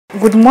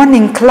Good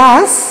morning,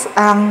 class.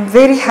 I'm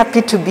very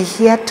happy to be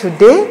here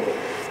today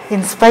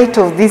in spite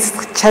of these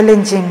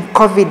challenging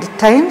COVID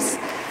times,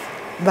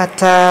 but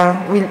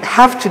we'll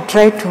have to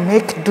try to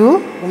make do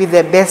with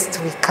the best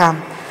we can.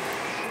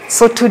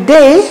 So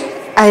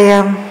today I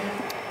am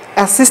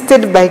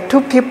assisted by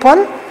two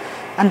people,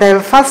 and I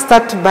will first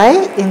start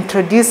by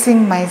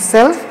introducing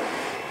myself.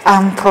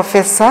 I'm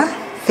Professor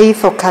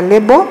Faith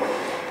Okalebo,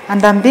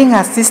 and I'm being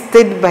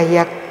assisted by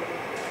your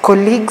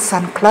colleagues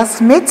and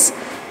classmates.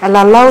 I'll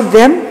allow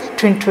them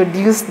to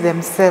introduce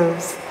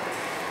themselves.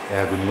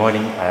 Good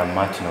morning, I am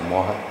Martin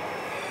Omoha,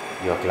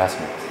 your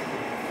classmate.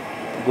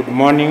 Good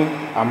morning,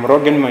 I'm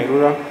Rogan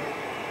Mairura,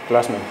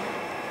 classmate.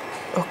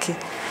 Okay.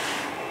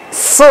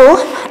 So,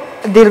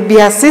 they'll be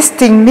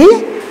assisting me,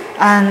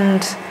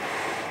 and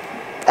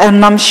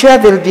I'm sure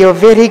they'll be a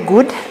very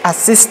good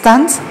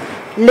assistants.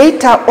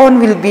 Later on,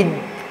 we'll be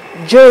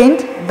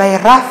joined by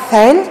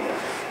Raphael,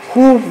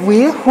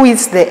 who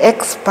is the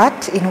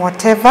expert in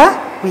whatever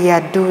we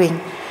are doing.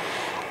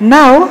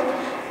 Now,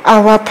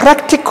 our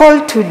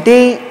practical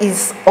today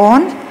is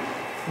on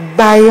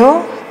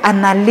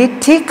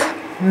bioanalytic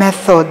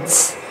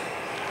methods.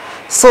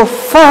 So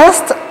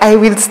first, I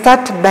will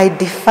start by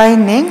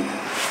defining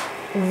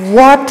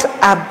what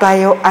a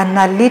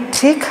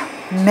bioanalytic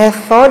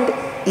method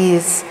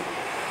is.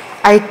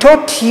 I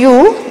taught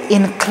you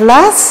in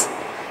class,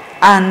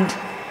 and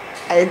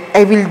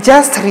I will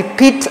just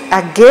repeat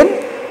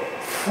again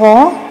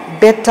for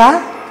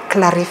better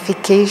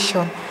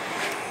clarification.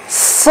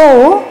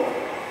 So,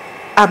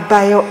 a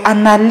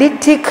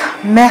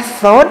bioanalytic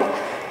method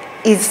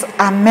is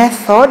a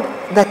method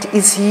that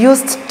is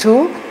used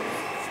to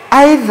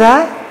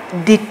either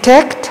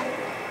detect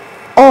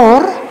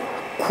or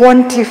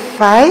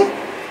quantify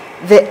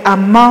the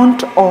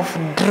amount of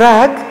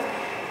drug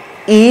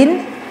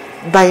in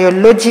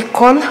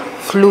biological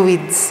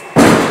fluids.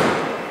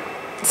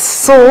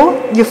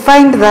 So, you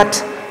find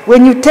that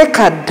when you take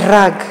a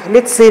drug,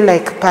 let's say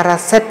like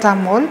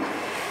paracetamol,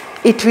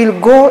 it will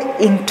go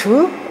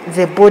into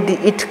the body.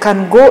 It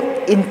can go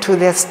into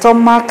the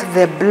stomach,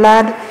 the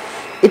blood.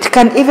 It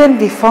can even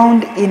be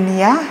found in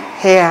your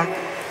hair.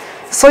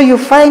 So you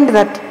find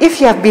that if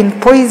you have been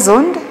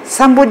poisoned,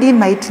 somebody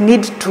might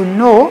need to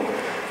know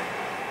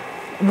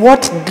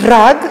what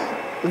drug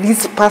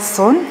this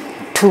person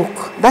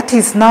took. That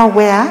is now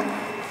where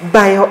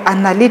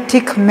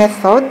bioanalytic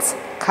methods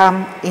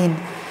come in.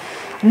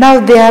 Now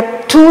there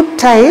are two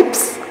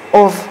types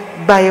of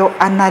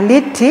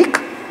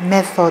bioanalytic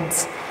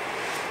methods.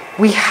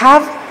 We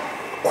have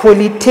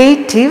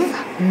qualitative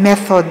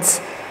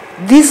methods.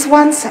 These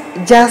ones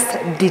just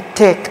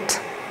detect.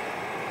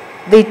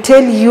 They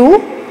tell you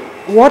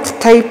what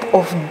type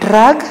of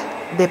drug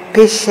the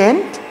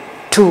patient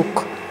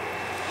took.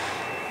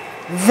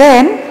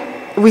 Then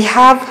we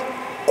have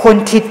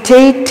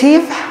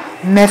quantitative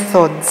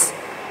methods.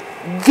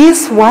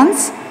 These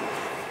ones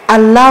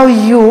allow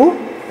you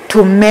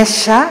to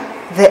measure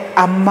the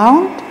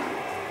amount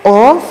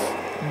of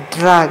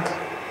drug.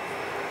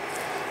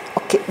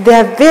 Okay,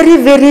 there are very,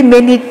 very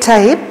many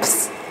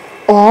types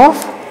of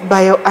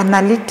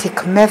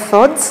bioanalytic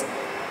methods,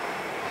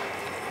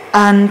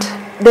 and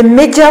the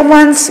major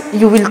ones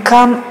you will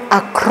come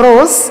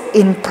across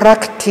in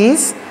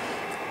practice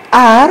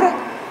are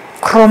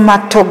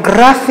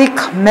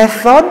chromatographic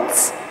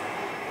methods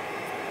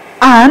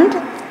and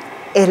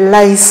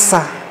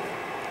ELISA.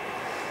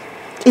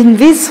 In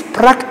this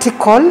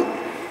practical,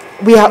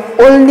 we are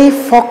only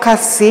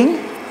focusing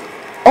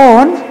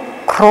on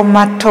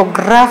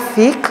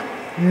chromatographic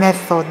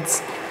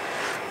methods.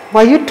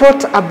 Were you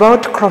taught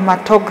about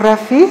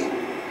chromatography?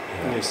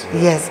 Yes.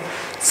 Yes.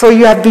 So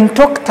you have been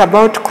taught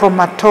about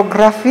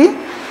chromatography,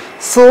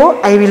 so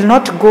I will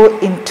not go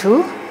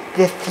into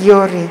the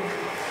theory.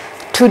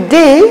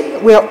 Today,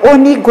 we are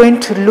only going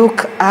to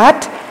look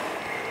at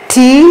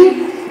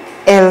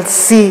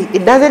TLC.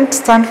 It doesn't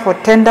stand for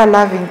tender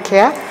loving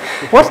care.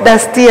 What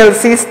does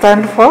TLC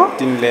stand for?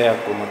 Thin layer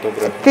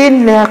chromatography.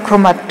 Thin layer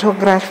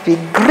chromatography.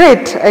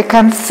 Great. I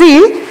can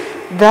see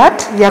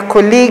that your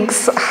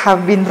colleagues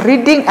have been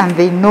reading and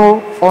they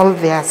know all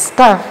their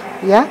stuff.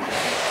 Yeah.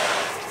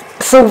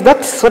 So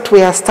that's what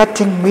we are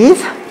starting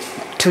with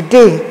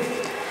today.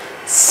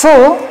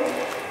 So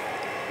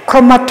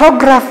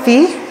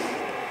chromatography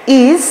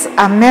is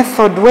a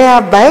method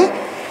whereby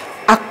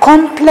a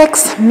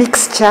complex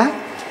mixture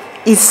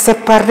is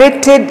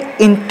separated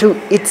into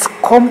its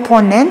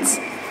components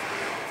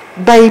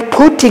by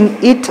putting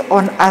it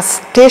on a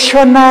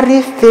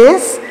stationary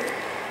phase,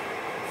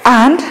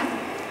 and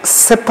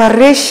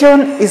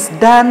separation is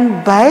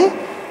done by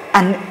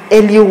an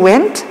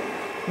eluent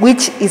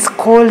which is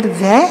called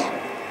the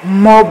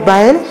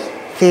mobile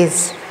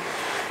phase.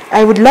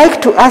 I would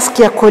like to ask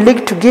your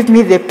colleague to give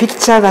me the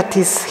picture that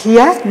is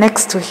here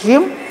next to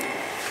him.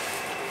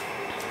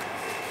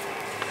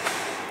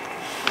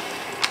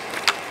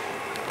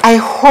 I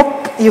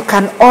hope you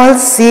can all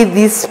see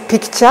this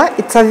picture.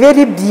 It's a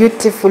very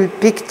beautiful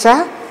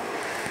picture.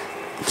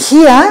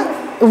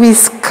 Here we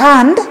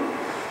scanned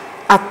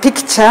a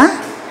picture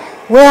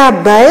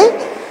whereby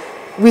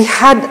we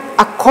had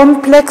a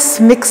complex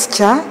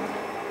mixture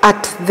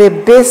at the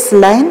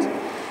baseline,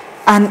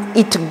 and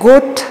it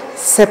got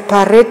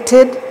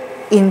separated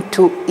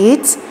into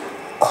its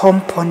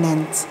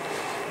components.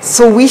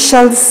 So we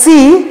shall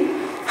see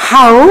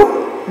how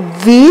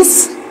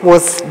this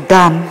was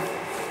done.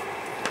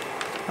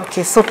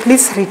 Okay, so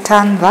please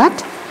return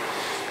that.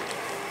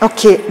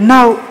 Okay,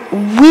 now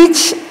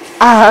which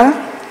are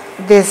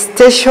the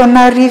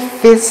stationary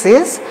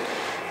phases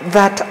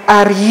that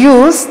are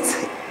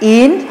used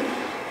in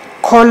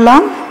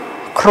column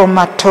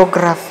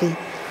chromatography?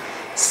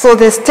 So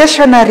the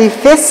stationary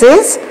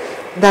phases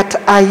that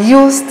are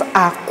used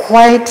are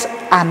quite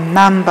a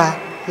number.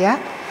 Yeah.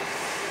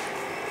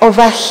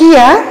 Over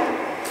here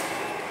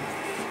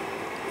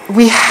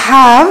we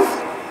have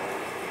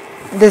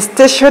the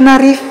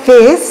stationary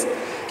phase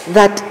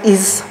that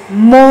is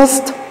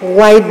most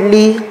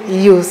widely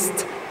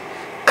used.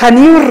 Can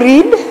you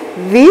read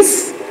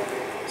this?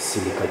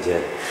 Silica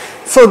gel.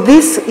 So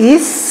this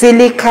is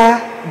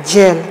silica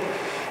gel.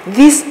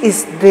 This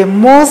is the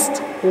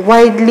most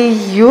widely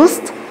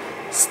used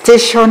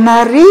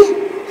stationary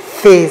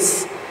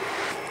phase.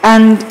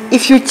 And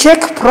if you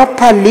check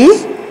properly,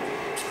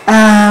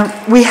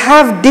 we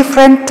have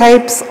different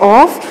types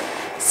of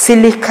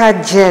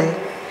silica gel.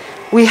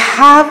 We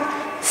have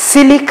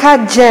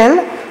silica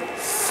gel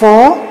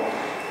for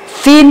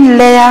thin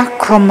layer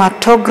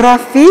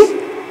chromatography.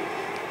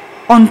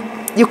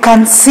 You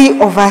can see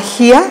over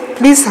here,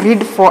 please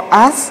read for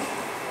us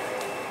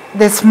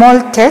the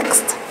small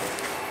text.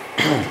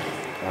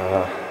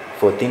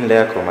 For thin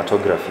layer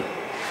chromatography.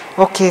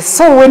 Okay,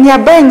 so when you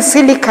are buying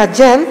silica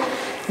gel,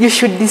 you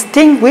should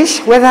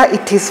distinguish whether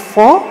it is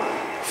for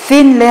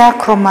thin layer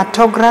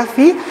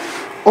chromatography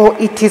or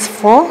it is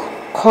for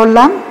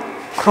column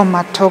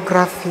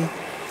chromatography.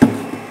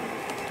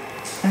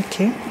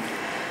 Okay,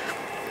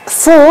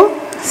 so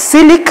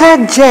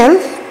silica gel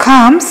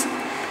comes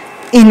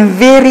in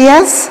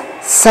various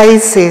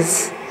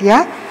sizes.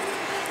 Yeah.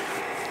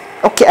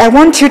 Okay, I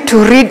want you to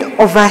read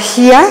over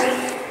here.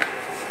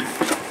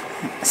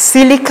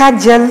 Silica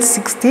gel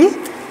 60.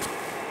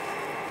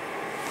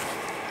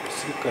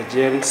 Silica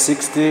gel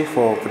 60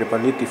 for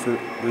preparative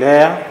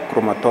layer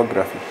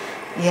chromatography.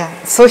 Yeah,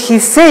 so he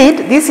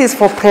said this is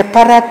for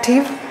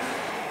preparative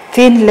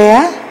thin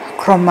layer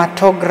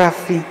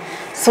chromatography.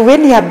 So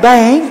when you are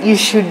buying, you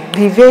should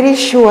be very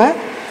sure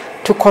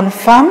to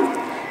confirm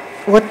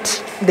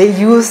what the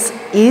use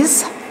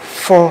is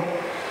for.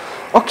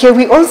 Okay,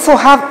 we also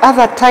have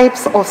other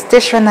types of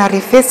stationary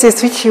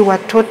phases which you were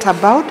taught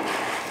about,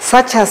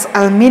 such as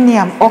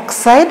aluminium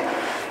oxide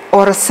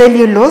or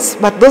cellulose,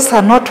 but those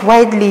are not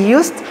widely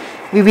used.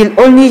 We will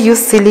only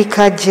use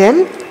silica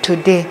gel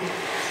today.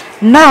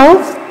 Now,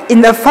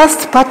 in the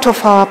first part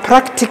of our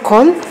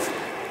practical,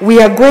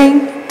 we are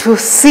going to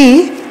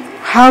see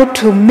how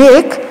to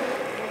make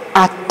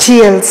a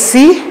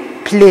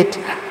TLC plate.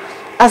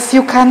 As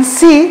you can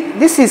see,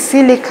 this is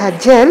silica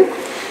gel.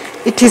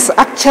 It is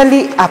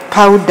actually a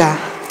powder.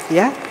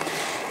 Yeah,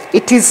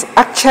 it is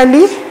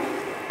actually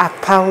a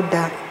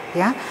powder.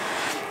 Yeah.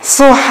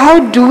 So how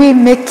do we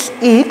make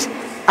it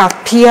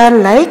appear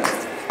like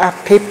a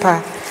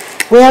paper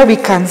where we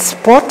can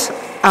spot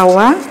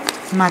our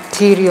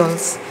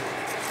materials?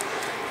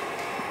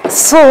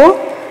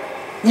 So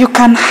you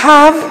can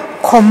have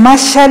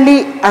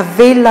commercially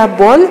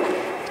available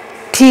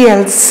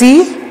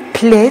TLC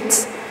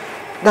plates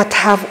that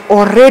have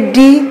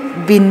already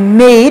been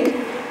made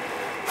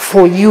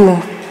for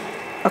you.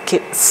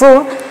 Okay,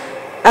 so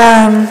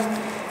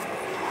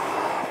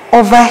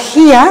over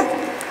here,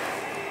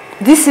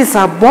 this is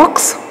a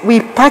box.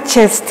 We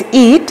purchased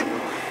it.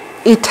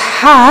 It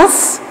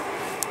has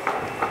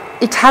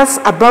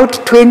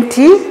about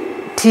 20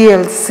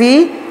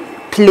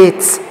 TLC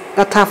plates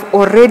that have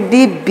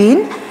already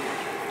been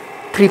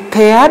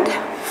prepared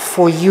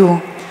for you.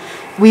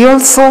 We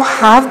also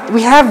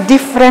have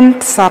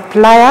different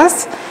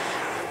suppliers.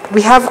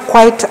 We have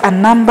quite a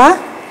number.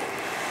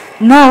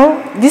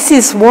 Now, this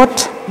is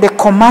what the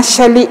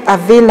commercially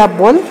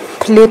available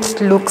plate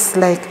looks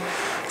like.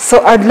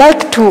 So I'd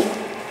like to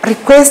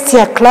request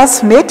your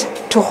classmate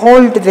to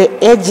hold the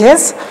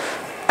edges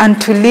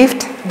and to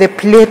lift the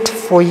plate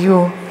for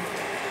you.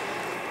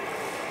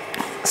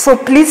 So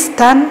please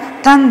turn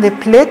the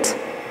plate.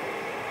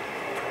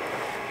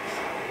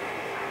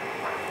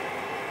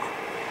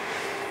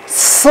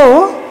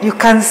 So you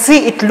can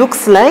see it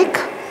looks like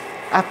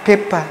a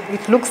paper.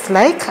 It looks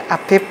like a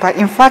paper.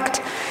 In fact,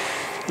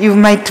 you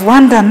might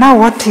wonder now,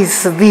 what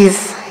is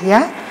this?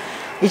 Yeah,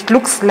 it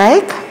looks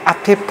like a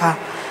paper.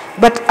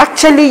 But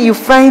actually you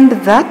find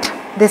that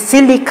the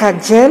silica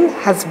gel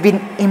has been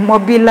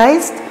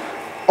immobilized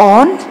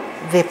on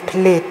the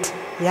plate.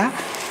 Yeah,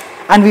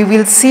 and we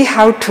will see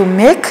how to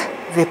make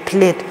the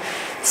plate.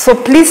 So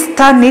please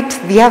turn it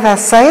the other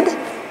side.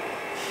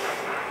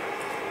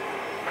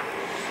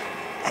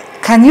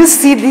 Can you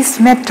see this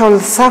metal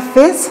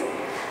surface?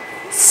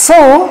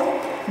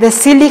 So the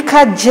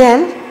silica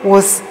gel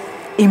was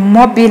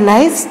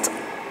immobilized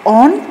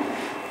on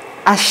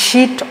a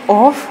sheet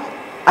of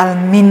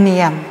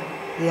aluminium.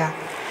 Yeah.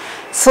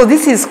 So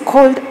this is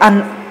called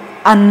an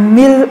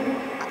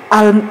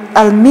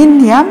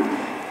aluminium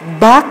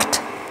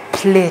backed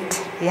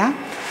plate. Yeah.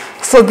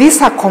 So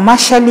these are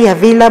commercially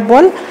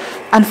available.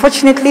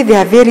 Unfortunately, they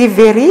are very,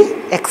 very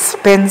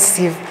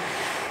expensive.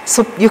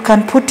 So you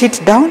can put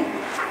it down.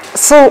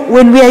 So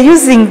when we are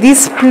using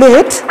this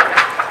plate,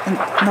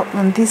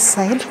 on this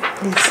side,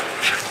 please.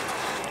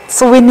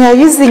 So when we are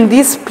using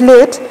this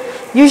plate,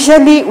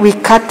 usually we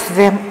cut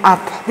them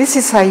up. This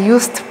is a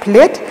used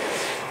plate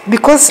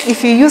because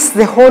if you use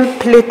the whole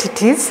plate,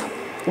 it is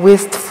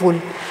wasteful.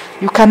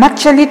 You can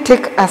actually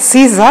take a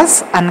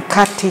scissors and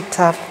cut it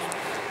up.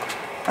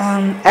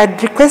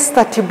 I'd request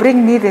that you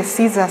bring me the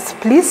scissors,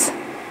 please.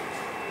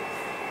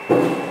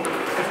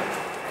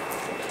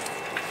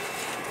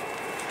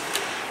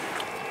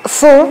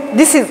 So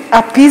this is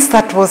a piece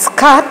that was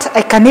cut.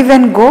 I can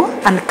even go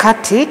and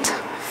cut it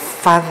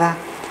further,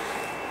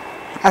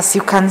 as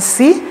you can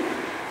see.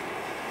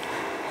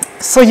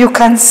 So you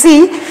can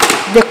see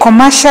the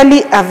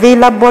commercially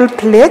available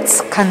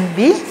plates can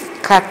be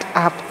cut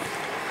up.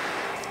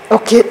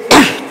 Okay.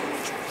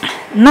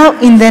 Now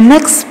in the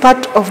next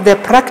part of the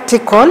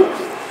practical,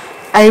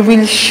 I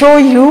will show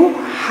you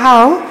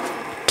how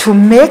to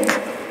make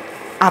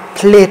a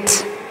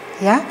plate.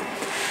 Yeah.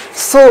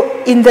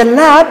 So in the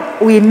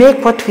lab, we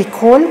make what we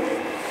call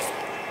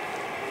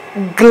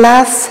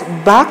glass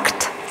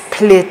backed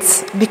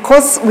plates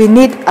because we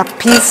need a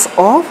piece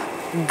of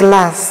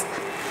glass.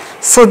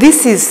 So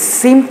this is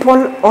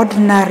simple,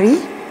 ordinary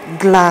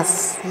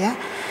glass. Yeah?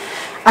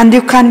 And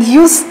you can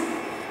use,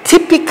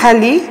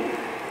 typically,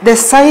 the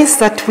size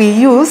that we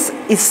use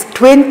is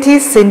 20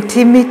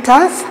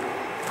 centimeters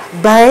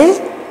by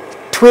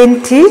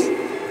 20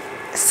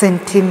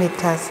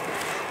 centimeters.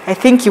 I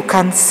think you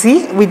can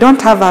see, we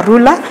don't have a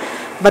ruler,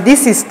 but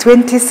this is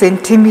 20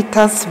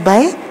 centimeters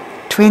by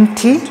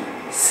 20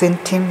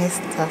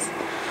 centimeters.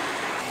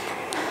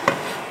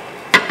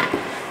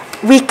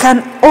 We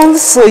can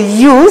also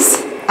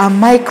use a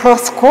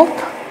microscope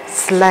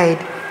slide.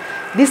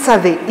 These are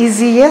the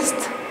easiest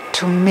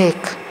to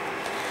make.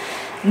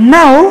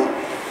 Now,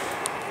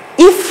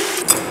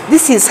 if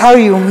this is how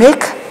you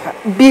make,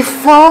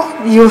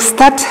 before you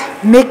start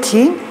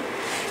making,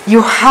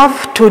 you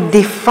have to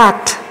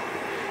defat,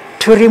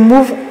 to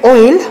remove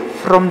oil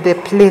from the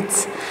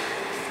plates.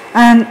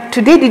 And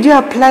today, did you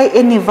apply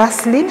any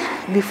Vaseline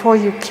before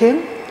you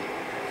came?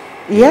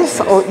 Yes,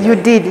 or you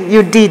did?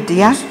 You did,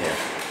 yeah? Yes.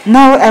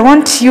 Now, I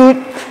want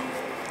you,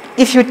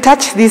 if you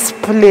touch this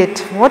plate,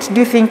 what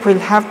do you think will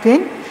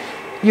happen?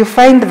 You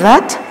find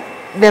that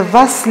the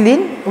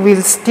Vaseline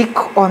will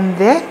stick on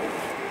the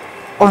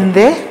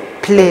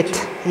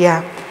plate,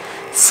 yeah.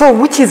 So,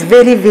 which is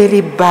very,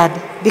 very bad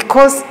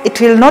because it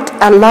will not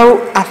allow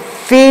a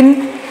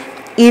thin,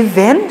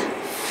 even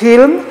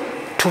film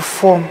to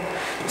form.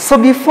 So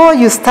before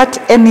you start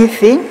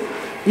anything,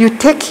 you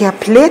take your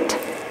plate,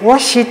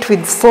 wash it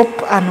with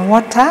soap and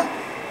water,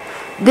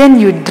 then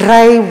you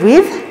dry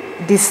with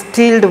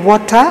distilled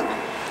water.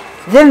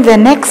 Then the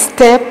next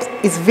step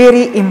is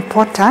very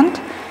important.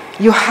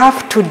 You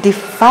have to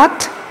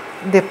defat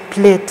the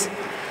plate.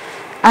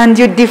 And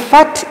you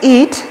defat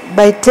it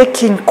by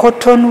taking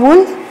cotton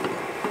wool.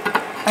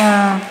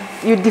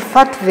 You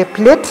defat the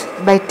plate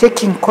by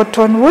taking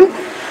cotton wool.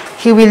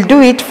 He will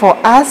do it for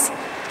us.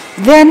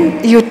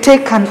 Then you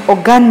take an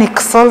organic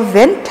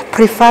solvent,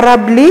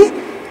 preferably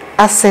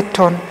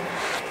acetone.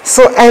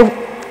 So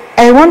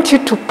I want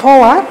you to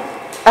pour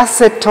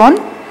acetone.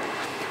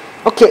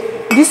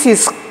 Okay, this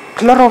is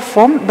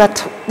chloroform,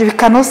 but we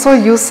can also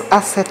use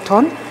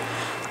acetone.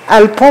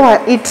 I'll pour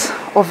it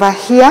over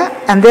here,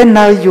 and then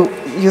now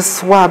you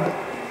swab.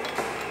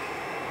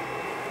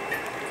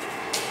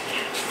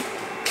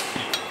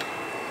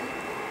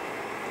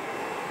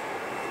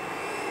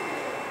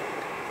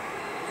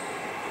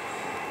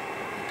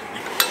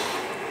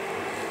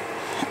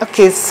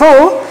 Okay,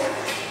 so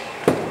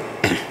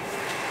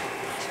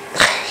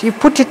you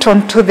put it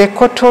onto the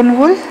cotton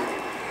wool,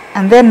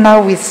 and then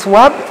now we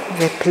swab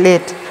the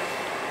plate.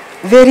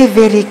 Very,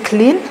 very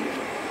clean.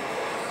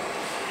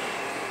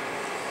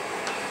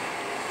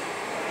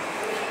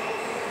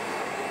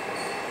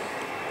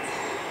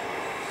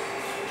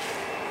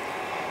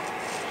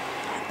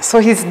 So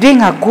he's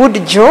doing a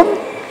good job.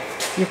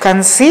 You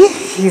can see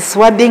he's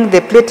swabbing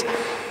the plate.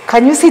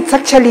 Can you see it's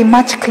actually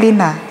much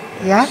cleaner?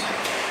 Yeah?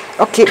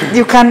 Okay,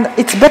 you can,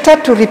 it's better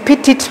to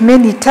repeat it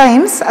many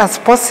times as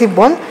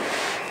possible,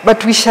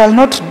 but we shall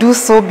not do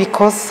so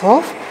because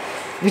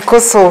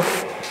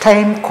of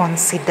time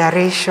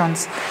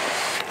considerations.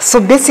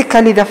 So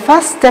basically the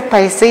first step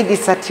I said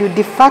is that you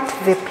defat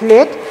the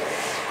plate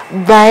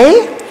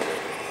by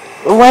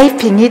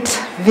wiping it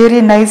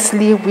very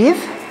nicely with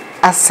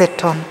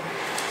acetone.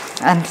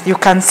 And you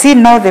can see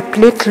now the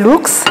plate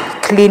looks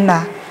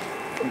cleaner.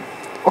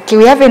 Okay,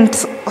 we haven't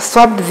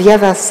swabbed the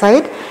other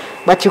side,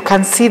 but you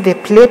can see the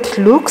plate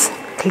looks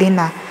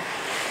cleaner.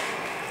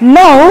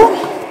 Now,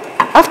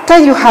 after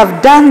you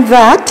have done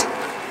that,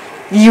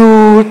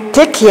 you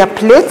take your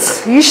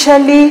plates.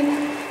 Usually,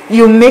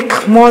 you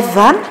make more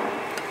than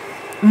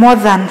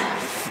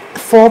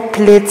 4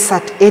 plates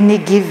at any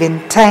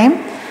given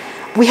time.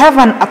 We have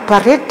an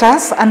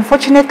apparatus.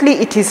 Unfortunately,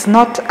 it is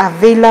not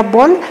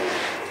available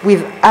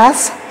with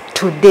us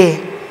today.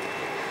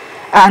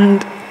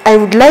 And I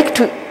would like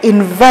to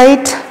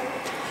invite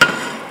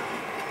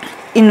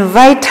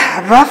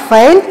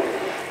Raphael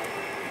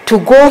to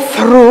go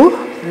through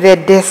the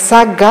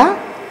Desaga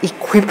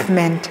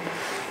equipment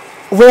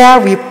where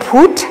we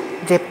put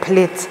the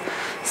plates.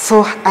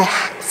 So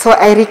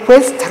I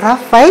request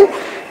Raphael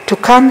to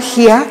come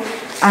here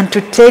and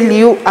to tell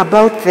you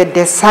about the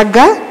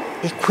Desaga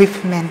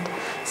equipment.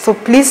 So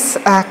please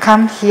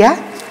come here.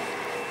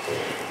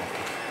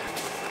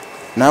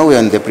 Now we're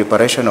on the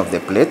preparation of the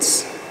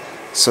plates.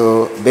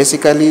 So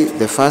basically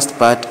the first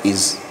part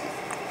is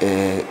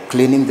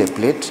cleaning the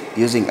plate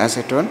using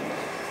acetone,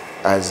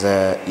 as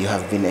you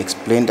have been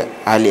explained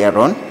earlier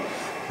on.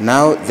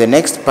 Now the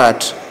next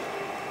part,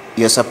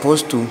 you're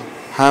supposed to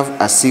have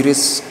a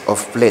series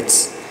of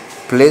plates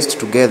placed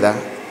together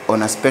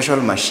on a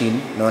special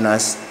machine known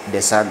as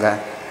Desaga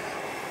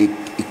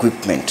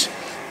equipment.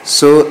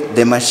 So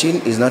the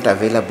machine is not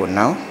available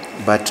now,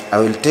 but I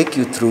will take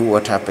you through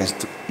what happens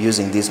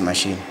using this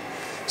machine.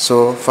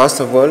 So first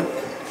of all,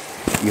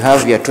 you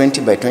have your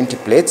 20 by 20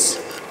 plates.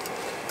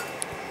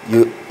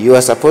 You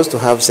are supposed to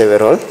have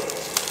several.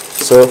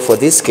 So for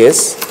this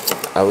case,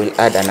 I will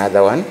add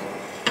another one,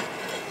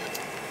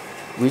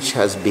 which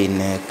has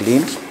been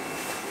cleaned.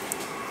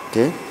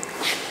 Okay,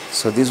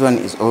 so this one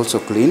is also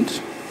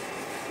cleaned.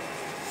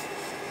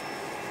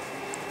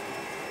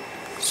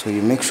 So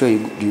you make sure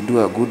you do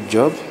a good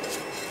job.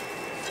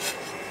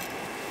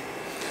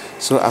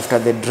 So after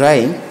the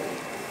drying,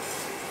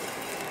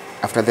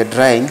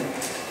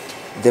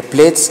 the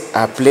plates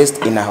are placed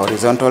in a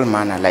horizontal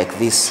manner like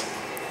this.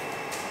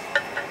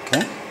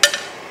 Okay,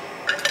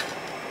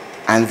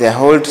 and they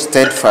hold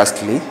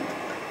steadfastly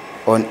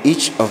on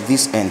each of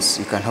these ends.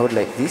 You can hold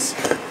like this.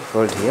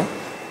 Hold here.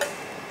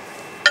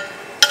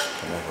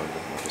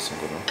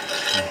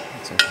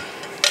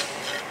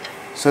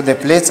 So the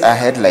plates are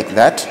held like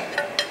that,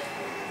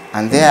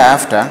 and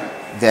thereafter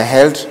they are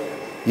held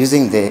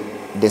using the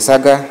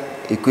Desaga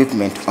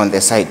equipment on the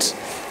sides.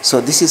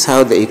 So this is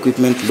how the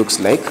equipment looks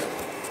like.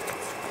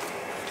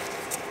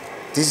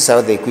 This is how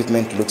the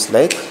equipment looks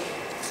like.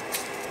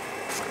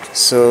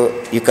 So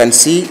you can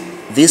see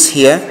this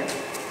here.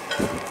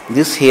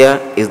 This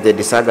here is the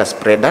Desaga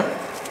spreader,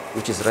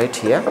 which is right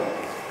here,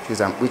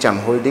 which I'm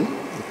holding.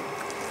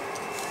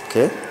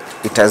 Okay,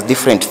 it has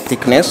different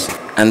thickness,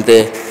 and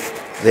the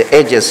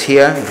edges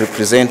here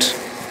represent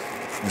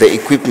the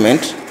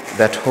equipment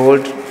that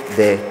hold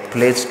the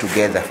plates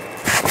together.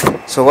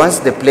 So once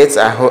the plates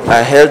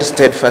are held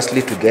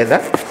steadfastly together,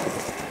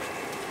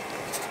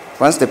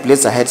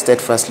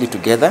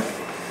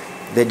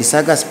 the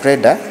Desaga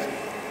spreader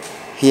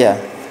here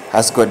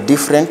has got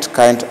different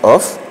kind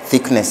of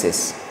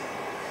thicknesses.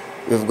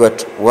 We've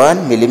got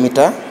 1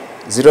 millimeter,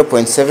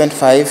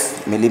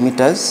 0.75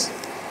 millimeters,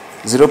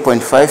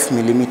 0.5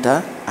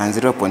 millimeter, and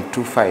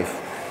 0.25.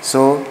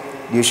 So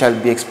you shall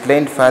be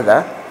explained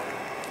further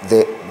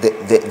the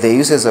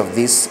uses of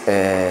these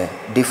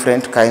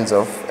different kinds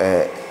of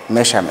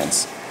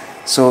measurements.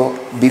 So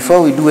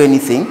before we do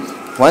anything,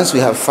 once we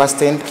have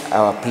fastened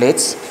our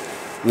plates,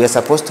 we are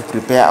supposed to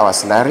prepare our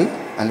slurry,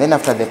 and then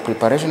after the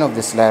preparation of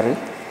the slurry,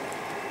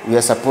 we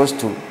are supposed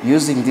to,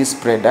 using this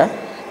spreader,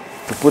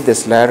 to put the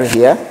slurry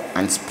here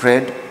and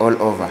spread all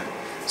over.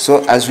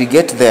 So as we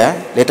get there,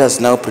 let us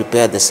now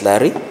prepare the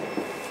slurry.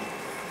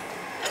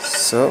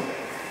 So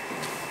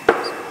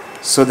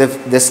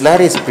the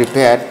slurry is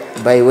prepared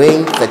by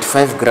weighing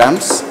 35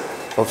 grams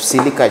of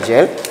silica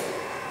gel,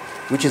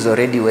 which is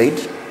already weighed.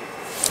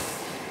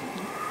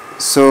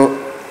 So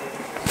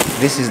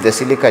this is the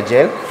silica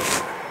gel.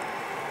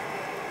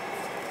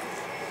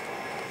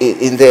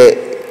 In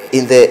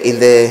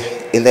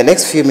the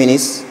next few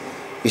minutes,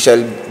 we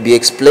shall be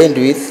explained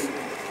with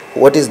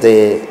what is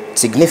the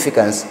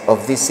significance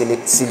of this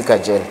silica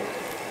gel.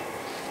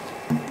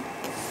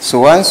 So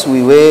once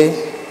we weigh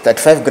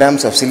 35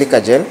 grams of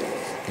silica gel,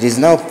 it is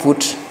now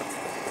put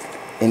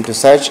into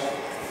such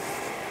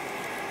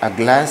a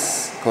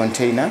glass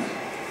container.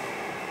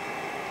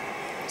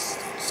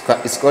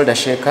 It's called a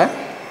shaker.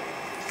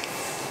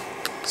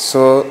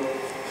 So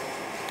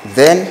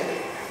then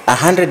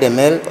 100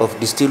 ml of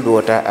distilled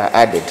water are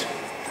added.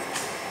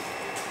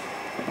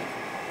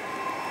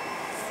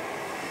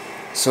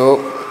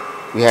 So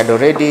we had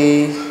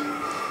already,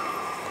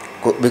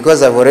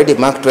 because I've already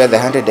marked where the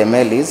 100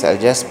 ml is, I'll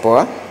just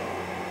pour.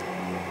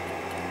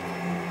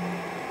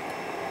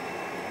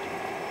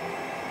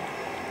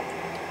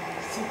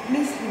 So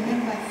please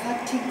remember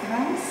 30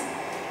 grams.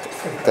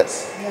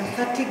 That's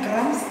 30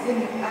 grams,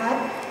 then you add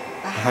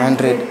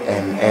 100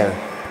 ml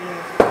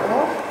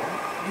of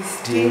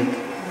distilled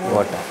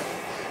water.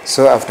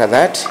 So after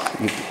that,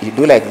 you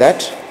do like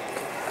that,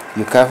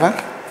 you cover,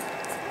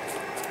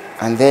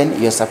 and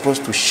then you're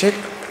supposed to shake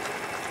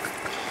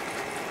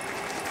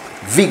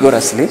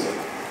vigorously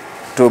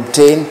to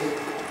obtain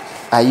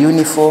a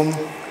uniform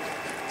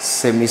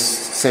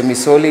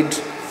semi-solid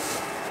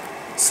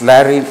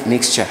slurry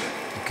mixture.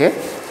 Okay,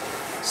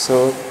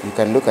 so you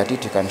can look at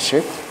it, you can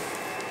shape.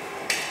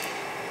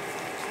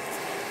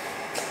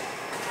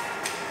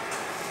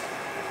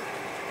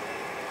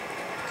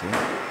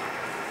 Okay.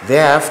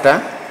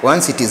 Thereafter,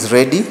 once it is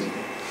ready,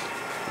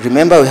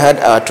 remember we had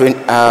our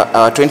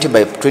 20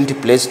 by 20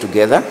 plates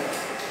together.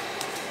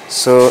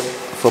 So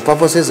for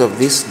purposes of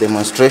this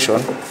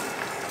demonstration,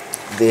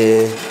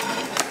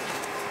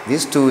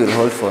 these two will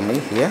hold for me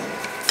here.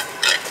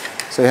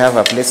 So we have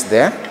a place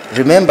there.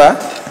 Remember,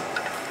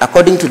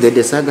 according to the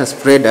Desaga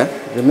spreader,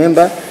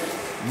 remember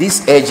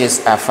these edges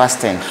are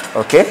fastened,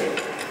 okay?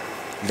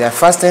 They are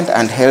fastened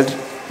and held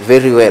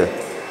very well.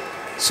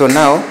 So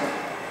now,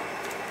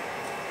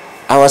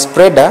 our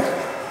spreader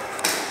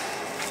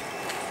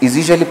is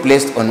usually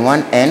placed on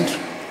one end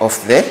of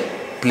the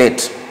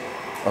plate,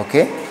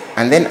 okay?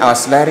 And then our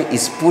slurry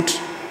is put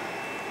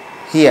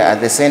here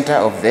at the center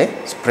of the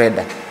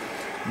spreader.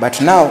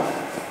 But now,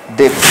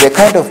 the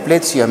kind of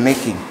plates you are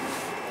making,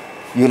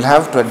 you'll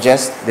have to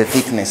adjust the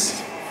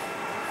thickness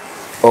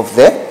of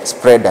the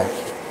spreader.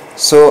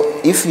 So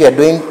if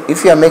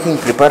you are making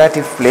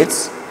preparative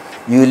plates,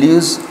 you will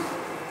use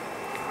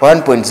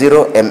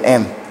 1.0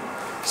 mm.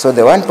 So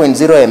the 1.0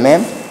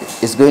 mm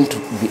is going to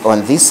be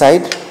on this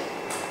side,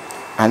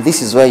 and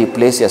this is where you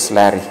place your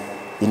slurry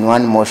in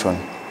one motion.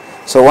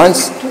 So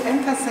once... To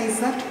emphasize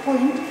that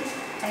point,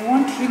 I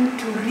want him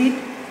to read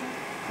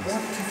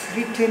what is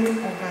written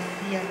over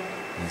here.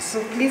 Yes.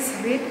 So please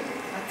read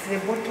at the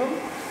bottom.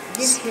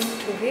 Give him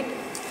to read.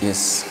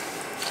 Yes.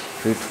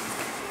 Read.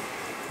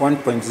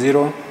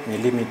 1.0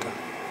 millimeter.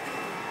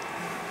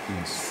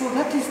 Yes. So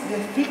that is the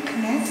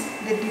thickness,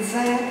 the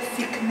desired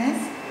thickness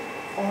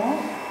of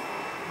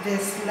the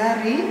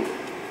slurry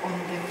on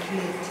the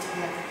plate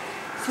here.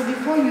 So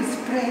before you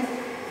spread,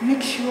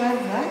 make sure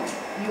that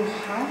you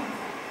have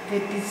the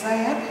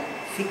desired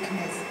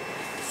thickness.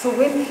 So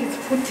when he's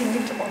putting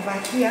it over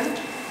here,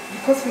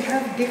 because we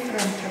have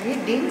different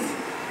readings,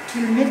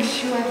 we'll make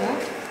sure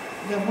that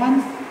the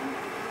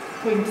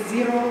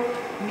 1.0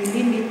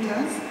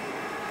 millimeters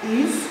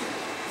is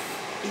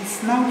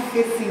now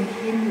facing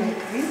him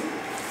like this,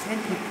 then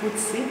he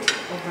puts it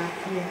over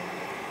here.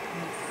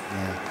 Yes.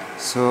 Yeah.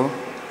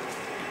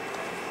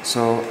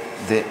 So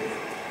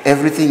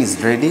everything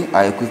is ready,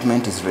 our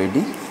equipment is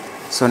ready.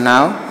 So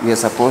now we are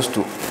supposed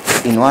to,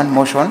 in one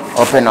motion,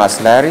 open our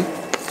slurry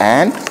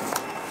and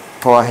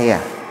pour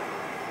here.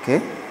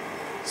 Okay?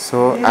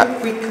 So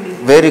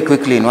very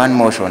quickly in one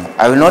motion.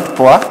 I will not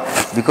pour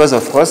because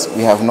of course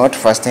we have not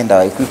fastened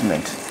our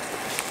equipment.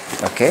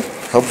 Okay?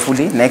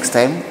 Hopefully next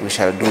time we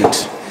shall do it. But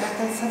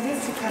I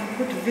suggest you can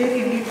put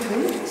very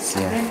little and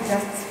then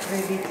just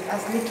spread it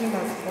as little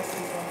as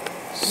possible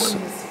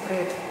when you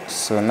spread.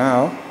 So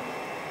now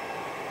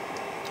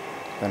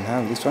you can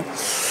have this one.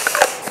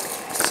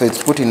 So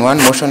it's put in one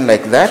motion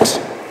like that.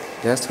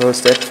 Just hold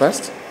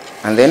steadfast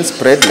and then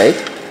spread like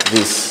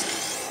this.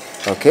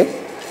 Okay?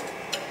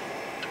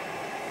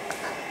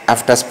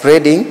 After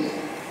spreading,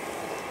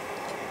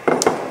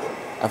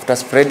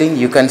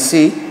 you can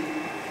see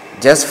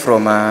just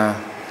from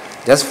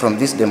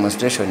this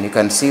demonstration, you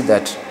can see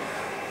that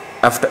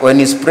when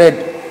you spread,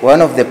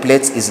 one of the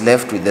plates is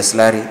left with the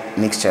slurry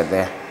mixture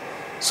there.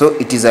 So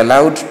it is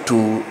allowed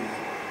to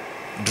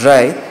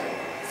dry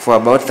for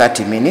about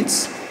 30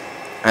 minutes,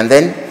 and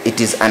then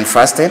it is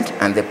unfastened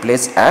and the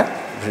plates are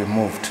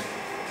removed.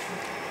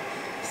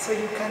 So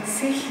you can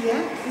see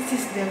here, this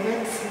is the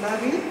wet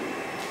slurry,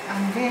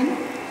 and then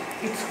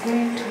it's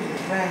going to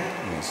dry.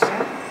 Yes.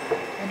 Yeah?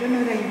 I don't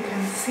know that you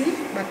can see,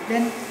 but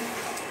then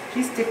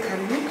please take a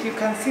look. You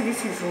can see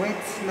this is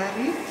wet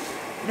slurry.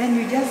 Then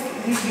you just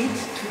leave it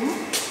to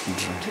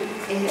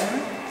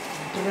air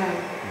dry.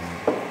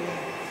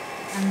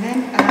 Yeah. And then,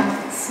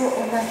 so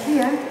over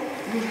here,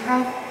 we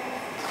have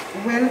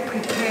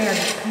well-prepared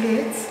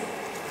plates.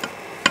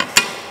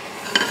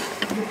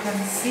 You can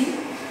see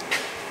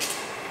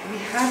we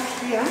have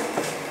here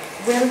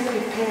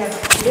well-prepared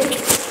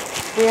plates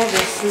where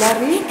the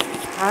slurry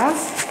has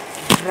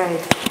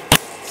dried.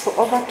 So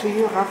over to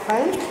you,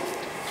 Raphael.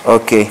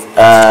 Okay.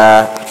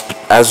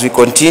 As we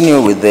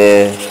continue with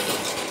the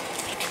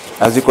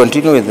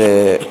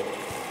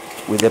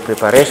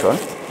preparation,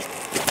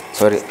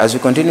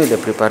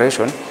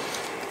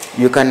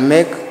 you can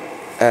make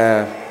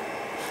a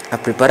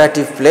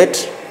preparative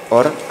plate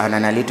or an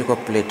analytical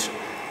plate.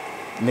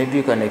 Maybe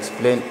you can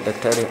explain,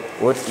 Dr.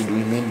 what do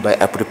we mean by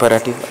a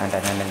preparative and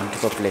an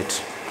analytical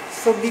plate?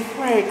 So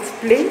before I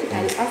explain,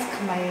 I'll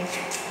ask my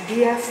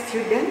dear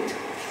student,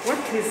 what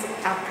is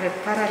a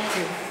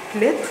preparative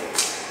plate?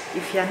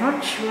 If you're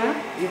not sure,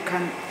 you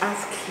can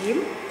ask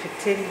him to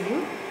tell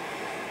you.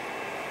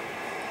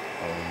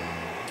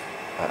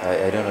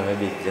 I don't know,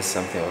 maybe it's just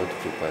something about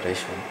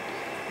preparation,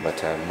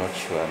 but I'm not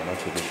sure. I'm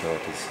not really sure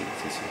what this is.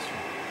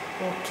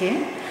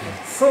 Okay.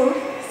 So,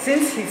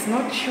 since he's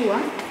not sure,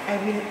 I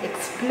will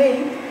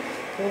explain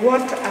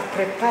what a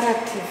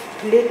preparative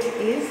plate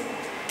is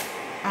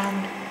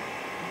and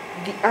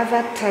the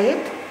other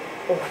type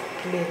of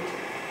plate.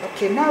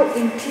 Okay, now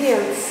in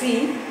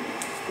TLC,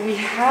 we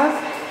have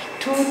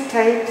two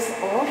types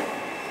of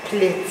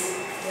plates.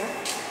 Yeah?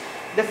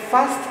 The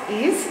first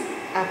is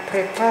a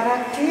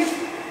preparative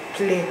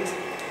plate.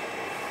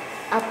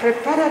 A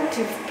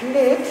preparative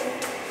plate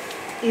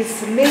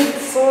is made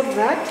so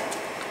that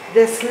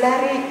the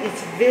slurry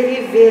is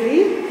very,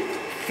 very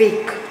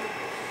thick.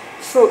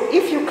 So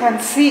if you can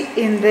see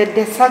in the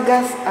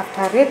Desagas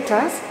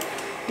apparatus,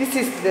 this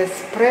is the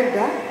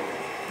spreader,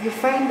 you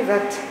find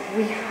that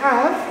we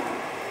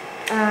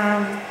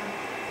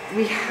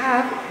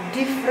have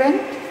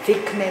different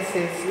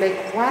thicknesses,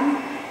 like 1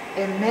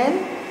 ml,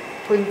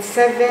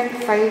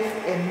 0.75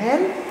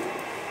 ml,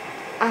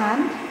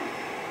 and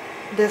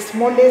the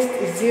smallest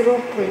is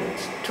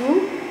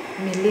 0.2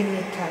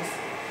 millimeters.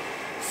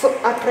 So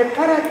a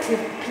preparative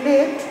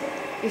plate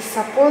is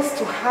supposed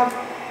to have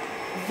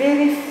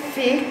very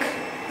thick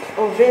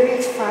or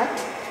very fat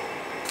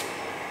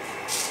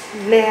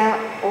layer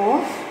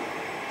of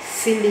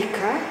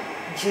silica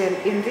gel,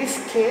 in this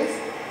case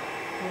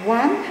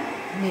 1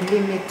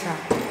 millimeter.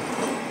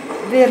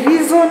 The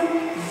reason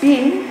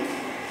being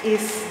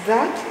is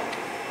that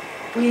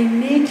we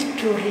need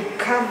to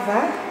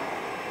recover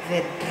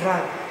the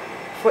drug.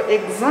 For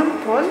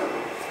example,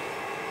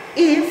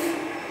 if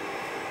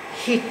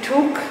he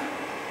took,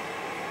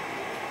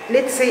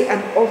 let's say,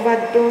 an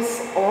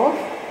overdose of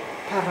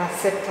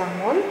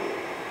paracetamol,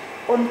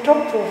 on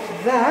top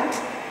of that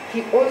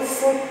he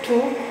also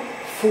took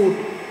food.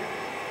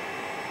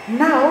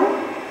 Now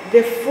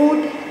the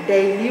food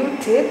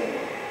diluted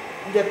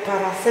the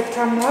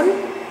paracetamol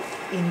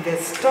in the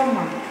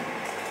stomach.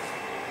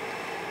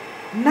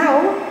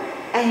 Now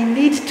I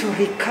need to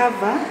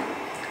recover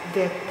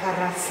the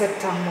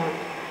paracetamol.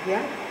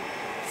 Yeah.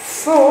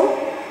 So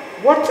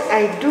what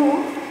I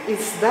do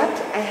is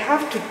that I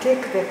have to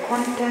take the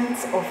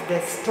contents of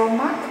the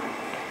stomach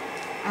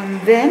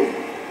and then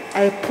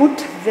I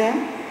put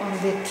them on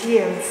the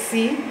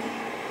TLC,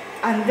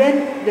 and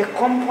then the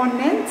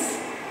components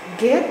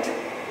get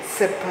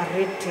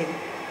separated.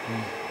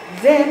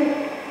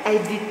 Then I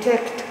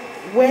detect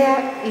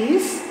where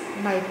is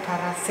my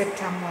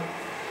paracetamol.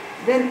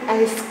 Then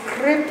I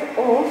scrape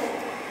off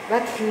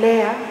that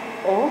layer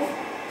of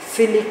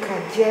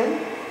silica gel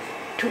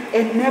to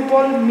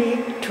enable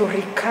me to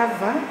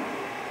recover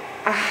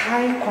a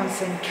high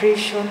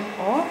concentration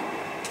of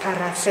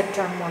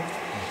paracetamol.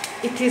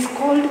 It is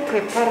called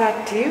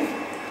preparative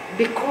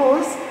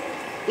because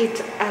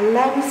it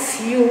allows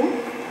you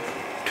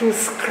to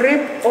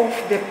scrape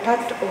off the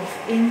part of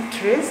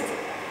interest,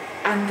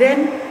 and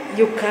then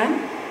you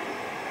can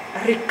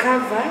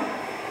recover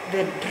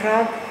the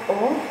drug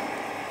of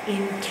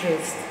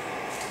interest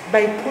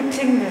by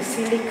putting the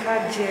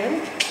silica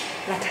gel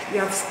that you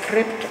have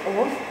scraped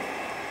off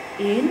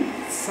in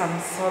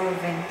some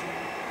solvent.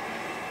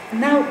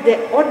 Now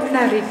the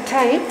ordinary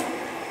type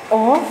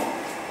of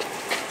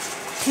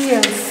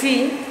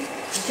TLC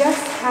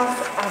just has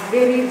a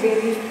very,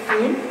 very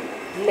thin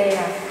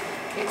layer,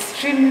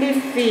 extremely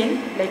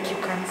thin, like you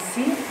can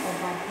see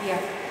over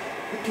here.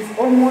 It is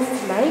almost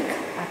like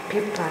a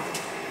paper.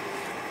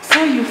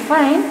 So you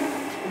find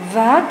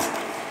that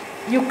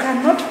you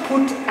cannot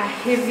put a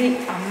heavy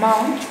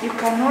amount, you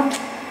cannot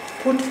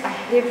put a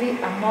heavy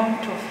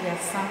amount of your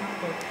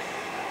sample,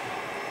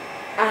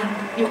 and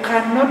you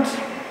cannot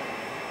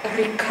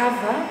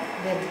recover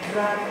the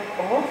drug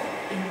of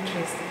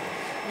interest.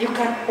 You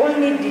can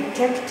only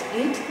detect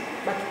it,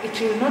 but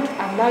it will not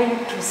allow you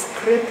to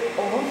scrape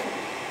off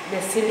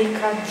the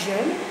silica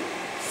gel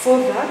so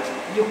that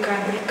you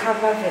can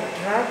recover the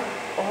drug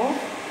of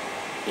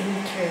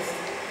interest.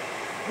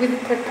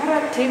 With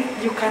preparative,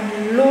 you can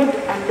load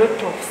a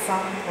lot of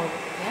samples.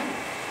 Yeah?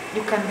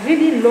 You can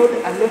really load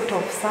a lot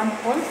of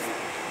samples,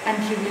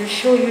 and he will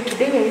show you.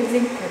 Today we are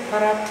using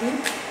preparative.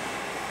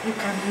 You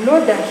can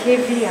load a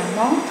heavy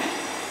amount,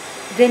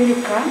 then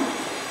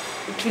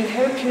it will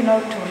help you now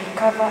to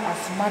recover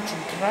as much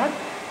drug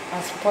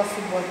as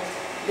possible,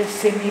 the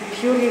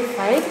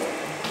semi-purified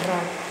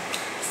drug.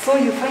 So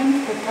you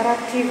find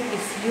preparative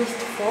is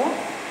used for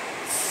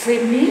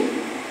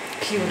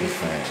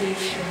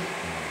semi-purification.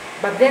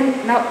 But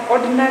then now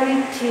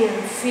ordinary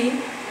TLC,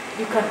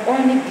 you can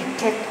only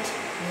detect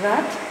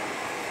that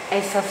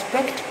I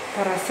suspect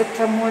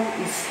paracetamol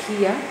is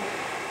here,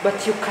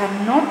 but you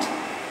cannot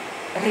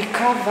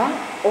recover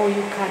or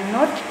you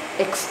cannot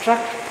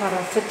extract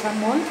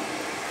paracetamol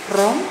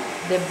from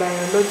the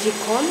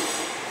biological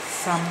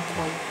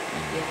sample.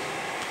 Yeah.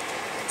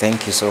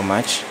 Thank you so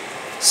much.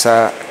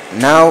 So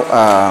now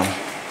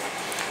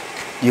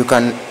you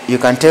can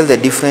tell the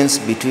difference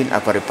between a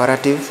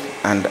preparative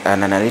and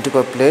an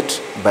analytical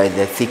plate by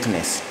the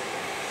thickness.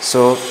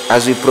 So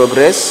as we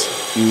progress,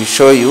 we will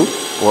show you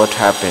what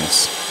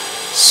happens.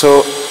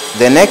 So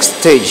the next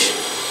stage,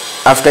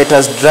 after it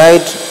has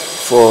dried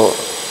for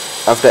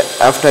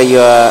after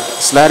your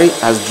slurry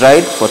has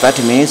dried for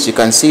 30 minutes, you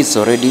can see it's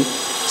already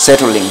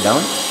settling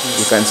down.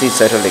 You can see it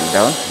settling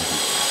down.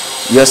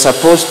 You're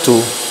supposed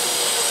to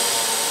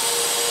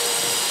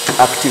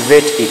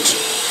activate it.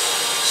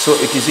 So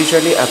it is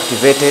usually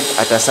activated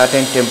at a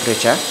certain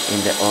temperature in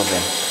the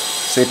oven.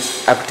 So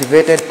it's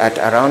activated at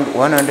around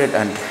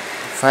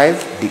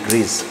 105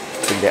 degrees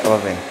in the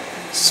oven.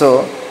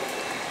 So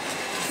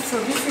So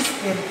this is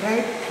the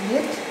dried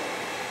plate.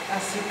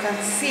 As you can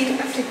see,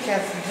 after it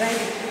has dried,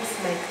 it looks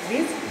like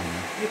this.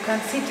 You can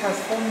see it has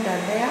formed a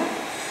layer.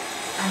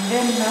 And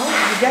then now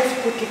you just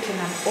put it in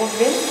an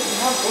oven. You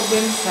have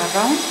ovens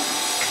around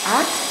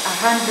at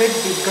 100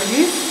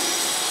 degrees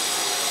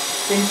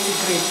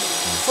centigrade.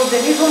 So the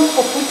reason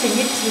for putting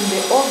it in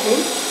the oven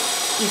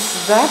is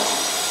that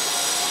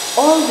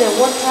all the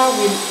water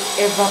will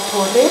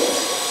evaporate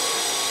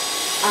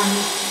and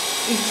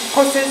it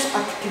causes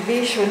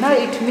activation. Now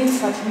it means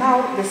that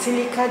now the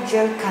silica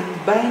gel can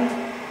bind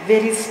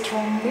very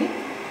strongly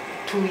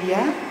to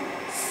your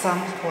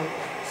sample.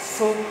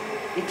 So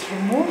it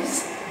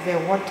removes the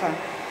water.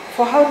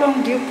 For how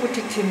long do you put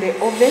it in the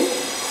oven?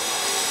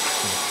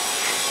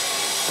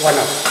 1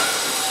 hour.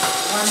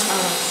 1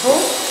 hour. So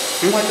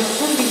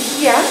Mwalukumbi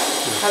here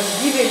has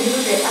given you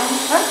the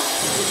answer.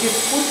 It is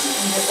put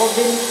in the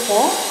oven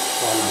for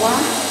 1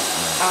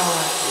 hour.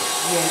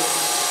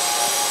 Yes.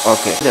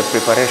 Okay. The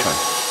preparation.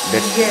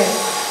 Yes. Yeah.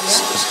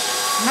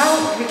 Now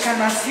we can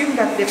assume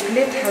that the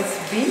plate has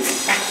been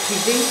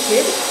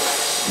activated.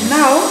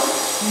 Now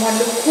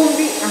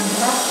Mwalukumbi and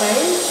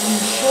Raphael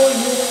will show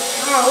you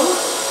how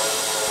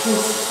to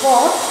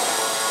spot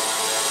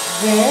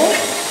the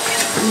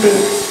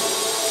plate.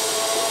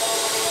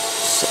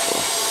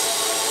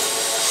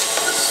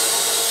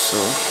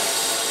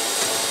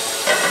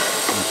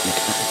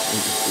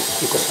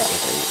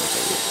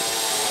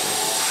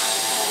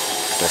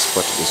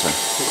 Spot this one.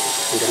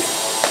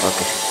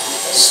 Okay.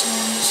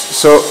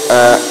 So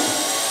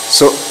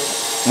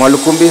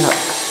Mwalukumbi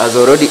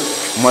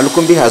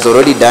has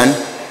already done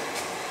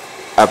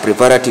a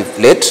preparative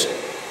plate.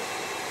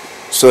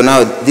 So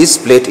now this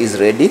plate is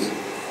ready.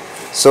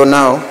 So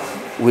now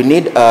we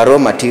need a raw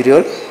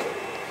material.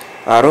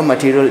 Our raw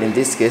material in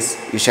this case,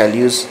 you shall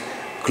use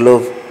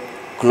clove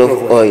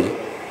oil.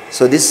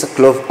 So this is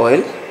clove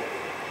oil.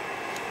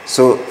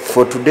 So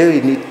for today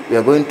we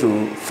are going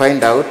to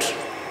find out.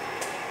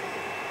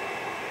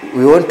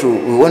 We want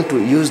to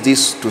use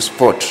this to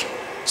spot.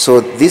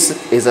 So this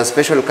is a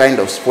special kind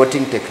of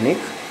spotting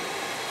technique.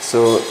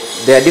 So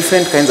there are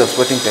different kinds of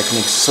spotting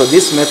techniques. So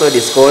this method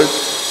is called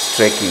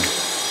streaking.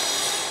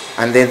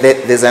 And then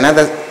there's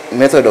another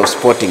method of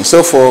spotting.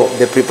 So for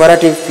the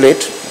preparative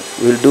plate,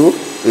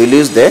 we'll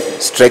use the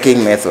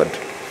streaking method.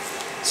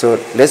 So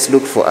let's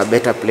look for a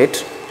better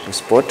plate to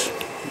spot.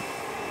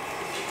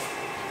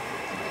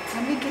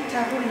 Can we get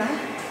a ruler?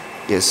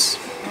 Yes.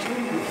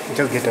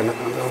 Just get a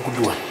good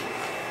one.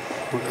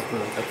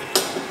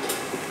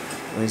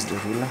 Where's the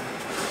ruler?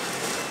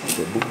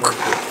 The book.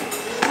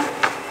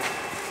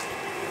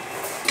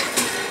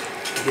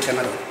 Get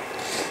another.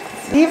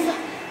 Leave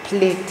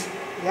plate,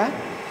 yeah?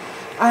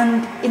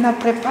 And in a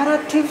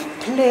preparative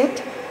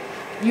plate,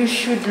 you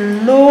should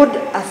load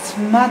as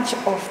much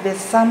of the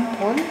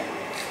sample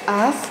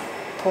as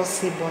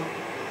possible.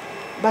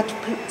 But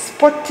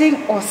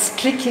spotting or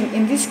streaking,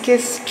 in this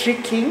case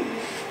streaking,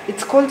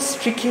 it's called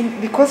streaking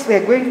because we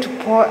are going to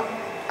pour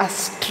a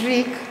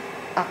streak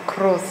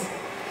across.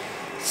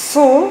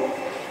 So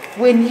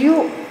when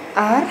you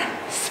are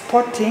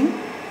spotting,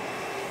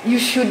 you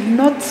should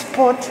not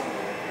spot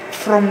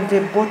from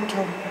the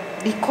bottom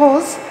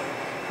because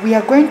we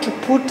are going to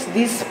put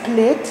this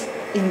plate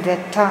in the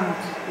tank,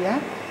 yeah?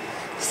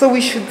 So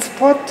we should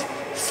spot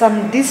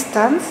some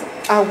distance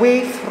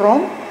away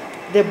from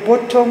the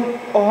bottom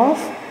of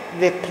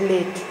the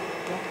plate.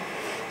 Yeah?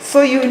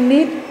 So you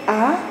need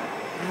a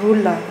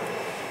ruler.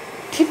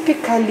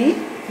 Typically,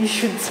 you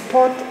should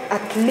spot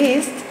at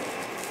least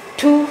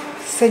 2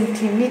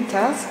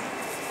 centimeters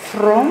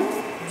from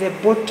the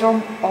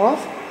bottom of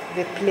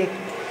the plate.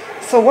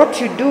 So what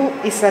you do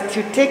is that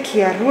you take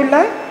your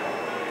ruler,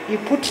 you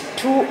put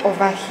 2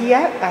 over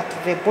here at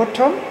the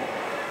bottom.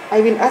 I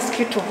will ask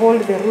you to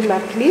hold the ruler,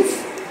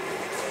 please.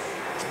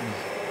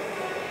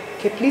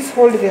 Okay, please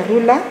hold the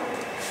ruler.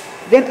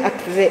 Then at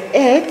the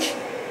edge,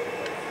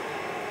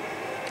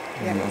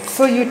 yeah.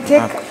 So you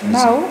take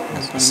now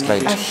a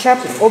sharp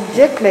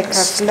object like a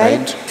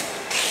slide.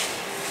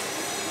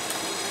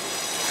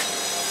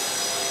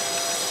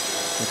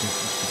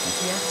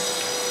 Yeah.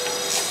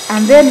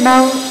 And then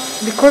now,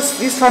 because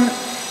this one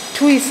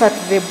 2 is at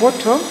the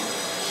bottom,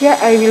 here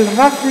I will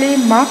roughly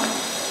mark,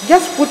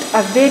 just put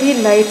a very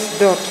light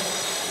dot,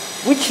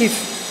 which is,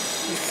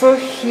 so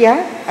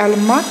here I'll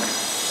mark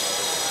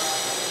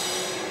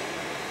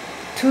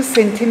 2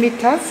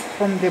 centimeters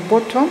from the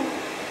bottom.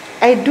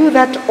 I do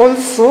that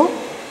also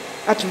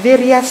at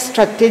various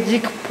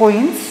strategic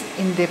points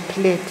in the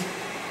plate.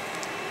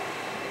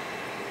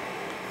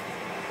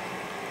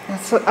 And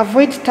so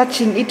avoid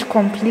touching it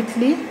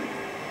completely.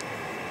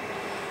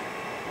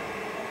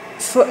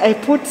 So I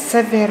put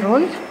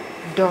several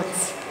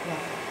dots.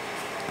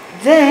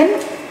 Then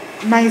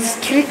my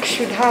streak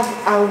should have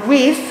a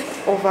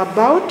width of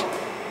about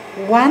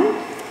 1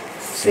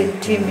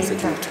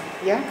 centimeter.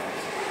 Yeah.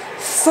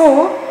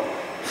 So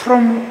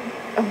from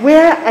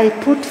where I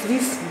put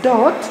this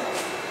dot,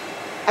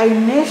 I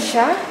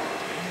measure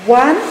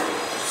 1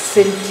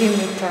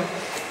 centimeter.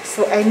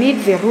 So I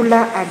need the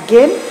ruler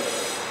again.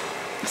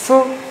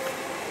 So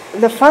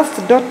the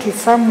first dot is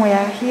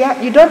somewhere here.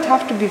 You don't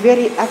have to be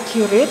very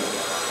accurate.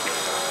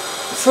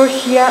 So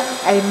here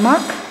I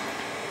mark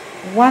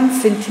 1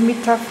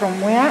 centimeter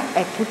from where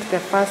I put the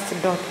first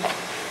dot.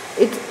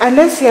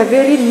 Unless you are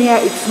very near,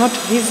 it's not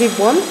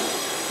visible,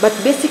 but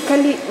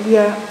basically we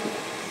are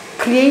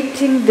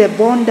creating the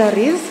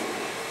boundaries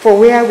for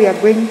where we are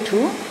going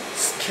to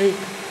streak.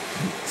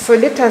 So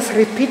let us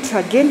repeat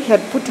again. He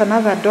had put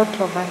another dot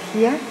over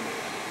here.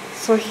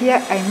 So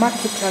here I mark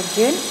it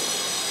again,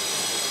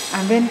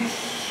 and then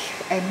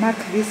I mark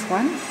this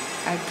one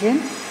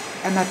again,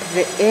 and at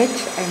the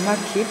edge I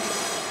mark it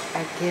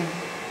again.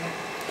 Yeah.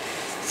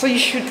 So you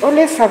should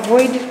always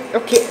avoid,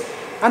 okay,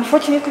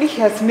 unfortunately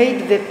he has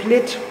made the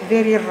plate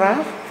very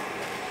rough,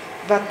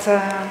 but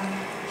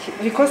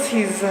because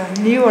he's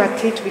new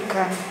at it, we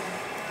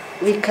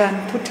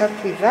can put up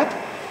with that.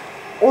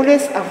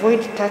 Always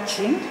avoid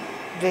touching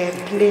the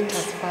plate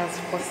as far as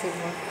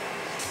possible.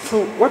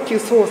 So what you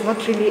saw was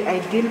not really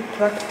ideal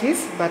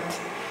practice, but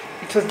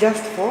it was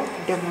just for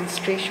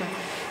demonstration.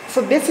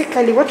 So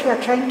basically what we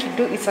are trying to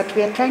do is that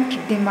we are trying to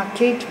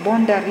demarcate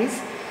boundaries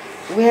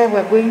where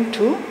we're going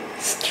to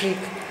streak.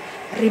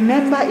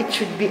 Remember, it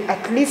should be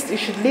at least, you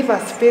should leave a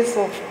space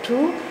of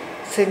 2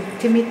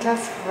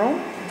 centimeters from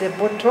the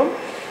bottom,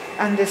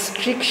 and the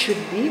streak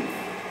should be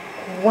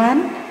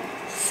 1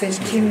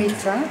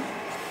 centimeter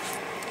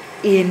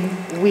in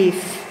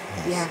width.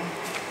 Yeah.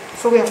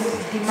 So we have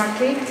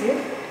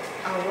demarcated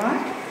our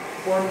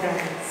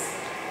boundaries.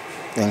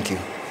 Thank you.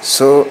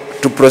 So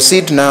to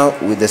proceed now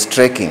with the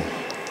streaking,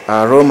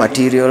 our raw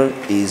material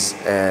is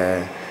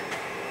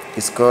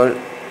called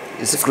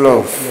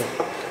clove.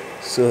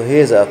 So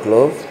here's our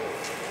clove.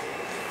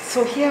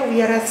 So here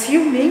we are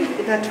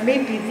assuming that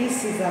maybe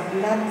this is a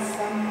blood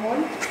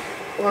sample,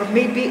 or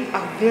maybe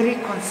a very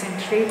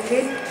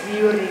concentrated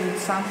urine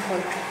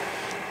sample.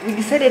 We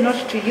decided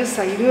not to use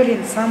a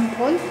urine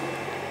sample,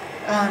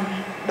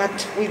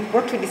 but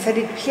what we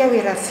decided here, we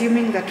are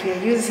assuming that we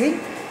are using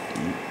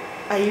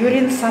a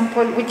urine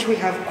sample which we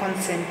have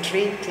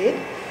concentrated,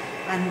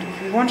 and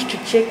we want to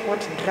check what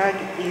drug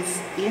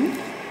is in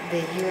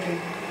the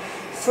urine.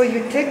 So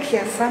you take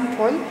your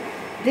sample,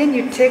 then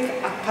you take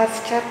a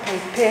pasture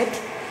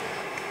pipette.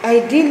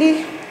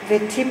 Ideally, the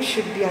tip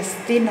should be as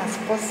thin as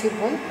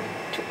possible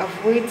to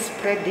avoid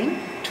spreading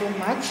too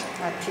much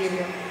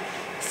material.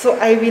 So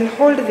I will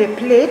hold the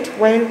plate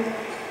while,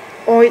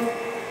 or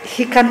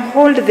he can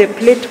hold the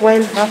plate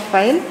while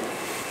Raphael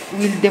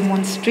will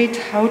demonstrate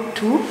how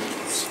to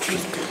streak.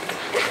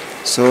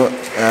 So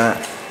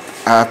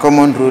our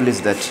common rule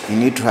is that you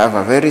need to have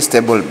a very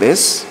stable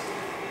base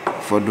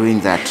for doing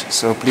that.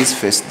 So please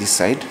face this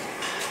side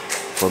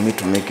for me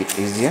to make it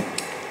easier.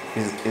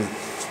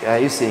 Are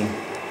you seeing?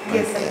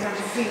 Yes, I can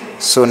see.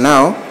 So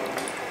now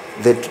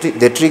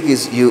the trick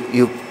is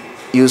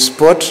you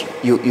spot,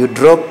 you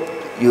drop,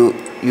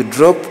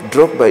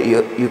 but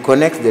you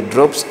connect the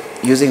drops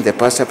using the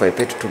pasture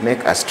pipette to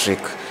make a streak.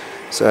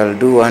 So I'll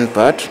do one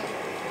part.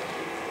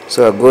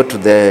 So I'll go to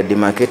the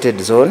demarcated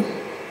zone.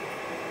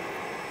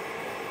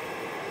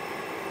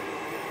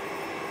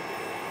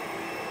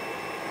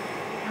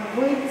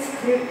 Avoid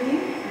scraping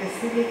the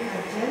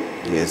silica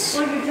gel. Yes.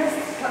 So you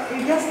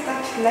just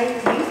touch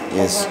lightly.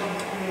 Yes. Over the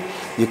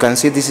plate. You can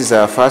see this is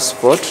our first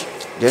spot.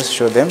 Just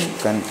show them. You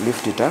can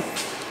lift it up.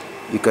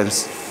 You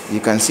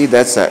can see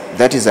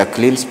that is a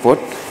clean spot.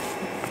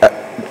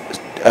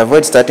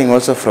 Avoid starting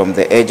also from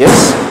the edges.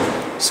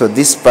 So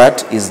this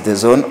part is the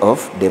zone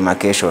of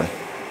demarcation.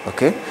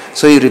 Okay.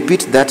 So you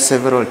repeat that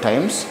several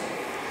times.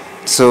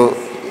 So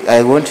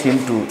I want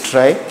him to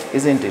try,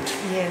 isn't it?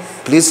 Yes.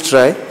 Please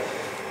try.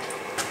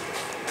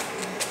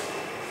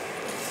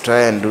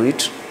 Try and do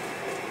it.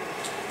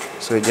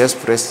 So just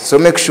press. So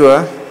make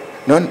sure.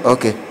 No.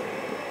 Okay.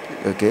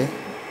 Okay.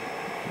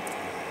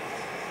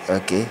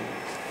 Okay.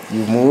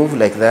 You move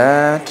like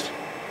that,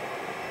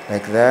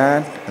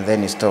 and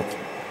then you stop.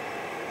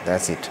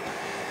 That's it.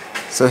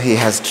 So he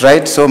has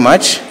tried so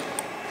much.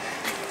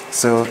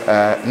 So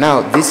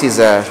now this is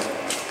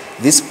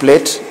this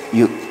plate.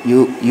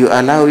 You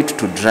allow it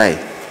to dry.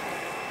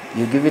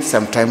 You give it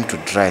some time to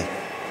dry.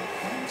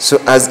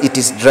 So as it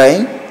is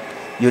drying,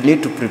 you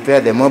need to prepare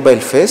the mobile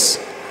face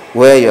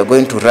where you are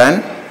going to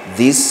run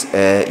this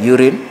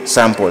urine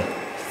sample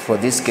for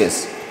this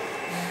case.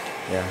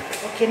 Yeah.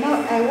 Okay,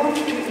 now I want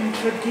to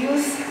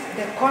introduce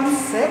the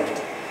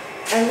concept.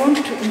 I want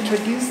to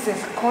introduce the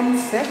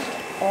concept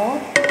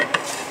of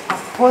a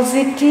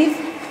positive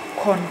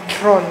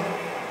control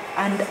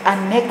and a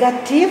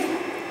negative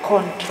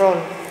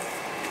control.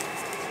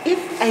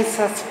 If I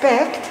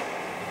suspect,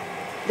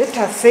 let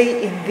us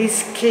say in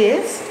this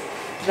case,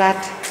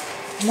 that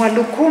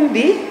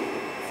Mwalukumbi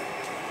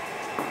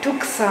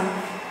took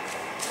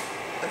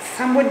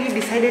somebody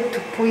decided to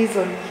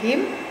poison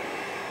him,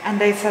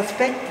 and I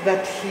suspect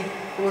that he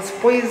was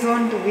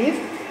poisoned with,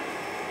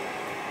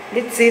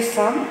 let's say,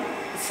 some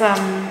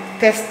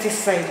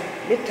pesticide,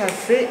 let us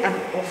say an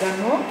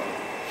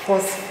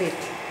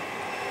organophosphate.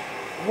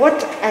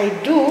 What I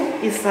do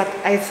is that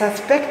I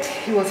suspect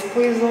he was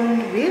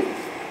poisoned with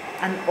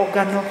an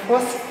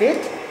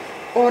organophosphate,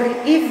 or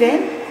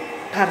even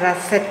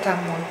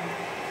paracetamol.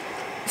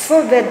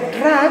 So the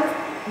drug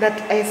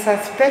that I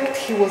suspect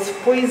he was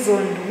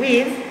poisoned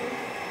with,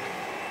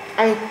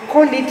 I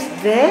call it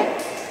the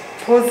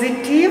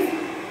positive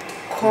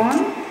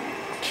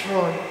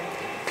control.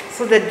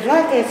 So the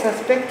drug I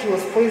suspect he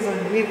was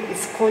poisoned with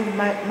is called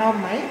now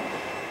my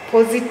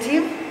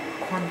positive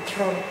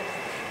control.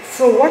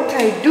 So what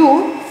I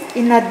do,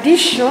 in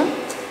addition,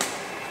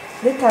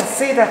 let us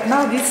say that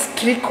now this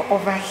streak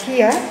over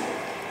here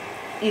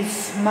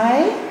is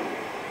my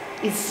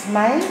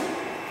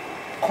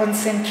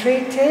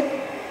concentrated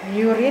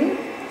urine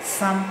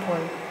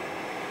sample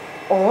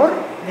or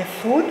the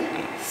food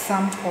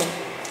sample.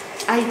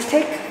 I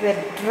take the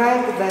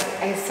drug that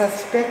I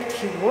suspect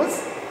he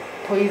was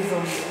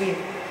poisoned with.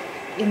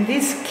 In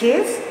this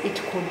case,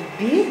 it could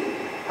be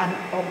an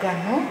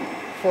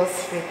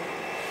organophosphate.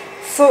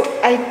 So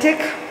I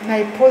take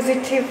my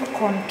positive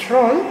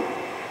control.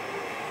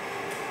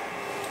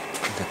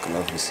 The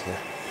glove is here.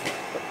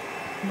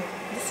 No,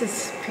 this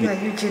is pure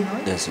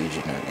eugenol. That's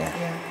eugenol, yeah.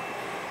 Yeah.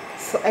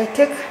 So I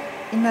take,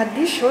 in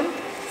addition,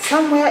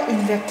 somewhere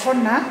in the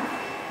corner,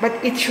 but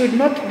it should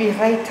not be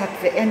right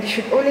at the end. You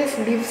should always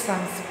leave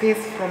some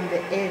space from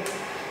the edge.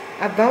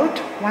 About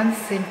 1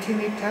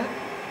 centimeter,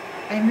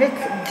 I make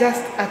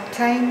just a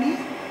tiny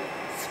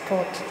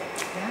spot.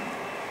 Yeah?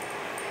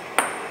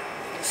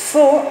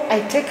 So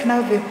I take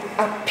now the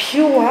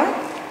pure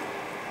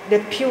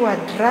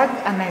drug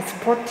and I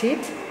spot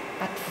it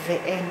at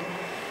the end.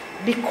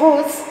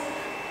 Because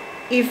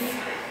if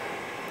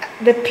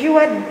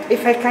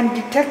I can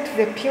detect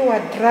the pure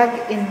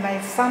drug in my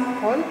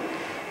sample,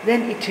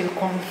 then it will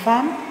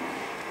confirm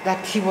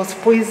that he was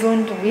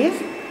poisoned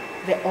with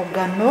the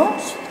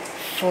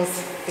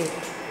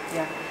organophosphate.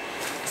 Yeah.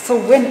 So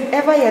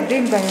whenever you're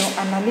doing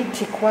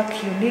bioanalytic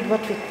work, you need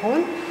what we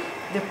call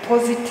the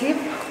positive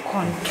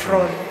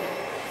control.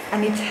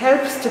 And it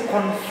helps to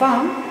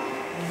confirm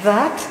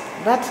that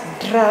that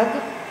drug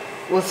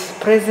was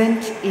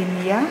present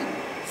in your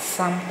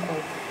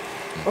sample.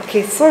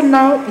 Okay, so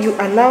now you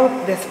allow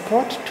the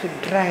spot to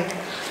dry.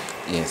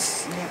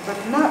 Yes. Yeah, but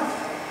now,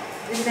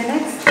 in the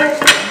next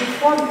step,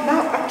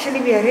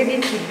 actually we are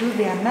ready to do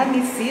the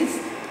analysis.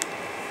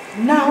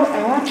 Now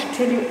I want to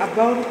tell you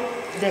about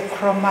the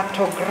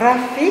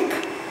chromatographic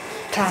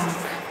tank.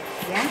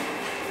 Yeah.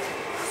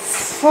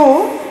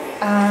 So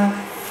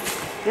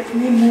let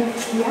me move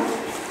here.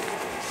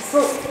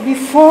 So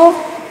before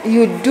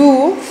you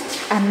do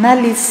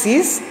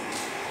analysis,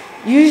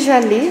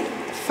 usually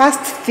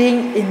first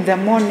thing in the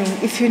morning,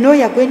 if you know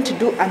you're going to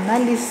do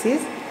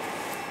analysis,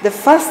 the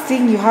first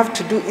thing you have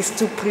to do is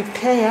to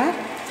prepare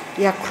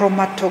your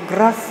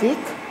chromatographic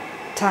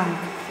tank.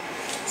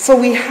 So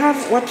we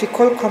have what we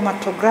call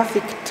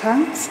chromatographic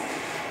tanks.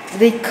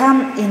 They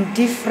come in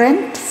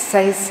different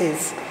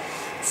sizes.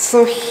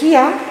 So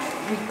here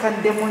we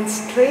can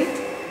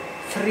demonstrate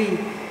 3.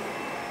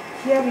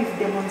 Here we've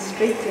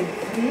demonstrated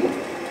 3.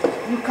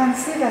 You can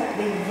see that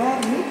they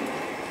vary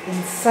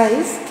in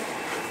size.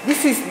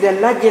 This is the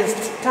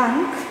largest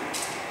tank.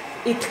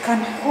 It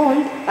can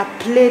hold a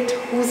plate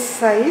whose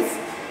size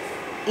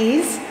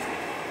is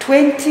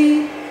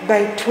 20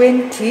 by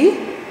 20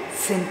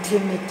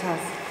 centimeters.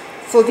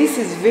 So this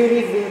is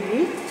very,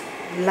 very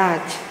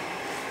large.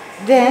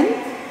 Then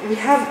we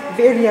have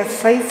various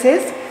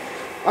sizes.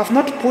 I've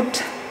not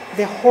put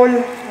the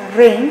whole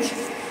range,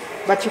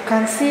 but you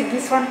can see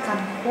this one can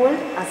hold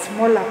a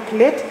smaller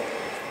plate,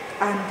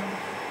 and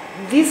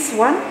this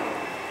one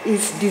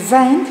is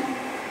designed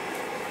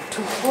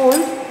to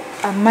hold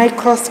a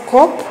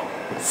microscope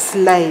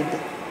slide.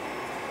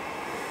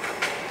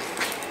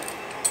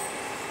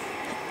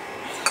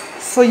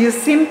 So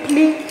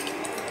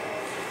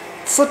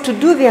to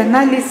do the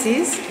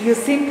analysis, you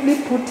simply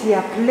put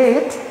your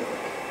plate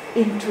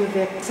into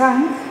the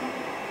tank.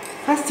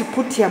 First you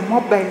put your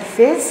mobile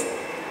phase,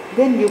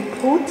 then you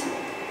put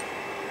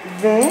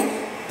the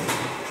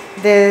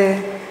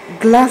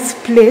glass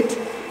plate,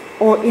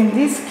 or in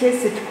this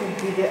case it could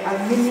be the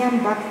aluminum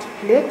backed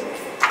plate,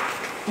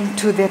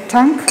 into the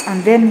tank,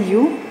 and then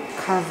you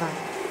cover.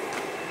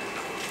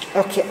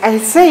 Okay, I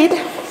said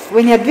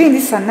when you're doing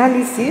this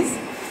analysis,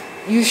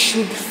 you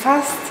should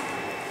first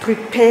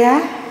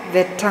prepare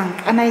the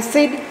tank. And I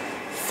said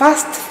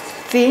first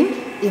thing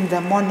in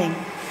the morning.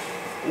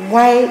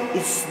 Why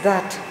is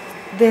that?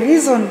 The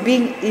reason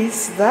being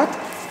is that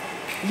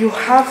you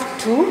have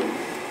to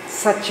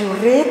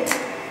saturate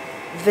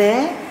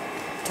the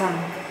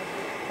tank.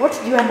 What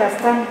do you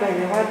understand by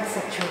the word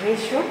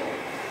saturation?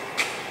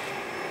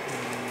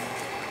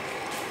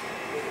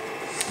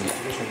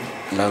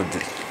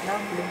 Loudly.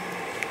 Lovely.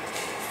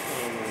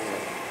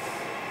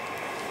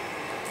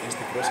 It's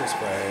the process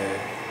by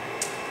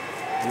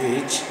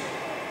which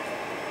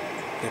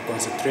the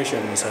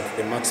concentration is at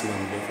the maximum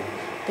level.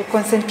 The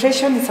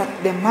concentration is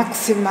at the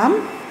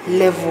maximum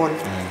level.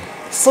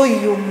 So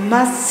you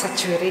must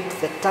saturate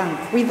the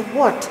tank. With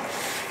what?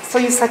 So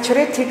you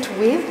saturate it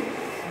with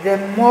the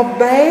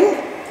mobile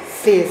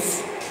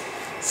phase.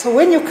 So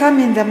when you come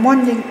in the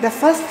morning, the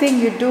first thing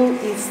you do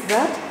is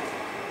that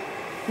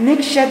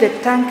make sure the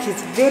tank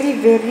is very,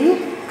 very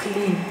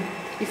clean.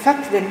 In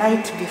fact, the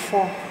night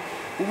before.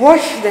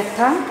 Wash the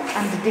tank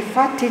and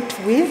defat it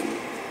with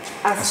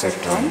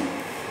acetone.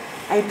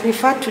 I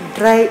prefer to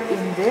dry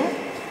in the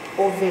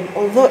oven,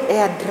 although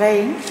air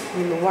drying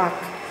will work.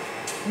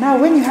 Now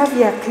when you have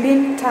your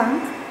clean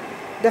tank,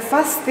 the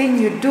first thing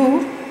you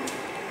do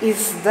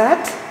is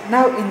that,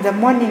 now in the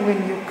morning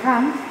when you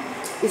come,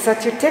 is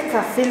that you take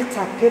a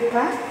filter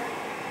paper.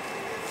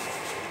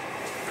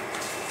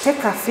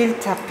 Take a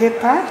filter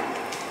paper.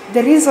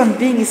 The reason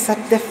being is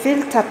that the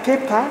filter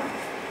paper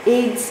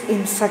aids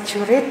in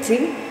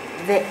saturating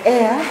the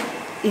air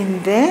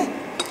in the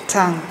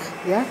tank.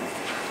 Yeah?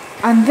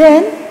 And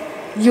then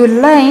you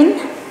line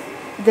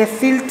the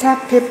filter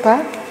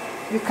paper.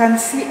 You can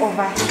see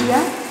over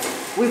here,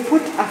 we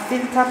put a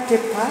filter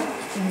paper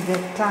in the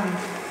tank.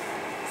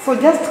 So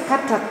just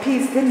cut a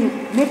piece, then you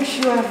make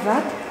sure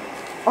that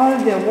all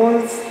the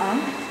walls are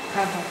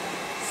covered.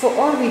 So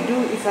all we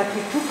do is that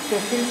we took the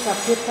filter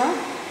paper,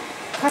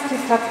 cut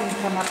it up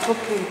into an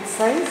appropriate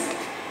size,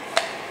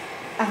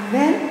 and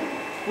then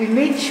we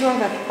made sure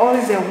that all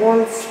the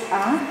walls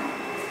are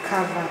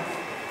covered.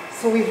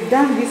 So we've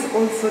done this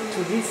also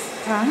to this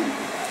tank,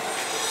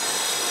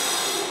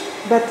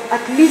 but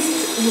at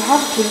least you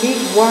have to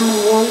leave one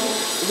wall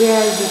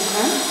where you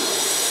can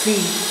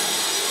see.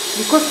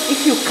 Because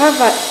if you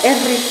cover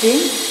everything,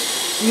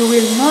 you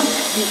will not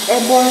be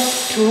able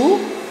to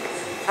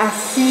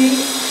see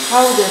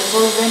how the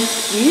solvent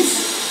is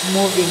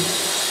moving.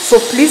 So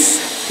please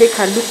take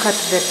a look at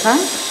the tank.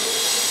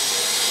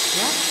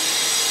 Yeah.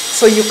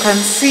 So you can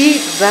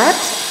see that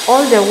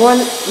all the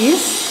wall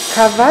is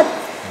covered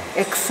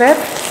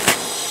except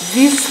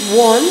this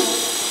wall,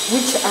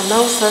 which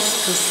allows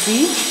us to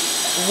see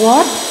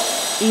what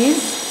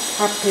is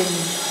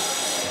happening.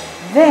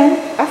 Then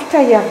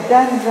after you have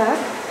done that,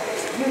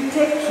 you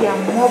take your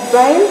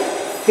mobile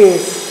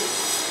phase.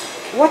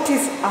 What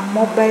is a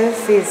mobile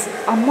phase?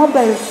 A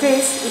mobile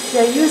phase, if you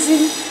are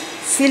using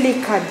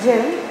silica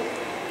gel,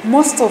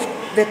 most of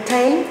the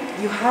time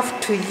you have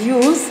to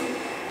use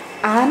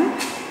an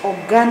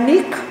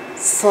organic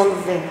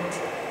solvent,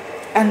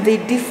 and they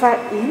differ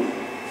in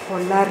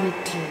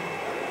polarity.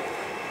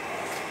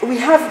 We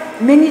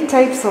have many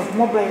types of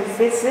mobile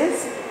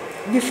phases.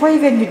 Before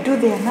even you do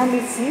the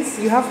analysis,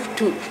 you have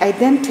to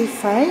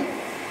identify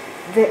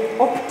the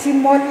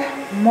optimal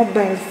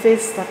mobile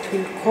phase that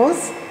will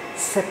cause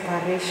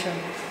separation.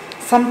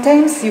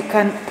 Sometimes you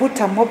can put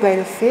a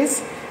mobile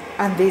phase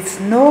and there is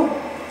no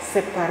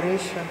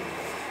separation,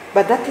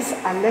 but that is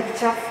a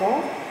lecture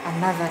for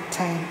another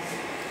time.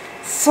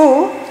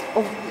 So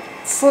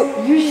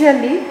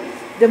usually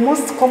the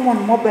most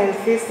common mobile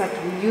phase that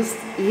we use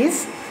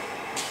is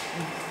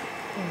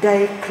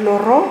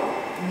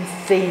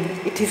dichloromethane.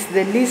 It is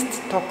the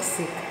least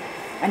toxic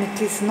and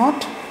it is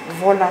not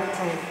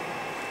volatile.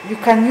 You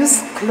can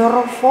use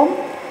chloroform,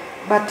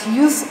 but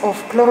use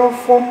of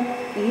chloroform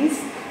is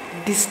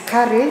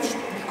discouraged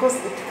because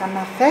it can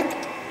affect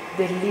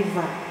the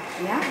liver.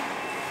 Yeah?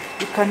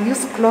 You can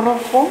use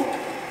chloroform,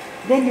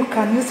 then you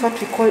can use what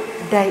we call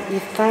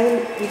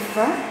diethyl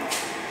ether,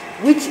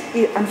 which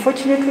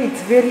unfortunately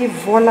it's very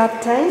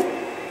volatile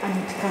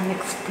and it can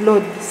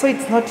explode, so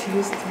it's not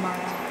used much.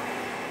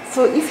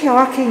 So if you're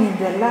working in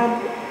the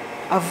lab,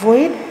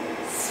 avoid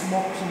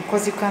smoking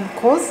because you can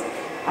cause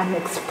an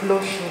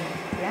explosion.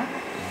 Yeah?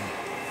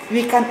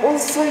 We can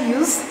also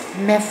use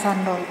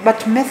methanol,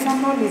 but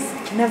methanol is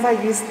never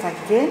used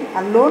again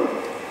alone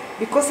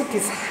because it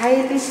is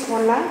highly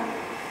polar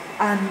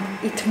and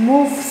it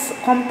moves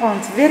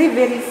compounds very,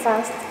 very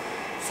fast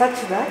such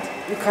that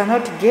you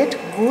cannot get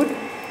good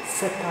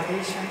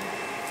separation.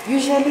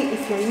 Usually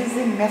if you're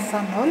using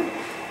methanol,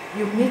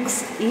 you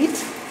mix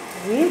it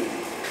with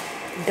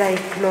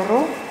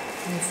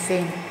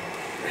dichloromethane.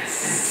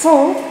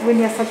 So when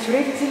you're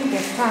saturating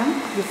the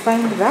tank, you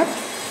find that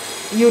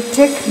you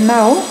take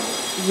now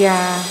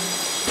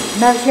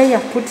here you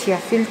put your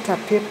filter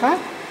paper.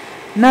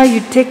 Now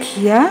you take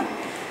here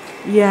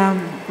your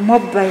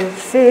mobile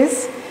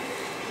phase.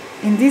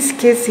 In this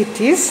case it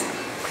is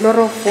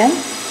chloroform,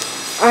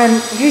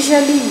 and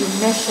usually you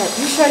measure.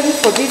 Usually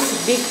for this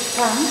big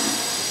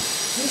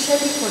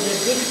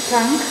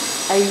tank,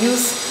 I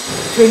use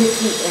 20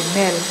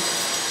 ml.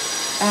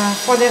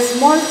 For the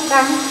small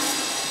tank,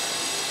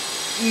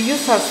 you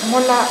use a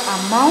smaller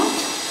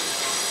amount.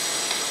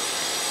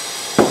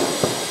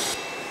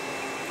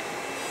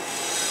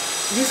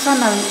 This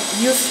one I'll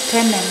use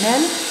 10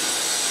 ml.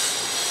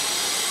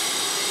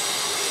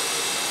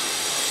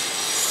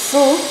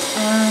 So,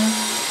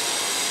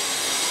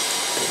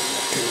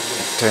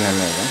 10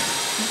 ml.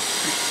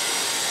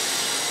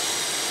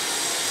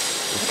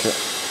 Okay.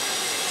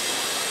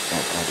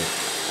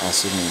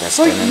 Assuming that's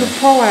so 10 you ml.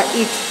 pour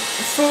it.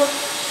 So,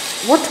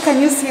 what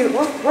can you see?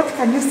 What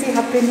can you see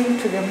happening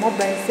to the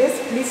mobile phase?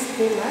 Please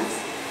tell us.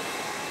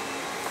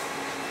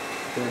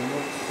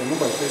 The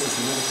mobile phase is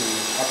moving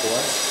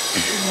upwards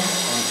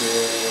on the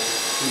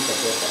filter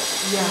paper.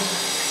 Yeah.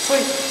 So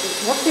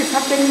what is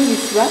happening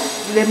is that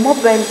the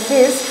mobile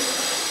phase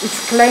is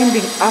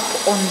climbing up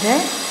on the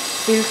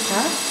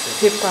filter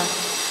paper.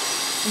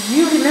 Do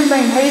you remember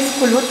in high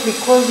school what we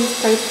call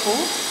this type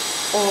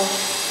of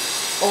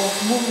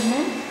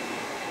movement?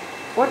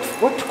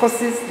 What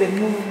causes the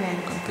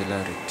movement?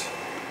 Capillarity.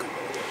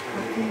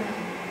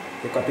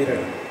 The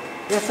capillary.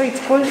 Yeah, so it's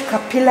called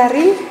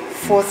capillary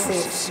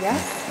forces. Yeah.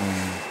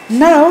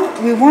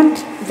 Now we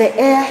want the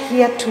air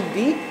here to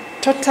be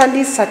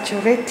totally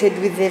saturated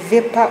with the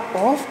vapor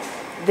of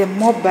the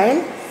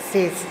mobile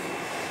phase.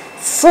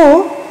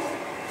 So,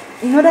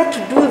 in order to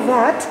do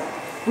that,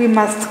 we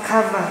must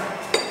cover.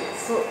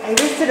 So I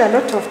wasted a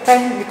lot of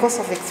time because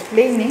of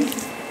explaining,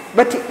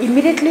 but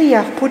immediately you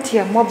have put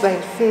your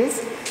mobile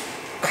phase,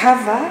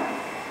 cover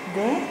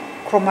the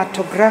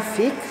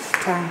chromatographic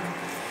tank.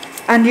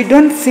 And you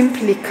don't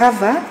simply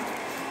cover.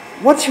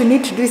 What you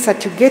need to do is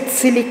that you get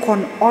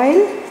silicone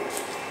oil.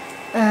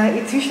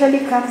 It usually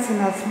comes in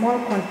a small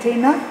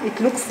container. It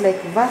looks like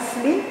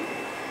Vaseline.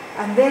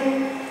 And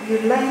then you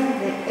line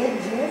the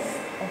edges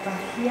over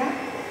here.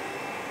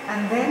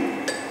 And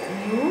then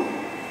you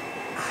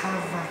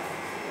cover.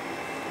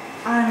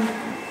 And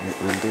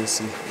Will they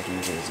see if you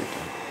raise it?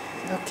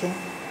 okay.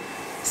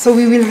 So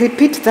we will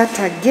repeat that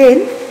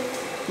again.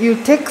 You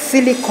take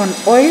silicone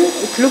oil.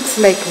 It looks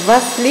like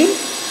Vaseline.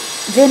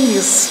 Then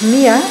you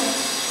smear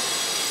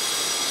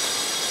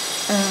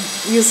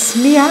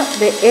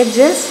the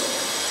edges,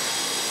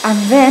 and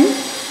then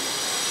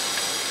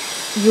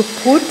you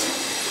put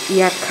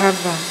your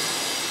cover.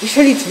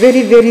 Usually it's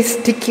very, very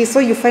sticky, so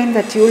you find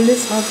that you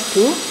always have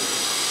to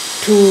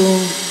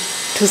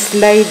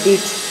slide it.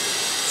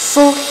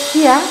 So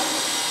here,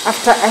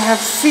 after I have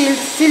sealed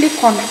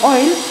silicone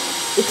oil,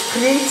 it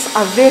creates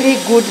a very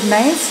good,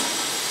 nice,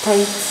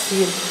 tight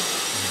seal.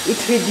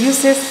 It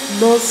reduces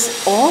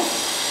loss of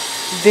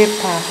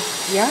vapor,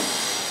 yeah.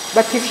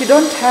 But if you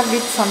don't have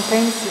it,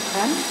 sometimes you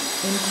can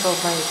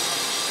improvise.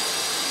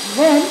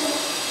 Then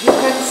you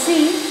can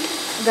see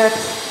that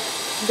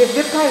the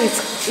vapor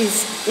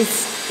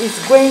is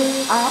going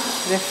up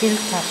the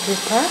filter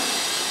paper.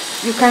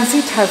 You can see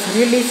it has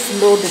really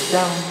slowed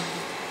down.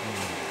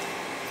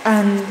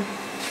 And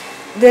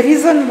the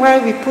reason why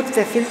we put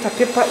the filter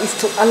paper is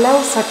to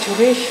allow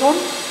saturation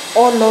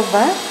all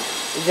over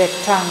the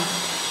tank.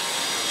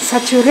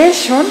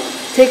 Saturation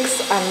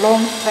takes a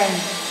long time,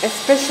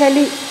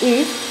 especially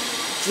if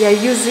you are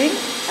using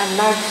a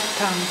large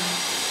tank.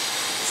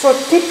 So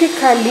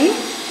typically,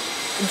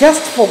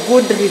 just for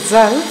good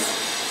results,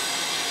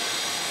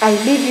 I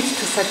leave it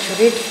to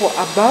saturate for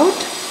about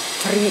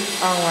 3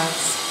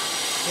 hours.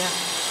 Yeah.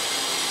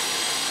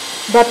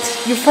 But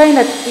you find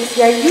that if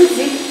you are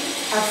using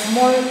a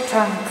small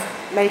tank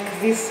like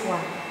this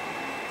one,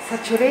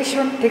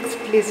 saturation takes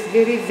place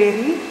very,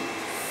 very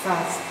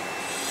fast.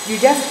 You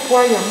just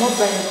pour your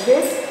mobile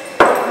phase.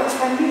 You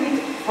can leave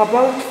it for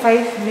about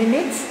 5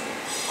 minutes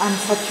and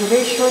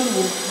saturation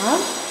will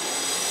have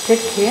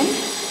taken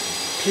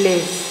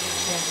place.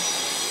 Yeah.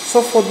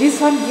 So for this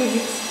one, give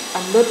it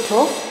a lot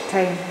of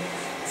time.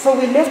 So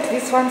we left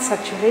this one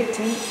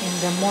saturating in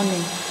the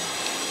morning.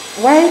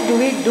 Why do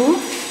we do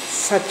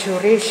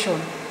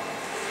saturation?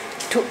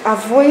 To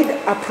avoid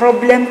a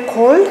problem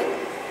called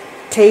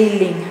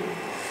tailing.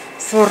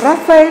 So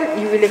Raphael,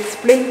 you will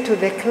explain to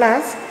the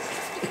class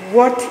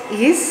what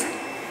is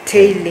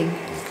tailing.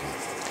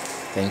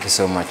 Thank you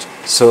so much.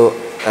 So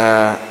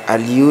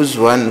I'll use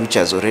one which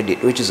is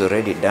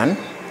already done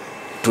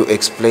to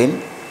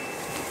explain,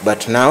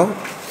 but now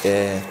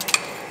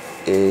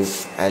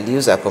I'll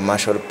use a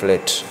commercial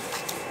plate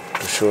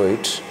to show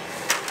it.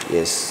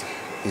 Yes,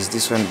 is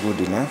this one good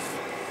enough?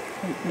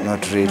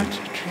 Not really. Not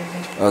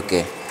really.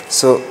 Okay.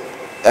 So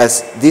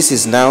as this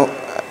is now,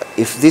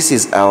 if this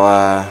is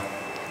our,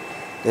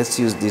 let's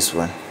use this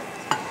one.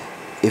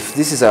 If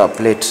this is our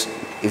plate,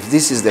 if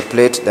this is the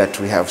plate that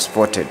we have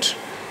spotted,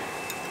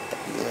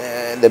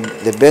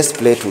 the best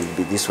plate will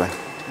be this one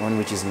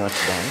which is not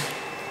done.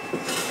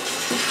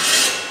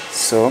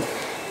 So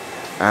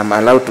I'm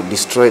allowed to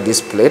destroy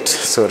this plate,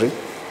 sorry.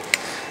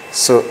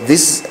 So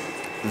this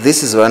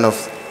is one of,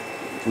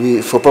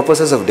 for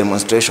purposes of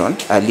demonstration,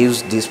 I'll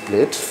use this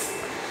plate.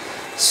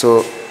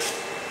 So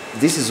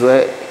this is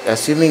where,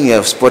 assuming you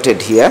have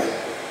spotted here,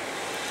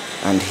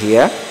 and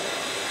here,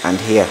 and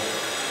here.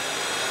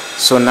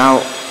 So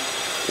now,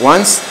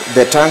 once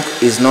the tank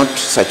is not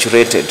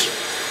saturated,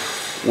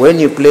 when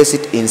you place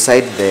it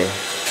inside the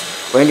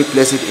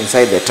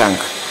tank,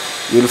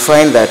 you'll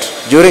find that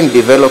during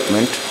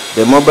development,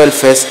 the mobile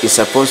phase is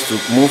supposed to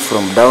move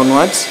from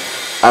downwards,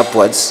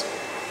 upwards,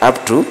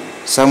 up to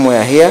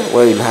somewhere here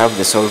where you'll have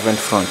the solvent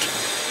front.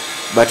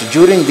 But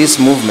during this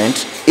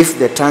movement, if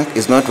the tank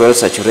is not well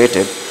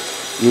saturated,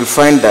 you'll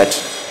find that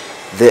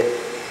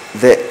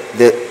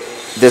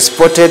the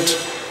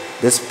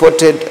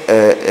spotted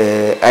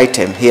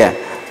item here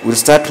will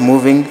start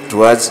moving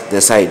towards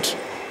the side.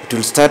 It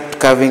will start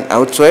curving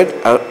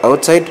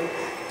outside,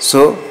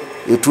 so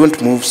it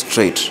won't move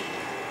straight.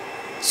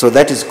 So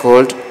that is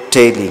called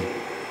tailing.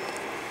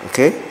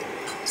 Okay?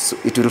 So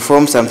it will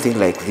form something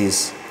like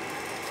this.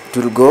 It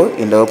will go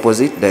in the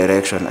opposite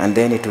direction, and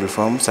then it will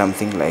form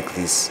something like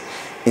this.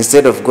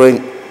 Instead of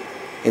going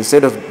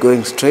instead of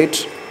going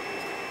straight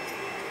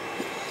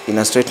in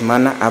a straight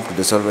manner up to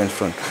the solvent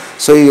front.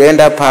 So you end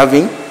up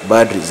having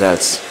bad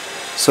results.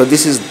 So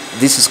this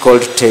is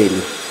called tail.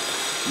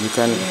 You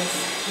can. Yes.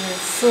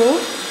 So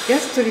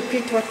just to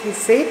repeat what he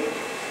said,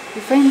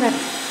 you find that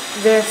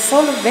the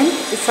solvent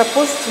is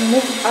supposed to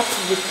move up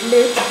the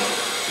plate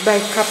by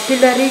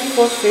capillary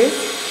forces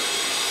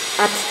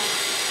at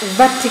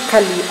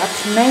vertically at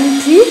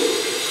 90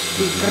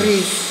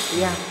 degrees.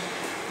 Yeah.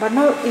 But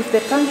now if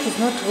the tank is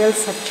not well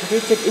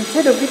saturated,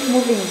 instead of it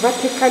moving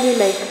vertically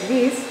like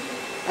this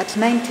at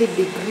 90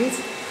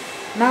 degrees,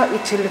 now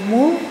it will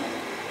move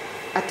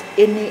at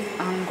any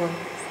angle.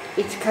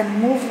 It can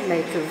move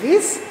like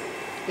this,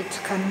 it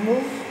can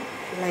move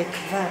like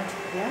that,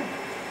 yeah?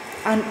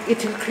 And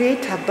it will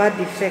create a bad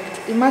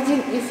effect.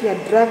 Imagine if your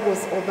drag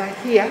was over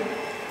here,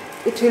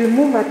 it will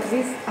move at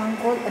this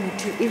angle and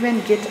it will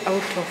even get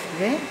out of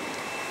the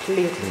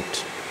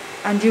plate.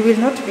 And you will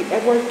not be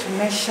able to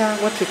measure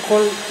what we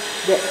call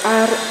the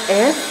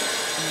RF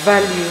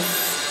values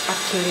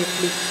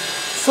accurately.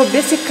 So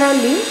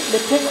basically, the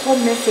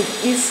take-home message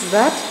is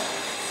that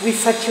we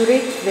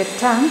saturate the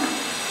tank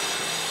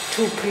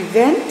to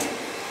prevent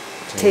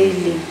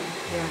tailing.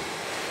 Yeah.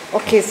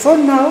 Okay, so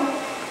now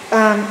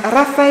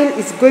Raphael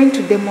is going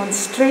to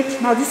demonstrate.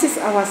 Now this is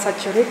our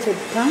saturated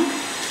tank.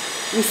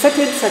 We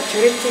started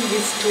saturating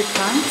these two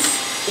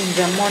tanks in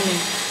the morning.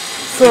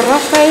 So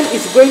Raphael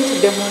is going to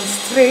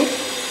demonstrate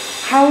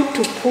how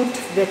to put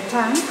the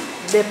tank,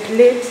 the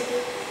plate,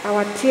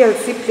 our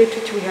TLC plate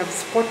which we have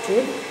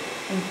spotted,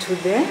 into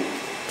the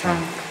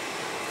tank.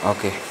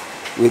 Okay.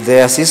 With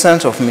the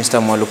assistance of Mr.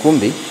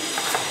 Mwalukumbi,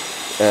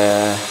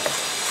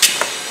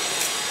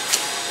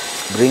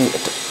 bring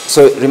it.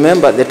 So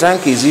remember, the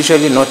tank is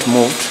usually not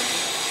moved.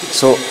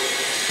 So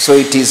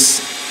it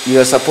is, you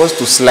are supposed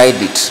to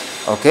slide it.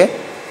 Okay.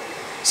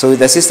 So with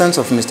the assistance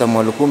of Mr.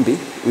 Mwalukumbi,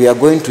 we are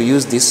going to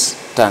use this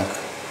tank.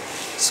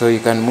 So you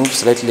can move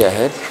slightly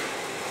ahead.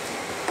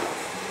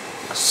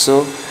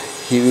 So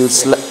he will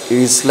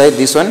slide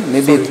this one.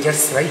 Maybe so you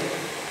just slide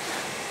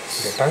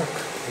the tank,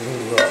 and then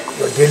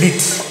you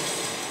delete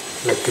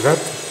like that.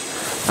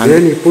 And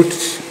then you put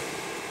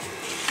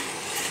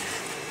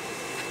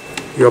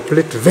your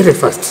plate very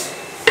fast.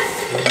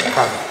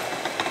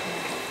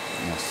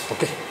 Yes.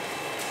 Okay.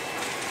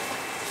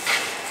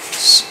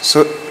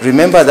 So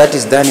remember, that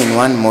is done in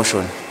one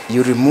motion.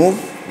 You remove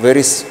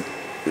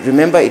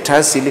remember it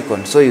has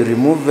silicone, so you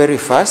remove very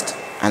fast,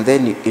 and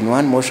then in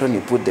one motion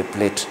you put the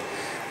plate.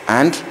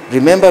 And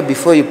remember,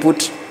 before you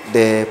put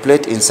the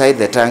plate inside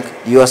the tank,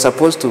 you are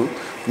supposed to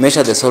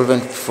measure the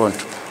solvent front,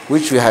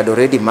 which we had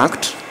already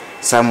marked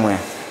somewhere.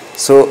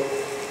 So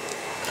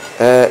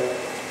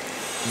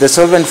the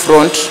solvent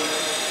front,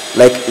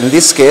 like in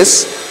this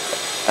case,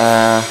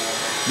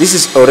 this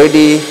is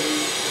already,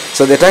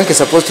 so the tank is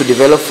supposed to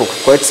develop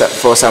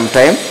for some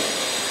time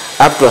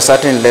up to a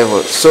certain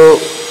level. So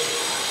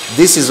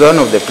this is one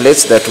of the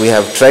plates that we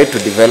have tried to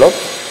develop.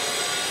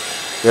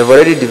 We have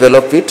already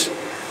developed it.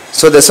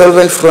 So the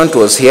solvent front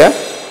was here.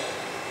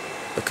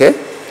 Okay.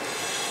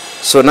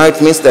 So now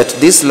it means that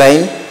this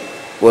line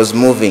was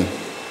moving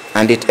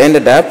and it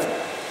ended up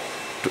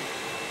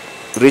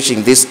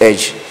reaching this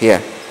edge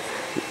here.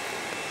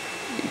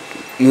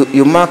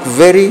 You mark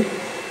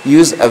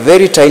use a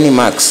very tiny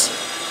marks.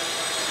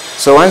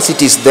 So once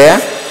it is there,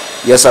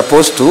 you're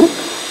supposed to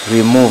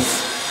remove.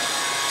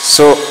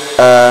 So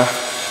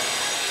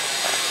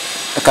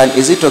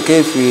is it okay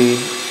if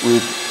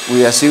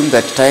we assume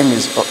that time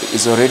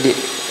is already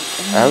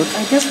out?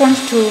 I just want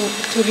to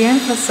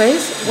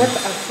re-emphasize what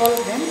a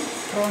solvent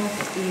front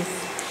is.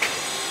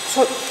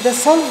 So the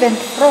solvent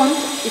front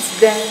is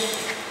the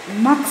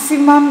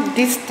maximum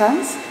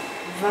distance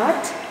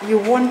that you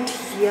want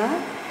your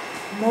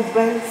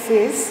mobile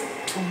phase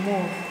to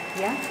move.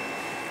 Yeah,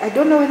 I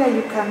don't know whether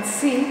you can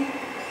see,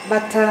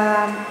 but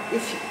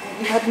if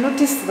you had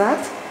noticed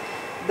that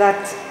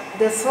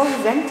the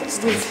solvent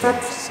will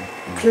start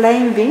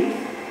climbing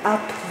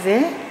up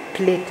the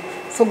plate.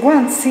 So go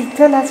and see,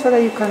 tell us whether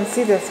you can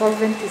see the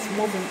solvent is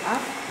moving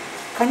up.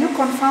 Can you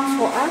confirm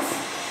for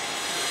us?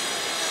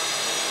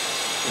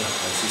 Yeah,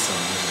 I see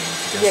some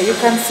movement. Yeah, you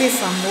can see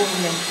some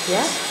movement,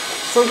 yeah?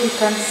 So you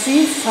can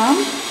see some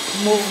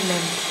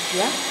movement,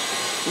 yeah?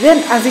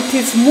 Then as it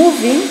is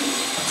moving,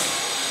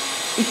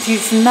 it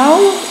is now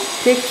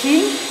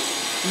taking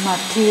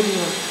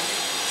material.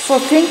 So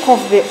think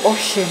of the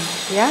ocean,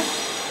 yeah?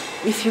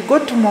 If you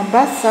go to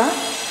Mombasa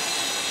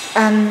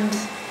and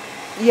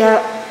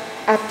you're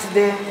at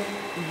the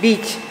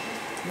beach,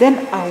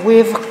 then a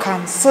wave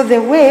comes. So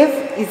the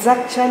wave is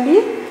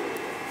actually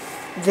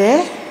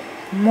the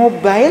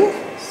mobile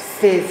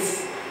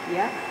phase,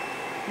 yeah?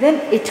 Then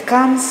it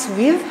comes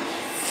with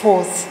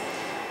force,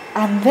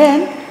 and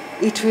then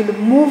it will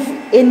move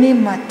any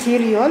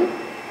material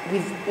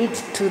with it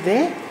to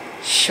the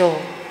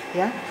shore,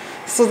 yeah?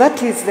 So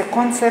that is the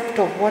concept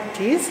of what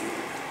is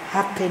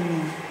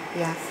happening,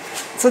 yeah?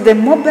 So the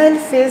mobile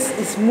phase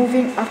is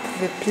moving up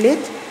the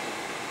plate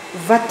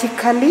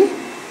vertically,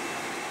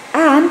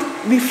 and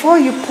before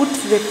you put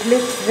the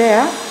plate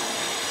there,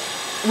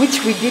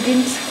 which we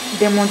didn't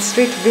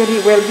demonstrate very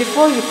well.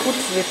 Before you put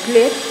the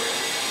plate,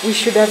 we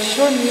should have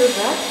shown you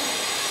that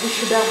we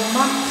should have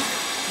marked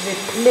the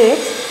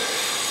plate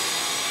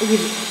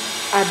with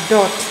a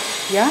dot,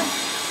 yeah,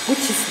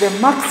 which is the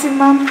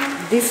maximum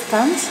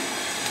distance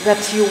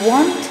that you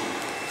want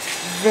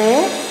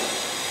the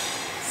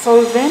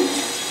solvent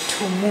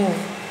to move,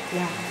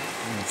 yeah.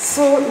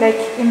 So like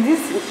in this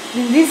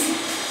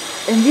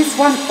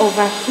one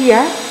over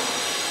here,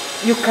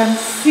 you can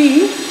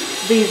see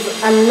there's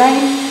a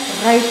line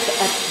right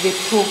at the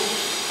top.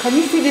 Can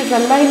you see there's a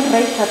line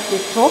right at the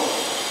top?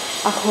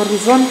 A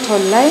horizontal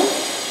line.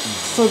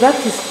 So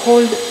that is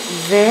called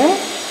the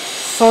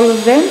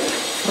solvent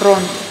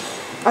front.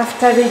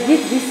 After they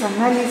did this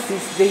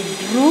analysis, they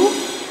drew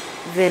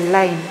the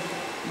line.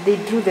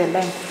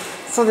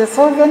 So the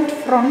solvent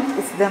front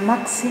is the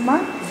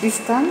maximum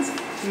distance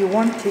you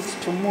want it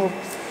to move.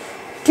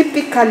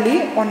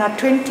 Typically, on a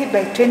 20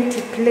 by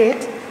 20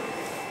 plate,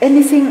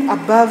 anything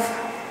above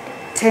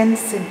 10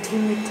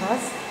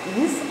 centimeters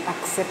is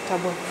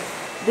acceptable.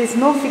 There's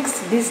no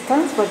fixed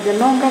distance, but the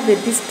longer the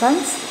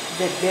distance,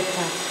 the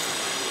better.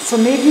 So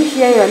maybe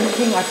here you are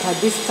looking at a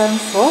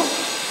distance of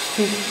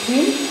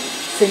 15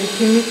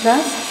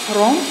 centimeters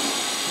from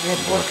the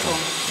bottom.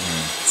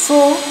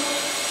 So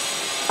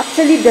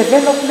actually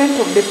development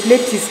of the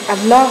plate is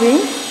allowing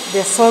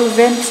the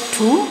solvent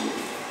to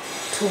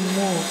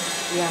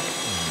move. Yeah.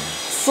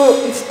 So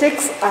it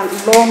takes a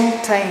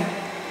long time,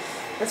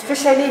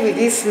 especially with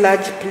these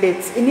large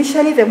plates.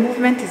 Initially the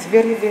movement is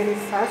very, very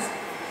fast,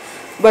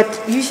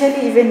 but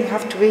usually even you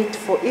have to wait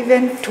for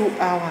even 2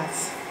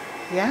 hours.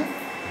 Yeah.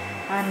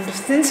 And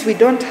since we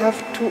don't have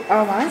 2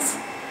 hours,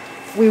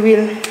 we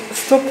will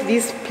stop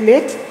this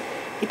plate.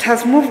 It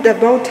has moved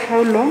about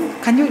how long?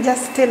 Can you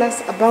just tell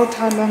us about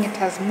how long it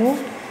has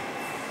moved?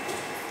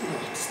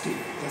 Still,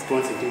 just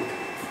 1 centimeter.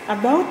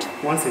 About?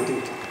 1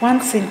 centimeter.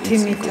 1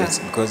 centimeter.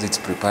 Because it's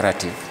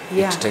preparative.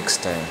 Yeah. It takes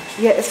time.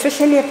 Yeah,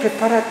 especially a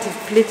preparative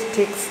plate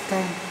takes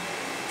time.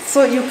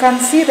 So you can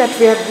see that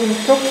we have been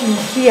talking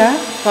here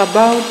for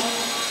about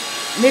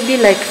maybe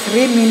like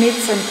 3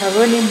 minutes and have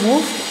only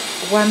moved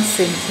 1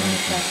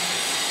 centimeter.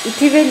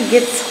 It even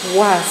gets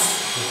worse.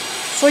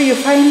 So you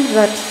find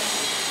that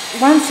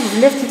once you've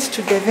left it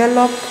to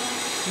develop,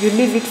 you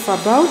leave it for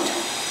about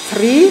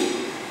 3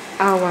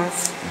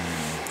 hours.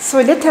 So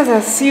let us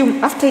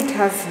assume after it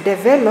has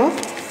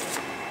developed,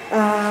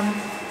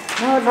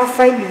 now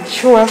Raphael will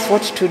show us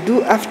what to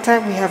do after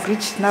we have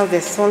reached now the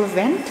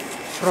solvent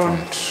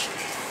front.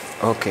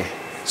 Okay,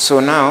 so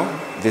now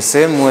the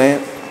same way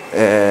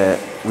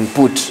we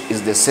put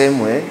is the same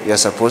way you are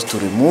supposed to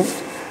remove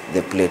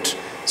the plate.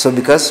 So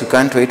because you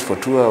can't wait for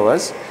 2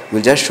 hours,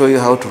 we'll just show you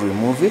how to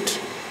remove it,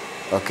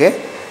 okay,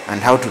 and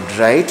how to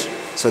dry it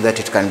so that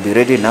it can be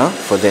ready now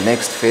for the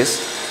next phase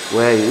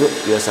where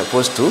you are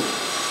supposed to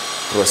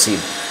proceed.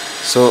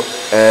 So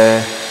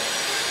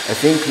I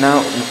think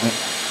now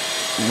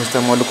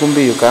Mr.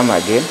 Molukumbi, you come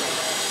again.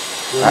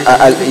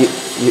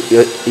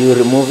 You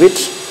remove it.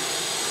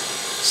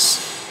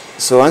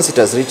 So once it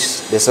has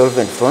reached the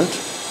solvent front,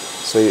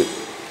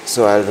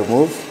 so I'll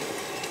remove.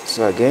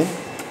 So again,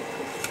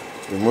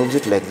 remove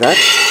it like that.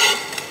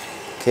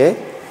 Okay,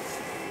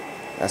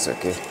 that's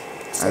okay.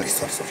 Sorry.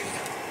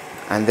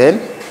 And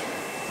then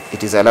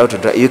it is allowed to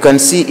dry. You can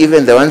see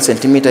even the 1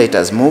 centimeter it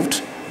has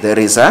moved. There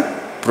is a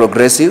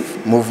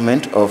progressive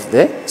movement of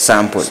the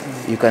sample.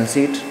 You can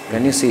see it.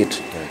 Can you see it?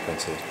 Yeah, I can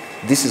see it.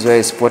 This is where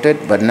it's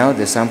spotted, but now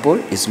the sample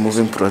is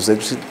moving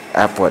progressively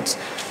upwards.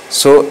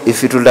 So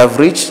if it would have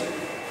reached,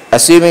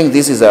 assuming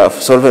this is our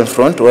solvent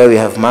front where we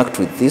have marked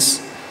with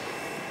this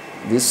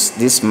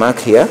mark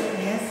here.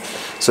 Yes.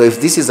 So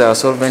if this is our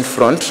solvent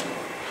front,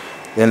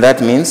 then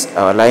that means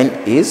our line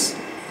is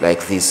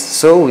like this.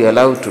 So we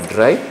allow it to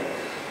dry.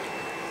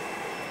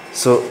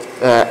 So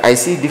I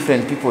see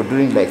different people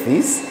doing like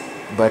this,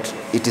 but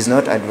it is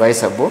not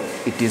advisable.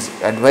 It is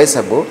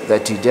advisable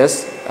that you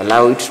just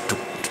allow it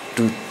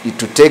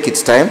to take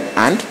its time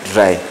and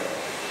dry.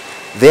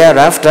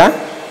 Thereafter,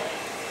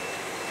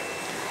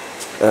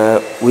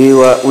 we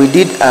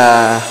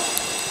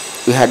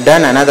had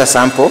done another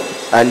sample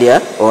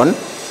earlier on,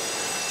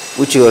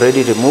 which you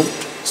already removed.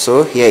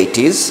 So here it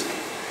is.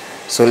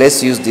 So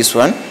let's use this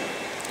one.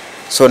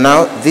 So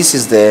now this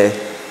is the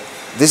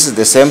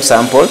same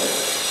sample.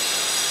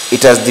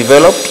 It has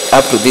developed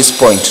up to this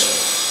point.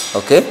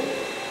 Okay.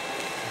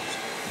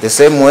 The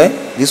same way,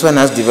 this one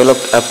has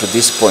developed up to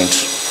this point.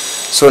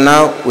 So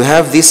now we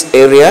have this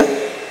area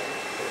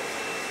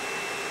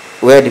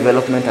where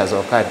development has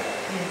occurred,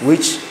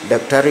 which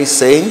Dr. is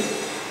saying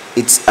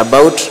it's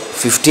about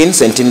 15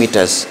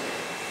 centimeters.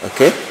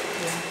 Okay.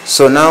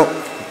 So now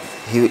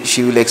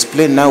she will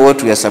explain now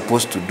what we are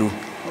supposed to do.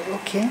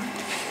 Okay.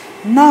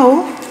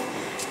 Now,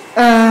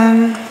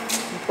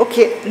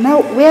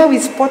 now where we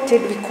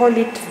spotted, we call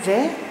it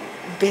the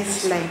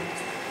baseline.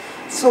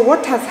 So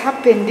what has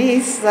happened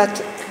is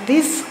that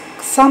this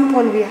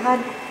sample we had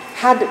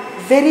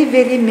very,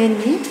 very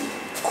many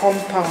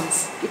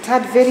compounds. It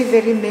had very,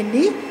 very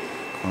many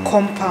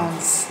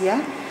compounds,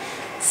 yeah.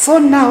 So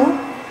now,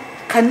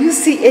 Can you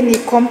see any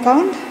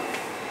compound?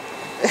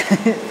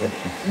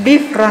 Be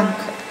frank.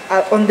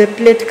 On the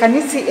plate, can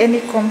you see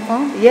any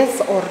compound? Yes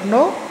or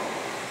no?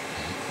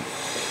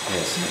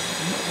 Yes.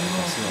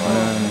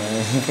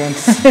 You can't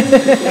see.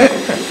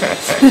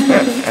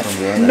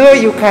 No,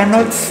 you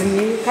cannot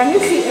see. Can you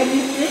see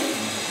anything?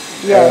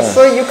 Yeah,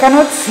 so you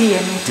cannot see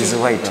anything. It is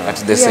white at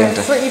the Yeah,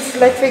 center. so it's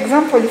like, for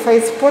example, if I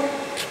spot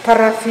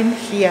paraffin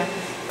here,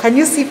 can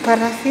you see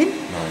paraffin?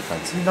 No, I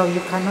can't see. No,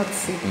 you cannot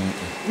see.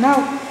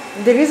 Now,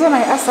 the reason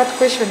I asked that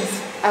question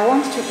is I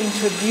want to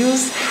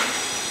introduce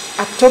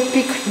a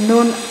topic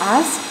known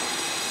as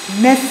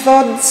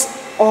methods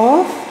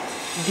of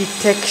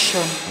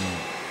detection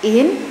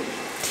in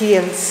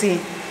TLC.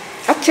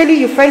 Actually,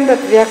 you find that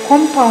there are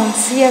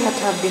compounds here that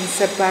have been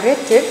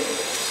separated,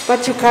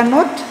 but you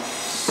cannot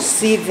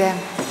see them.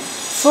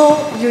 So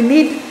you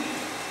need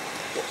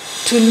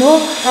to know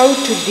how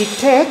to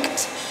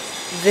detect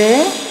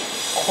the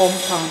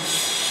compounds.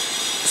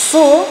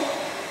 So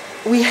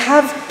we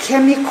have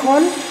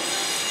chemical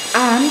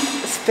and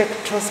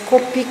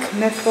spectroscopic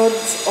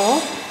methods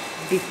of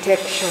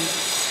detection.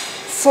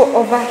 So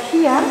over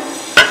here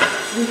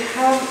we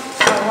have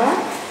our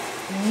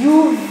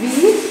UV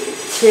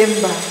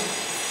chamber.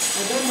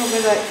 I don't know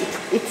whether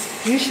it's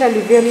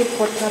usually very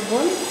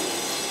portable.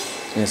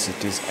 Yes,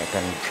 it is. I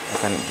can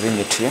bring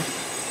it here.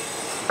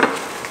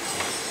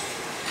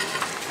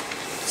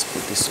 Let's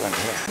put this one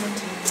here.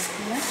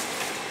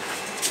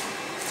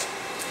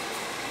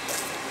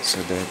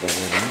 So there the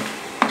other one.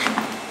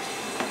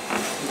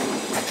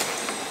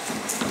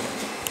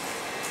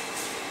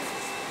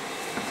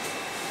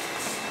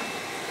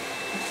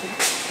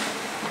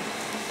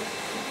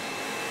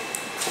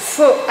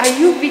 So a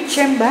UV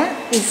chamber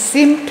is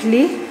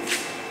simply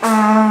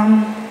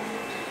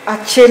a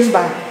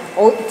chamber,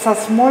 or it's a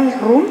small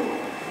room,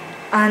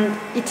 and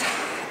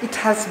it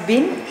has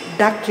been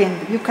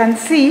darkened. You can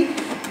see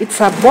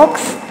it's a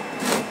box,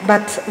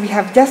 but we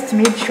have just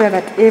made sure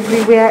that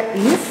everywhere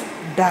is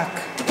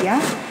dark.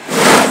 Yeah.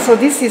 So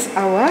this is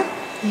our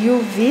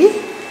UV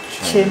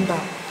chamber.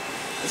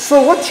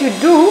 So what you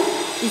do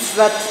is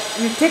that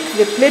you take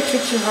the plate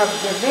which you have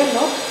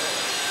developed,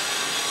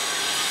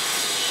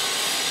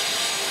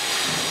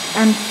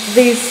 and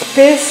there is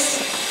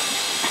space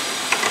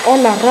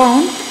all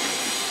around.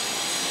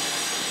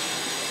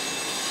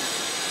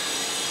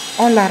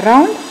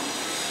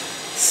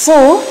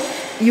 So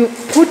you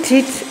put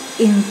it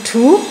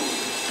into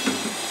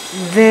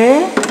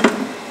the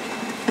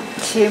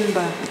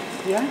chamber,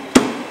 yeah.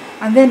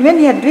 And then when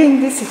you are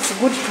doing this, it's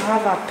good to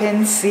have a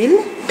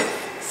pencil.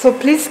 So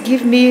please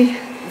give me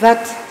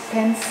that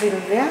pencil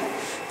there.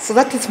 So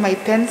that is my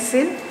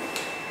pencil.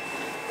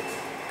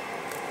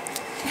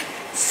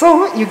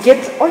 So you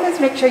always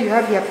make sure you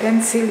have your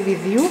pencil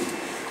with you,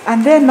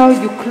 and then now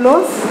you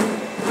close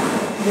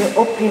the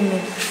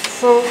opening.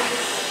 So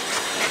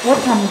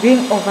what I'm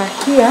doing over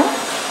here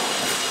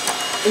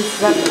is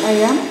that I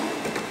am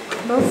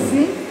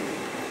closing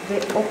the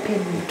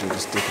opening. To the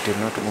stick, it will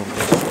not move.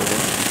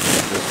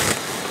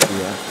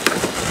 Yeah.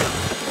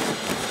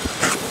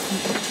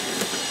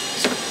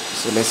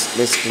 So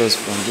let's close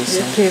from this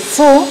side. Okay,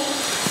 so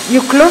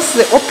you close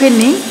the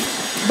opening,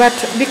 but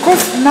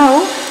because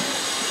now,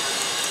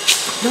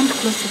 don't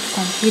close it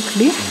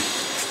completely,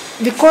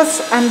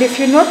 because, and if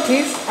you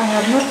notice, I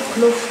have not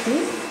closed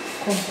it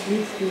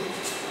completely.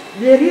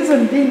 The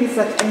reason being is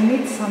that I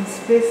need some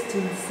space to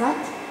insert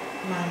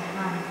my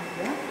hand.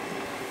 Yeah?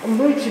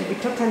 Although it should be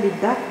totally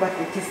dark, but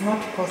it is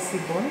not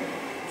possible.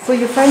 So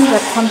you find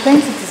that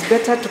sometimes it is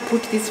better to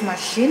put this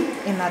machine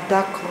in a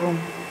dark room.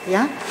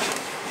 Yeah.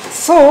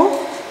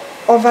 So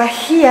over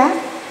here,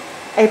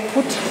 I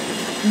put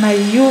my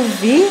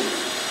UV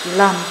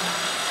lamp.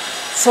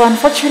 So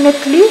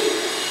unfortunately,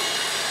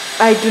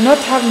 I do not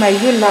have my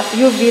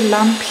UV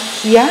lamp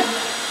here,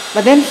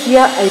 but then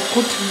here I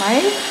put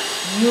my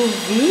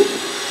UV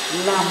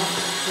lamp.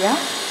 Yeah.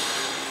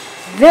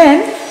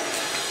 Then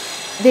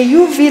the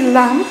UV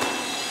lamp,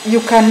 you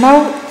can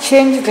now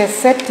change the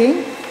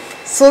setting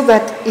so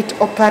that it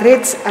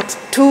operates at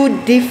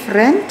 2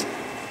 different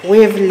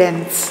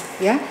wavelengths.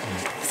 Yeah.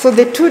 So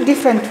the 2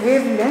 different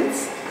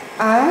wavelengths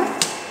are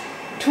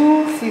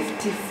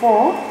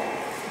 254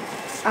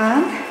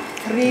 and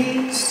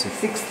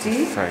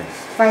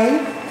 365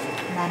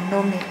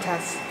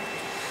 nanometers.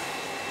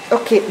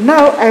 Okay,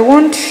 now I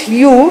want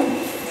you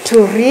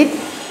to read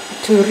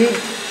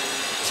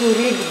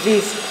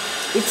this.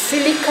 It's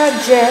silica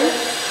gel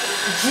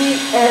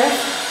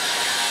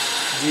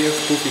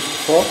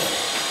GF254.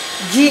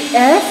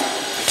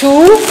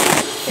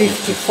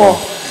 GF254.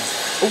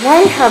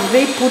 Why have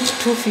they put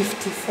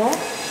 254?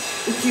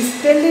 It is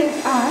telling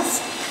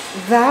us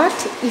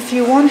that if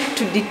you want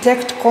to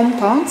detect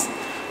compounds,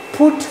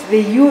 put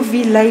the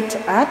UV light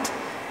at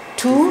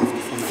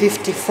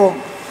 254.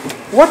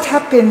 What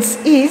happens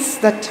is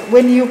that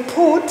when you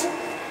put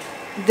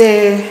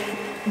the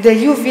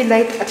UV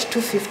light at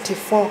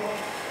 254,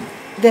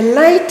 the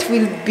light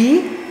will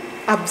be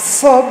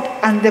absorbed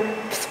and the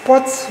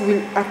spots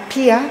will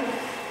appear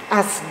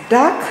as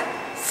dark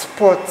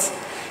spots.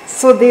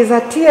 So there's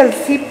a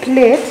TLC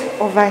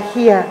plate over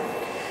here.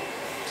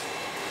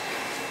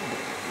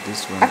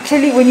 This one.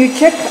 Actually, when you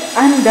check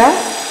under,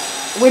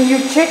 when you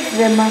check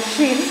the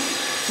machine,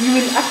 you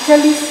will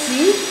actually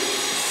see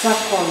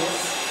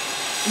circles.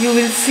 You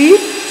will see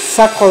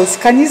circles.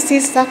 Can you see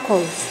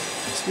circles?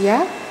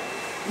 Yeah?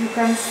 You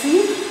can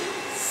see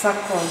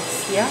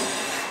circles. Yeah?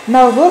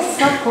 Now those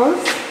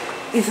circles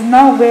is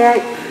now where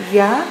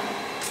your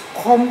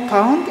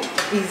compound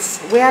is,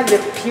 where the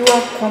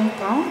pure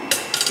compound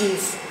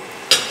is.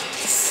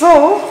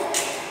 So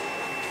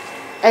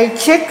I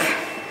check,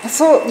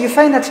 so you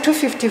find at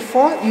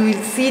 254 you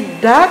will see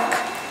dark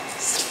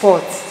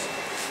spots.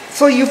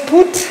 So you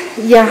put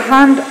your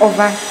hand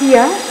over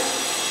here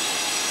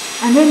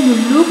and then you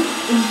look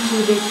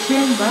into the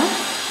chamber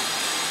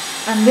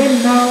and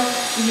then now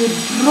you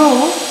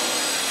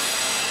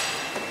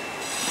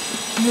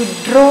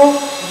draw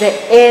the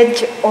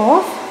edge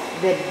of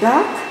the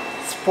dark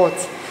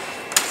spots.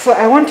 So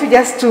I want you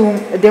just to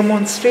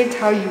demonstrate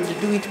how you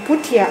do it.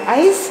 Put your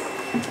eyes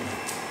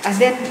and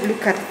then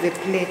look at the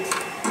plate.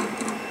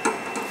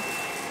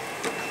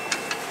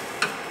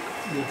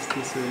 Yes,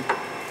 this way.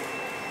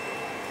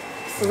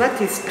 So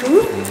that is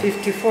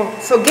 254.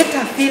 So get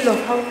a feel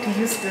of how to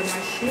use the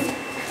machine.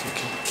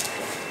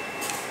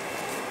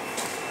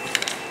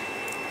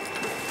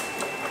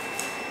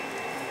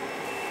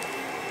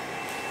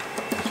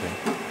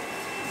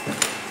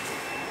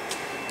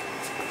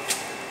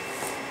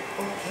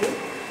 Okay.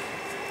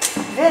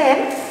 Then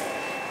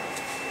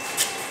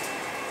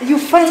you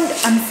find,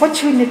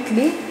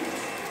 unfortunately,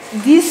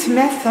 this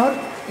method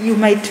you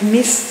might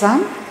miss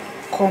some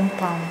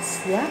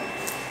compounds, yeah?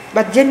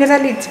 But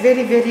generally it's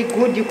very, very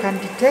good. You can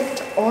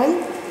detect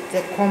all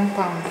the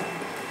compound.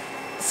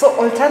 So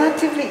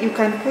alternatively, you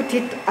can put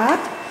it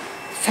at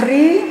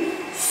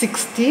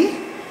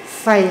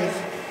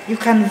 365. You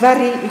can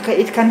vary,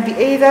 it can be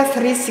either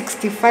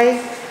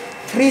 365,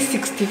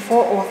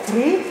 364 or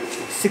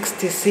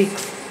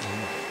 366.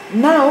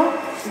 Now,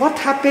 what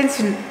happens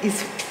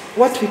is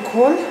what we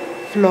call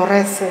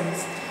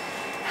fluorescence.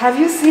 Have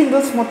you seen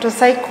those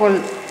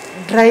motorcycle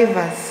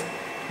drivers?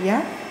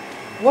 Yeah?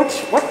 What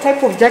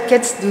type of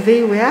jackets do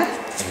they wear?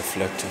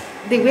 Reflector.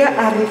 They wear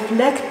a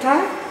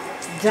reflector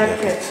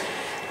jacket.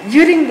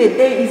 During the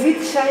day, is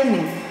it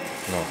shining?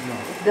 No.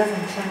 It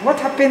doesn't shine. What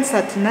happens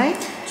at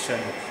night?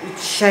 Shine. It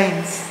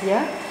shines,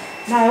 yeah?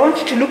 Now I want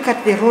you to look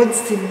at the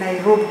roads in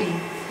Nairobi,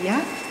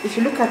 yeah? If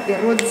you look at the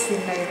roads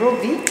in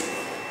Nairobi,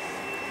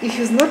 if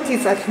you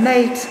notice at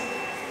night,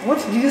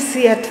 what do you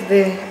see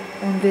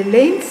on the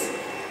lanes?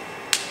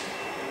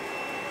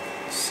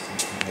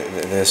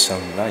 There's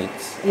some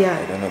lights. Yeah.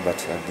 I don't know, but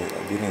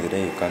during the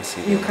day you can't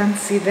see them. You can't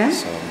see them?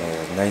 So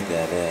at night they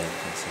are there, you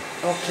can see.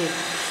 Okay.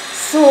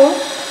 So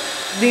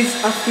there's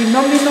a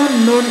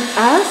phenomenon known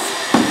as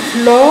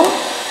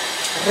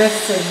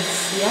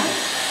fluorescence, yeah?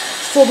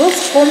 So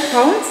those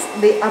compounds,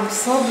 they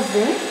absorb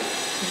the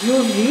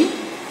UV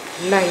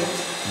light.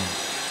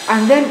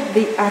 And then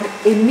they are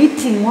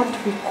emitting what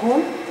we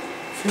call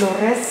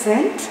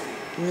fluorescent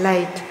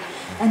light.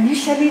 And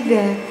usually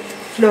the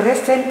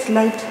fluorescent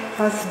light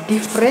has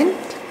different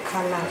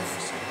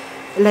colors.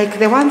 Like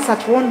the ones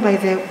that worn by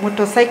the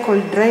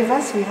motorcycle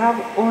drivers, we have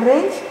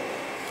orange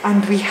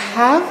and we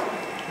have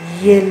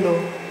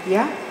yellow,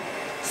 yeah?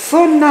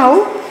 So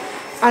now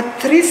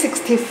at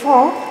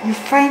 364, you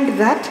find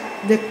that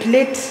the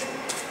plate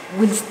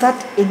will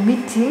start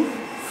emitting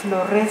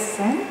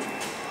fluorescent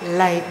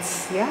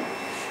lights, yeah?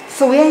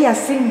 So where you're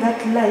seeing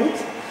that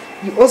light,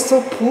 you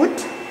also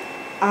put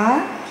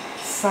a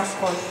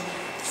circle.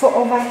 So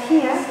over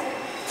here,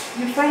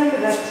 you find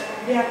that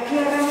the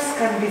appearance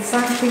can be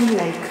something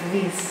like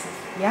this,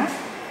 yeah?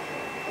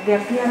 The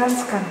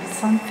appearance can be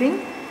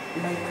something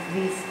like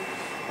this.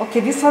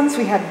 Okay, these ones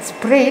we had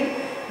sprayed,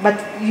 but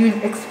you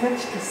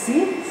expect to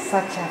see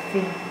such a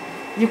thing.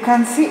 You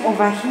can see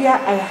over here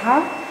I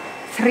have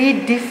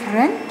 3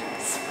 different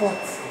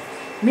spots,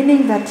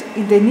 meaning that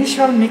in the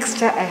initial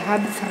mixture I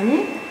had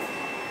 3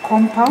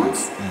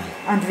 compounds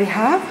and they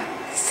have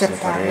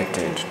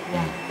separated.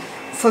 Yeah.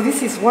 So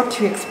this is what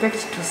you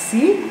expect to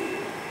see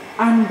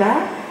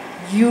under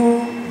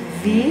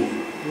UV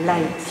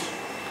light.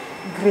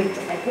 Great.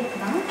 I hope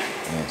now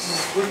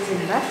you're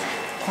getting that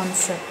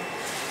concept.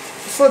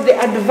 So the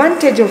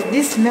advantage of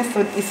this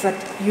method is that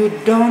you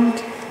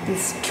don't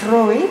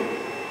destroy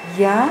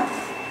your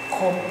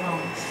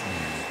compounds.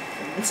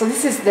 So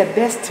this is the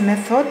best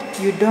method.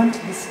 You don't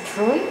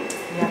destroy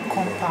your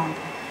compound.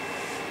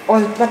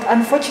 But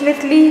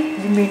unfortunately,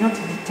 you may not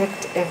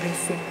detect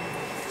everything.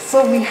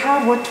 So we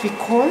have what we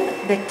call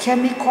the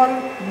chemical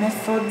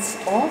methods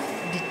of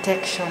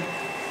detection.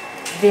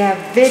 There are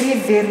very,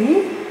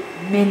 very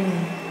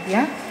many.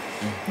 Yeah.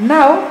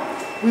 Now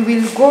we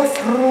will go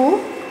through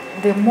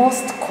the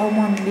most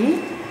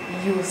commonly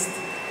used.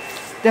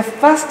 The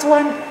first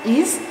one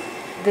is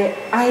the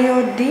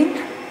iodine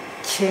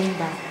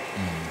chamber.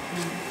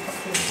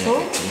 Okay,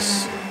 so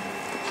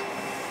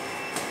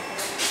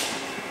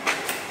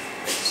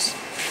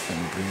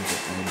Bring the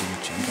iodine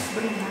chamber.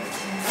 bring that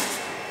chamber.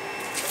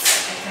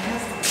 I can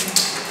just bring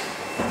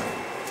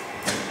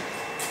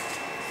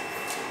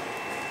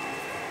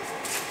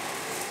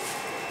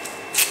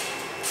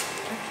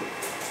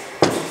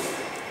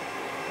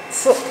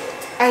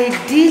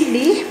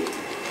ideally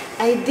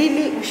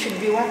we should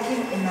be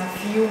working in a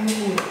fume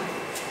hood.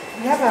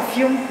 We have a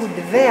fume hood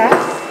there,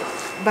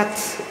 but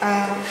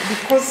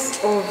because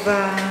of,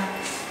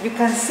 you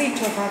can see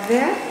it over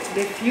there,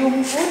 the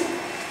fume hood,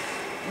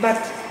 but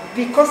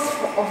because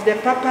of the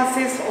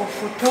purposes of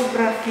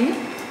photography,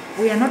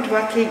 we are not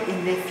working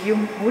in the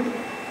fume hood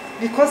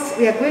because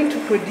we are going to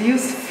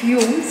produce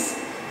fumes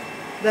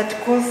that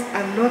cause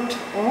a lot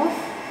of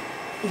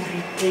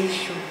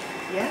irritation.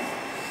 Yeah.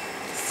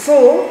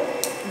 So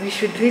we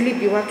should really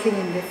be working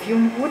in the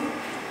fume hood,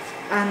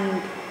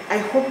 and I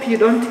hope you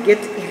don't get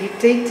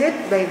irritated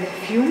by the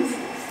fumes.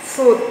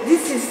 So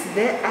this is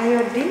the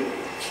iodine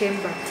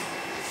chamber.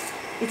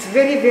 It's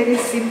very, very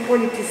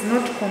simple. It is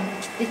not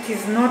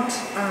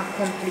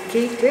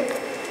complicated.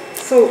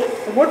 So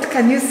what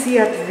can you see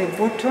at the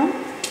bottom?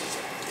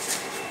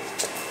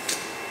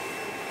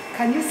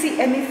 Can you see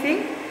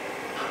anything?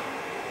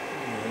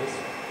 Yes.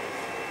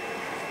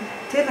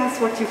 Tell us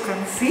what you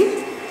can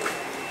see.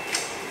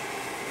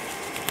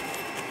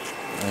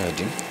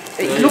 Iodine.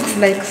 It looks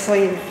like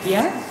soil,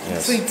 yeah?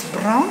 Yes. So it's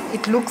brown.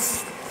 It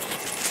looks...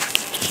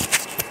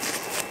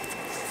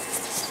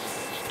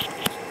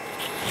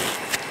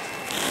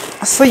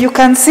 So you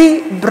can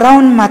see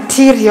brown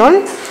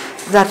material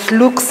that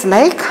looks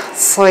like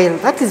soil.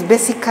 That is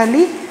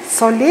basically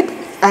solid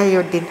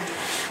iodine.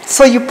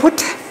 So you put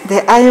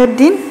the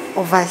iodine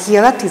over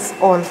here. That is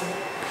all.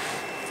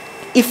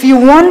 If you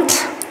want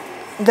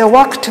the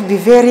work to be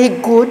very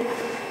good,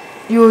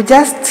 you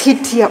just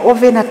heat your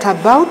oven at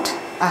about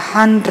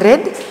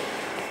 100.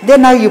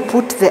 Then now you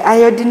put the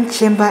iodine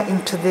chamber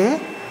into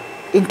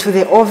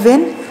the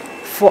oven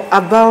for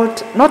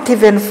about, not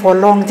even for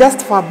long,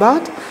 just for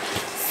about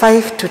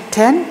 5 to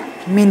 10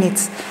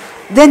 minutes.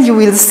 Then you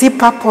will see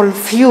purple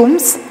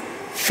fumes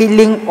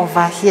filling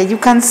over here. You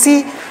can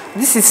see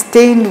this is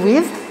stained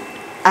with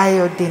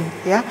iodine,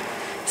 yeah?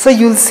 So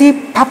you'll see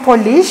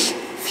purplish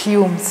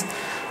fumes.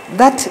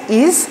 That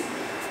is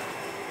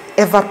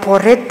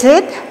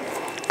evaporated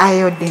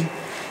iodine.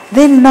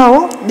 Then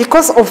now,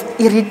 because of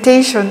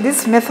irritation,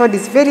 this method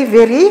is very,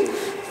 very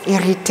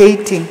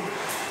irritating.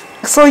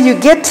 So you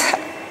get,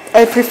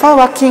 I prefer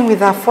working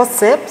with a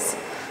forceps.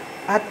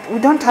 We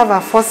don't have a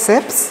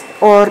forceps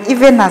or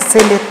even a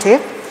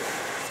sellotape.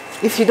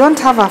 If you don't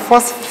have a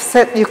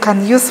forceps, you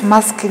can use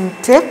masking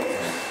tape.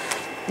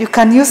 You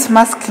can use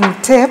masking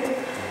tape.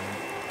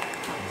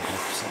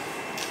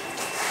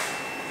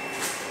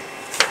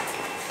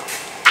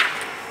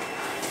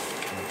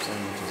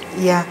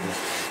 Yeah.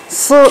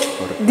 So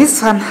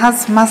this one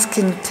has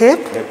masking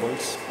tape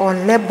Labels. or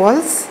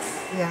labels.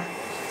 Yeah.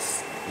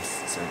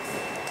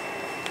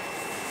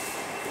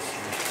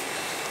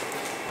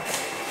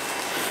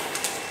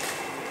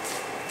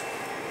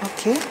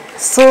 Okay.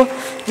 So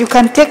you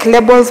can take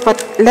labels,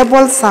 but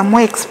labels are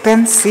more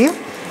expensive.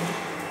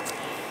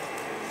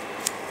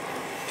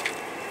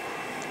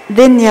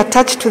 Then you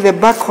attach to the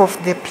back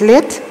of the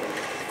plate.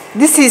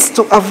 This is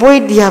to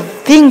avoid your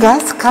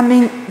fingers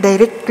coming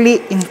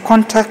directly in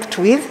contact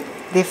with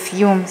the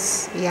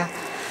fumes. Yeah.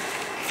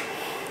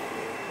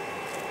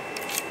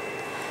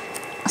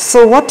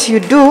 So what you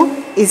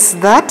do is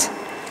that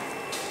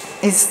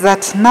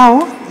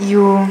now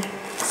you,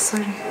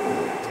 sorry.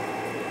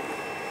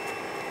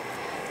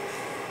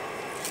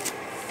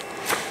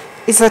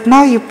 Is that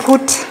now you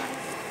put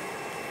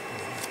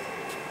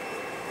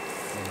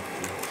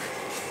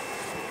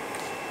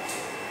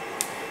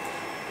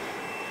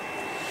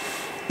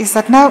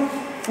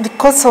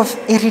because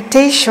of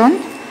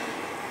irritation,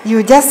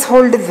 you just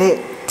hold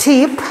the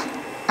tip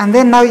and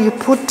then now you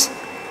put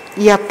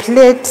your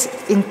plate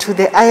into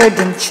the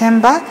iodine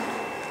chamber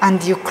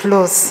and you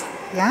close.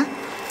 Yeah?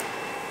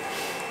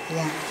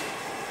 Yeah.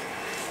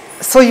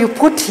 So you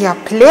put your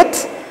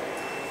plate.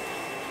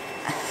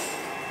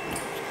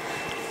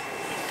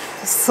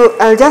 So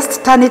I'll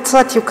just turn it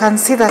so that you can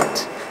see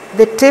that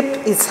the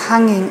tape is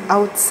hanging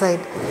outside.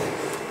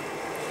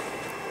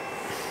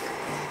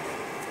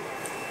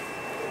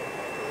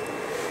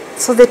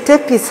 So the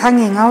tape is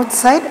hanging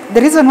outside.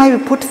 The reason why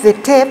we put the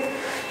tape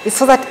is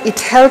so that it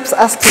helps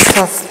us to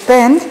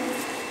suspend.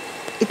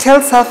 It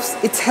helps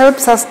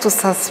us to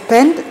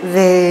suspend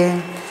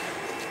the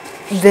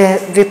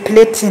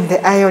plate in the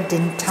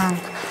iodine tank.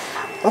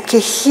 Okay,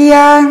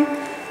 here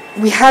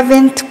we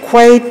haven't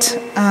quite,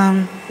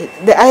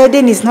 the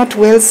iodine is not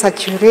well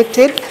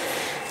saturated,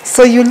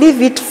 so you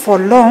leave it for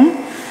long,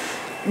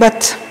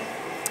 but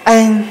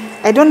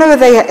I don't know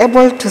whether you're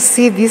able to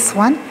see this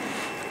one.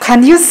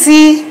 Can you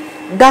see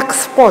dark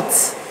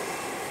spots?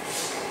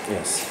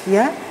 Yes.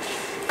 Yeah?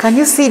 Can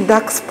you see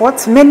dark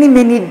spots? Many,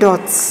 many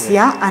dots,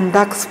 yeah, and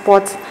dark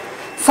spots.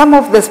 Some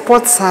of the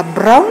spots are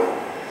brown,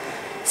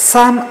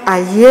 some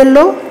are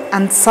yellow,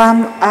 and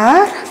some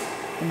are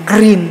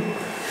green.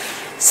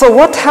 So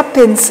what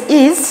happens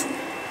is,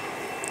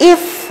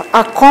 if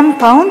a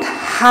compound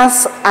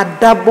has a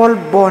double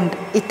bond,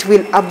 it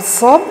will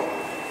absorb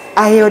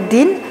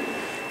iodine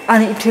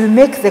and it will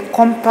make the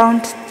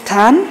compound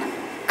turn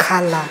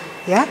color.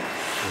 Yeah.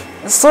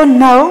 So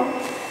now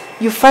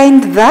you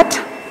find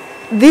that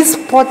these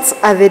spots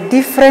are the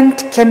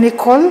different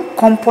chemical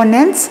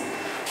components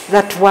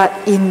that were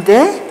in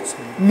the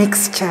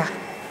mixture.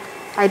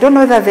 I don't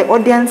know that the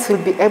audience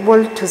will be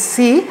able to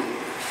see.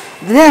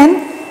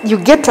 Then you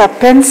get a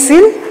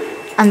pencil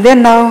and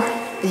then now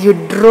you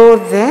draw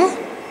the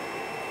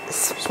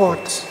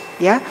spot.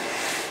 Yeah.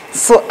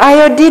 So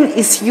iodine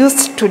is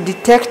used to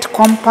detect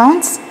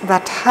compounds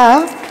that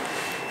have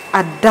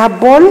a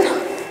double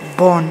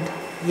bond.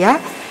 Yeah.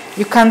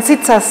 You can see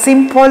it's a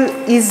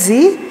simple,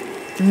 easy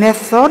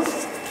method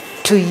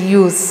to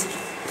use.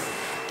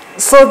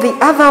 So the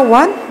other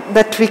one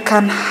that we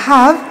can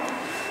have,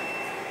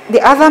 the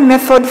other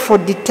method for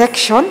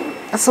detection,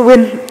 so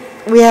when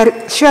we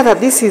are sure that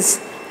this is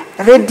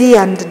ready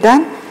and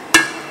done,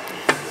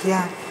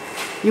 yeah,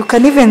 you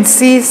can even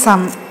see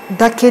some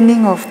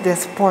darkening of the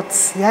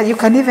spots. Yeah, you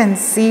can even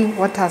see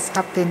what has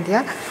happened.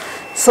 Yeah,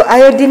 so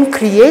iodine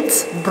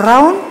creates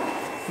brown,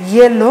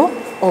 yellow,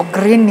 or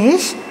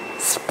greenish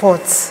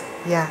spots.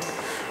 Yeah,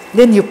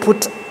 then you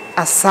put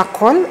a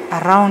circle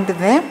around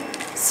the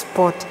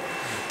spot.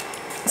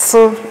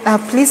 So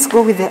please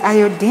go with the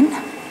iodine.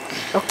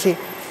 Okay.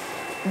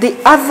 The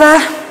other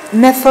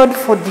method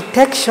for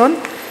detection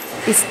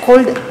is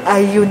called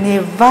a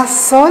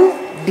universal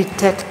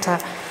detector,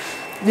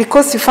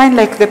 because you find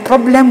like the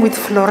problem with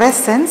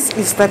fluorescence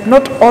is that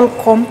not all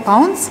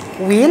compounds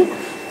will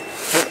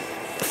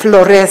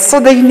fluoresce. So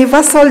the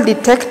universal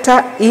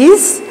detector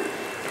is,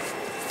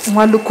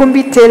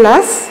 Mwalukumbi tell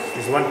us,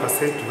 is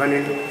 1%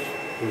 vanillin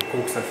in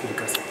coke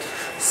sulfuric acid.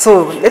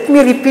 So let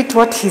me repeat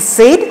what he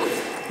said.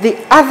 The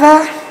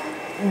other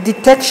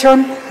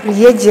detection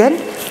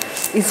reagent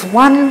is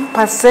 1%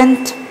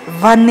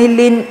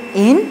 vanillin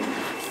in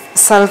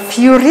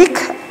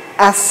sulfuric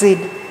acid.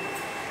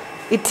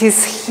 It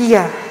is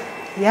here.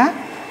 Yeah.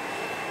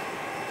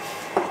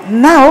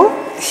 Now,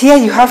 here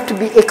you have to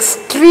be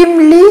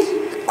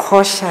extremely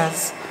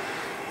cautious.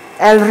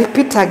 I'll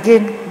repeat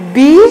again.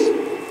 Be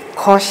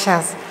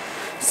cautious.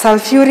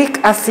 Sulfuric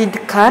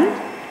acid can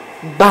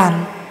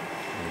burn.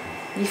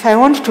 If I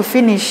want to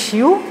finish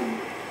you,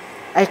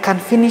 I can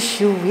finish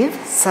you with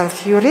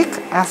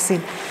sulfuric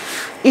acid.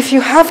 If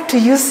you have to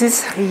use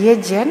this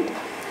reagent,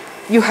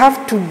 you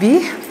have to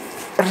be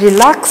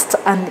relaxed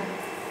and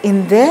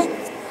in the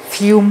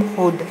fume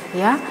hood.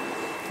 Yeah?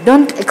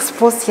 Don't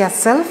expose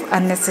yourself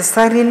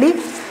unnecessarily.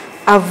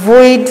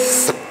 Avoid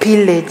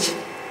spillage,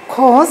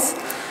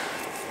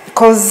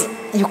 because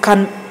you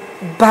can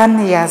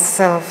burn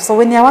yourself. So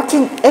when you're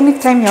working,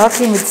 anytime you're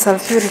working with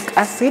sulfuric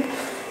acid,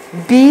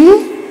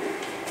 be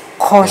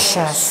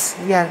cautious.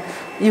 Yeah,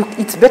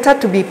 it's better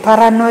to be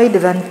paranoid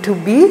than to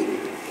be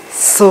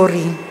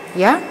sorry.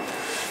 Yeah.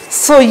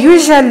 So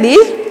usually,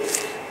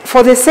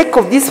 for the sake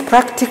of this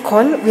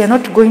practical, we are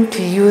not going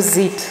to use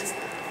it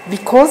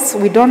because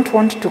we don't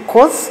want to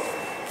cause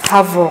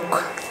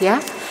havoc. Yeah.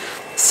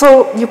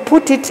 So you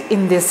put it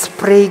in the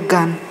spray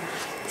gun.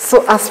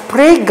 So a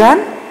spray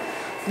gun,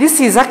 this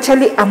is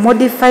actually a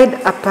modified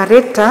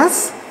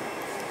apparatus.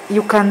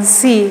 You can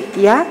see,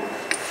 yeah,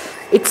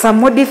 it's a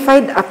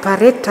modified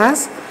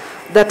apparatus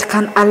that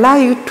can allow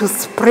you to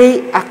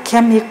spray a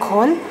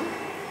chemical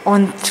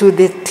onto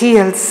the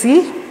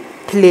TLC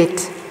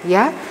plate,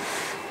 yeah.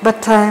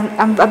 But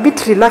I'm a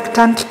bit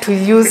reluctant to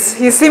use.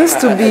 He seems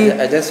to be.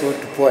 I just want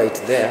to pour it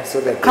there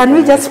so that. Can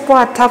we just pour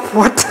a tap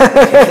water?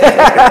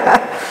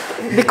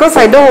 Because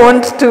I don't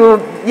want to.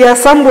 Yeah,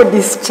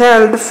 somebody's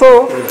child,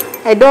 so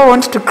I don't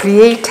want to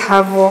create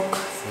havoc.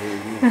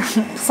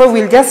 So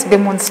we'll just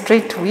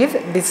demonstrate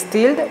with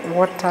distilled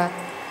water.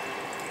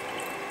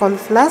 All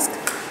flask.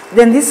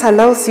 Then this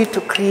allows you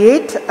to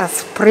create a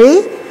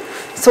spray.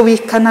 So we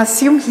can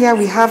assume here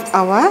we have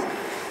our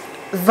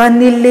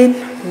vanillin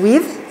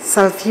with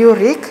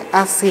sulfuric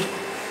acid.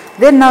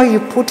 Then now you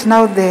put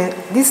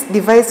this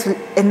device will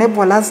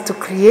enable us to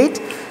create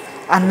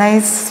a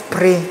nice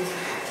spray.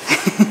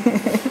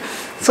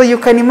 So you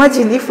can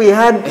imagine if we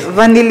had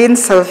vanillin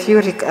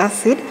sulfuric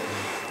acid.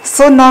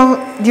 So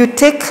now you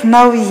take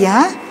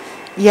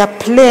your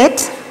plate.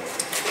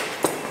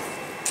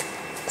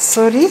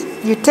 Sorry,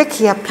 you take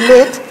your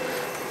plate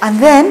and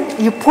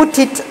then you put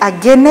it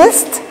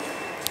against.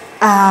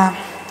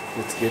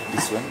 Let's get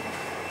this one.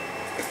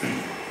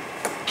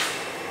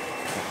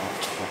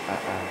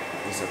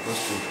 It's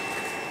supposed to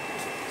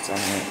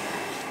somewhere.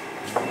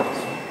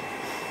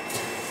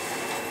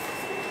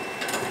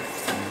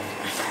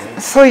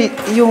 So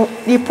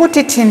you put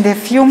it in the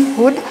fume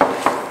hood,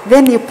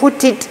 then you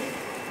put it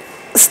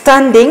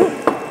standing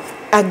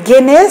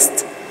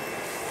against,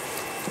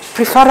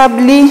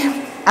 preferably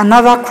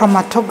another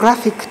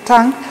chromatographic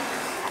tank.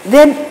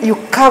 Then you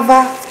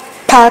cover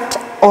part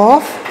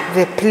of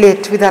the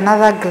plate with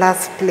another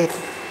glass plate.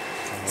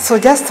 So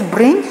just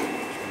bring.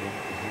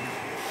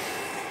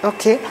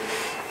 Okay.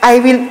 I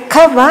will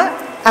cover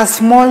a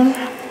small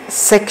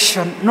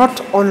section,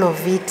 not all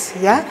of it,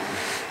 yeah?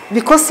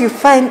 Because you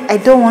find I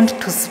don't want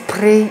to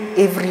spray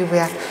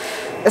everywhere,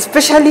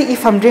 especially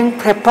if I'm doing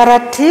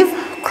preparative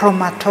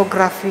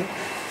chromatography.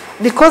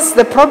 Because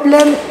the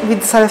problem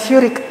with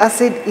sulfuric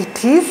acid,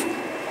 it is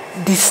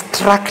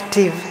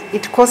destructive.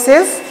 It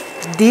causes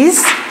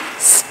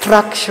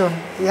destruction.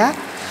 Yeah.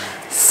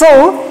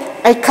 So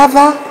I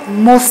cover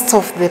most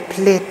of the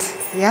plate,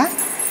 yeah,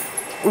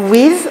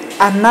 with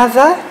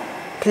another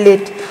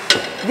plate.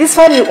 This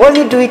one you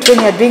only do it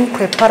when you're doing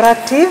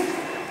preparative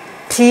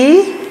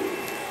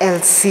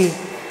TLC.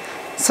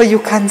 So you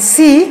can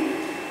see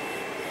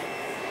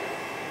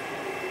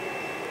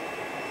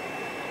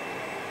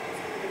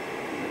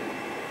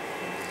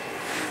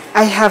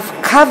I have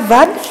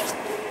covered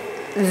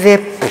the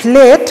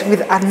plate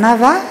with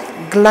another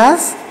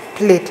glass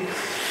plate,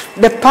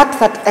 the part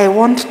that I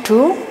want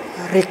to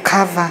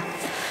recover.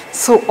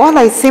 So all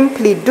I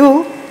simply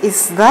do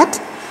is that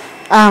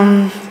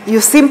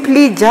you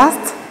simply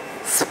just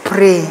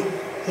spray,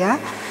 yeah,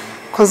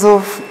 because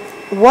of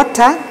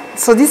water.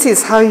 So this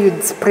is how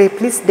you'd spray.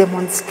 Please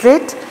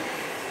demonstrate.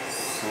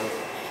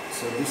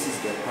 So this is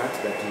the part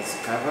that is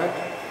covered,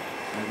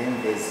 and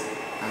then there's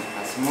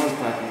a small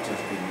part which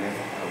has been left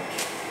out.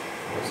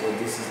 So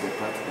this is the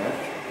part that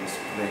you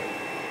spray.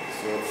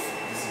 So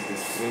this is the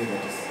spray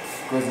that is,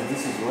 because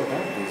this is water,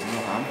 there is no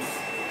harm.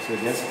 So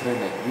just spray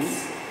like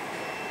this,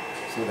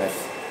 so that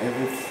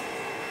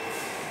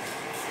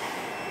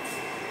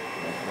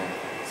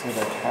so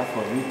that half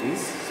of it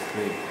is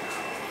sprayed.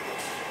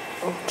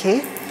 Okay.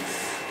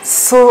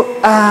 So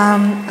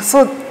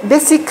so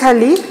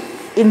basically,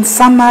 in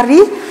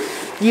summary,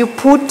 you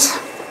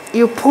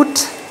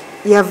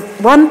have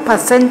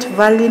 1%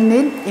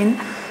 vanillin in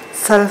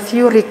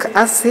sulfuric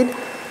acid,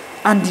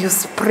 and you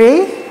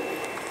spray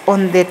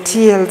on the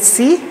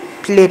TLC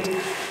plate.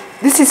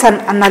 This is an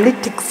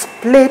analytics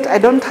plate. I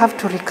don't have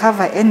to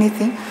recover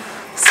anything,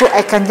 so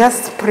I can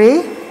just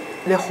spray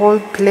the whole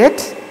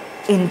plate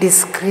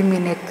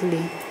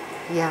indiscriminately.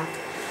 Yeah.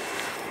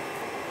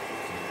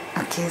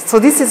 Okay, so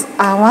this is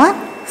our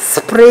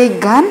spray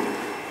gun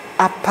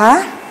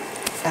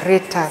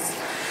apparatus.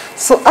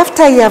 So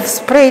after you have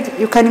sprayed,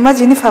 you can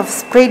imagine if I've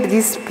sprayed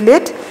this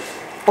plate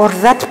or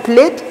that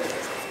plate,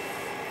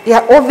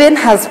 your oven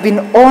has been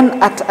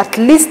on at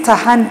least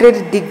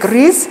 100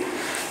 degrees.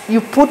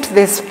 You put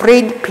the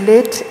sprayed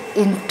plate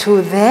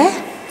into the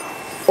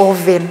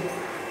oven.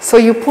 So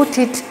you put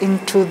it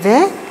into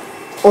the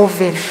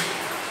oven.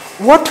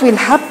 What will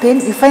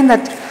happen, you find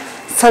that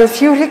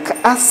sulfuric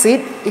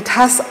acid, it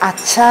has a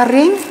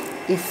charring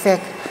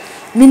effect,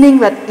 meaning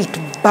that it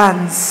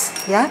burns,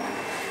 yeah?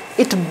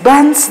 It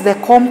burns the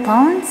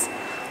compounds,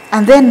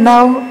 and then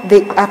now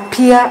they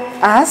appear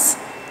as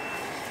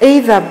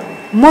either,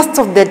 most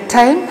of the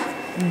time,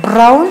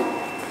 brown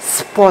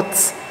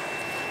spots.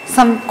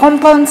 Some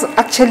compounds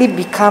actually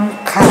become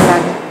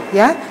colored,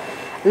 yeah?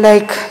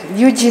 Like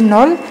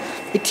eugenol,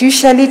 it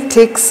usually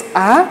takes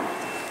a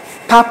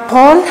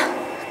purple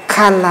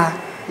color,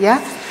 yeah?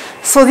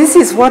 So this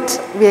is what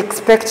we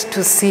expect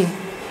to see.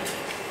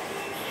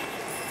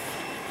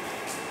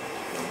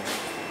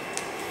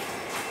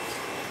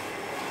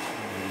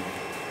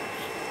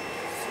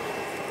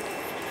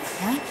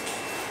 Yeah?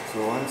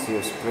 So once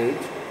you've sprayed,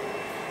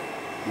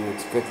 you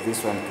expect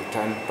this one to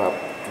turn to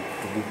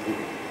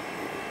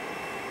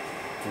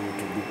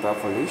be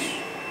purplish.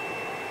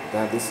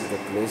 Then this is the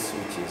place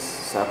which is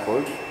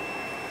circled,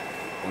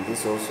 and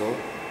this also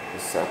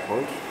is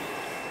circled,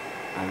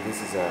 and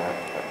this is a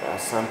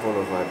sample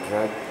of a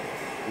drug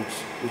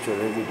which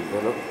already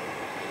developed.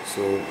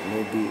 So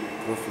maybe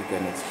Prof, you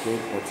can explain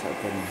what's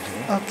happening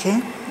here.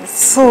 Okay,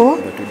 so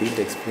but we didn't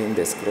explain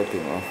the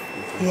scraping off.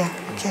 yeah,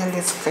 okay,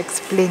 let's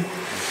explain.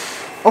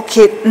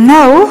 Okay,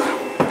 now,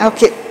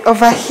 okay,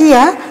 over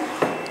here,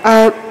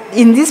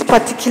 in this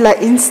particular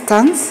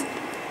instance,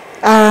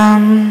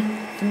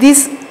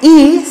 this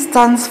E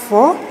stands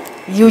for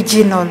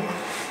eugenol,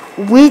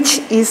 which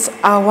is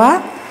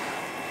our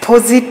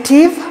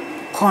positive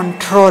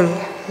control,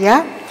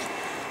 yeah?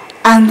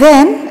 And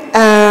then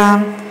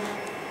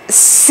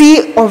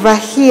C over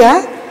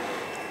here,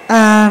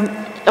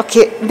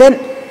 okay, then,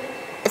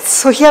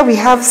 so here we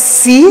have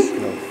C,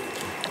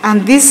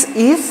 and this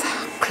is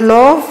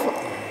clove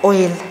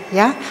oil,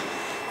 yeah?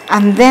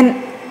 And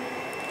then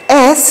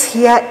S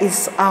here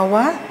is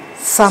our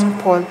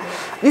sample.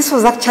 This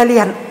was actually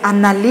an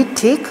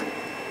analytic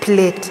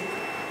plate.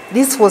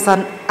 This was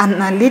an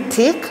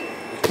analytic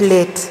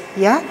plate,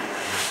 yeah?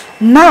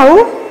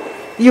 Now,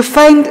 you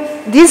find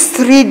these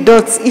 3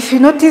 dots. If you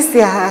notice,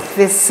 they are at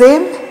the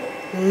same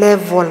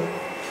level.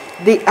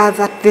 They are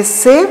at the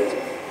same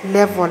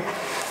level.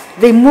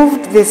 They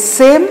moved the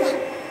same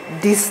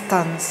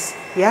distance,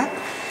 yeah?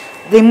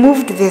 They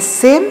moved the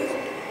same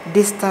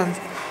distance.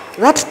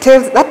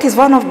 That is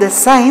one of the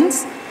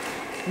signs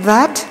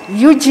that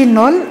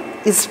eugenol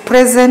is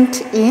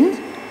present in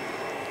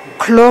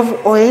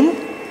clove oil,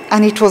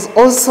 and it was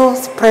also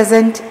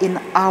present in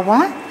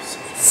our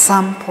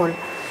sample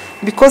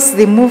because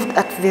they moved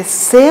at the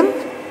same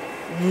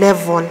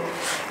level.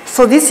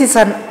 So this is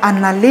an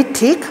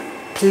analytic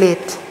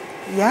plate,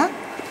 yeah?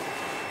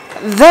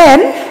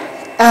 Then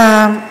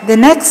the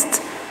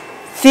next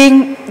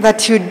thing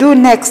that you do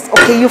next,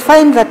 okay, you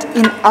find that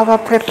in our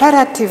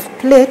preparative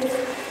plate,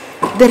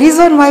 the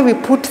reason why we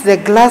put the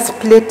glass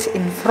plate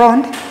in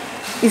front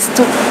is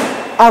to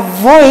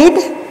avoid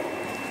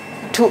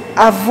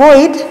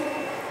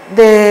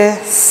the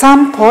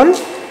sample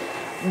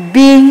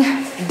being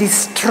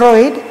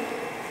destroyed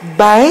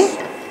by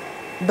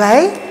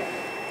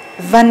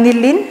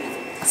vanillin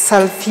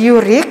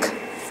sulfuric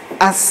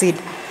acid.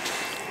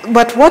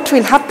 But what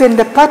will happen,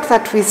 the part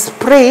that we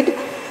sprayed,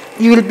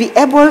 you will be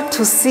able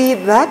to see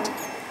that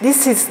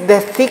this is the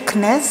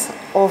thickness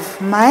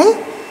of my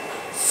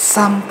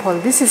sample.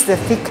 This is the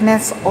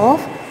thickness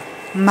of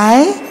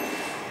my,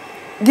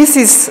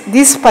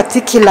 this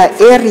particular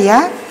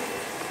area,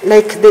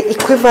 like the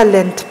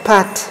equivalent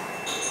part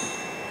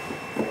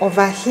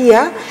over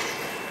here.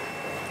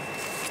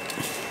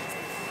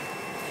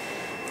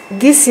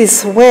 This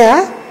is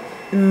where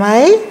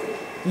my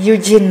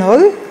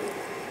eugenol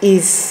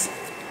is.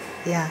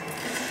 Yeah.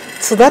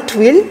 So that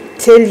will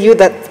tell you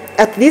that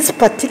at this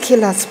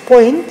particular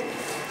point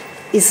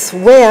is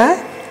where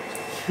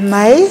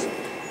my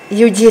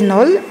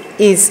eugenol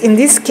is. In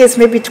this case,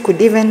 maybe it could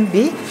even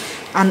be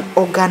an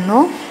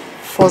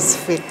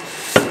organophosphate.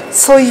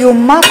 So you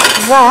mark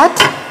that.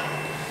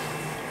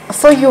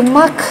 So you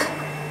mark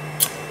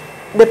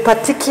the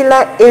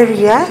particular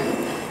area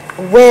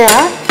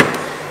where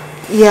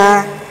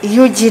your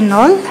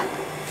eugenol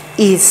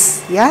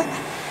is. Yeah.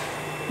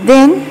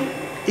 Then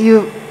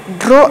you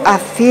draw a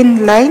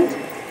thin line.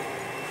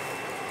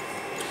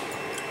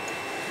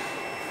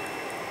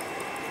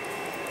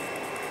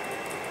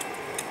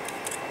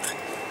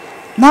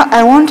 Now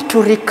I want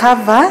to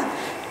recover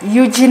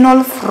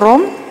eugenol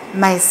from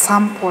my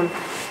sample.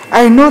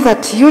 I know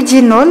that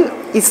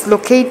eugenol is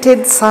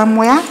located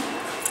somewhere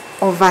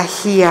over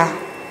here.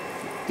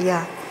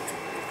 Yeah.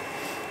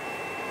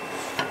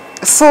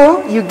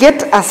 So you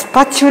get a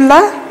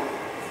spatula.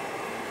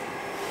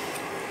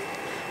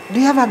 Do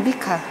you have a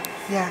beaker?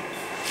 Yeah.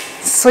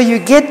 So you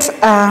get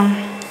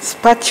a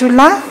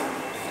spatula.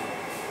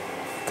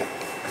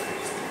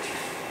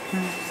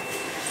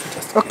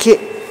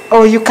 Okay.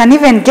 Or you can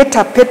even get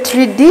a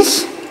petri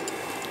dish.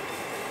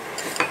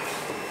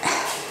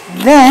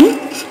 Then,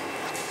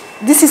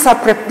 this is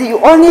you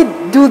only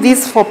do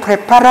this for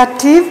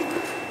preparative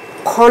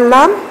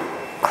column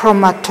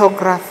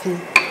chromatography.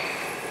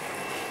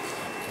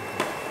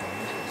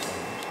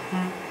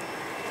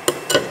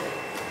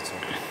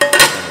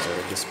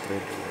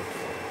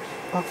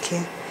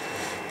 Okay.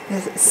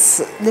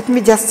 So let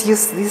me just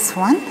use this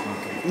one.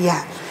 Okay.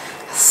 Yeah.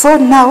 So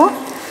now,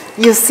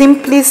 you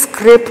simply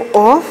scrape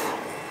off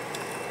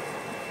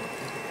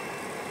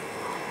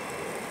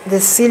the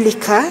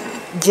silica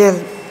gel.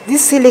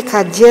 This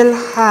silica gel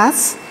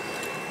has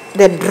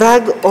the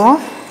drag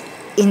of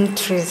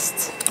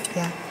interest.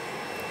 Yeah.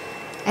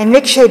 And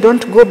make sure you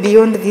don't go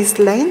beyond these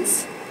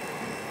lines.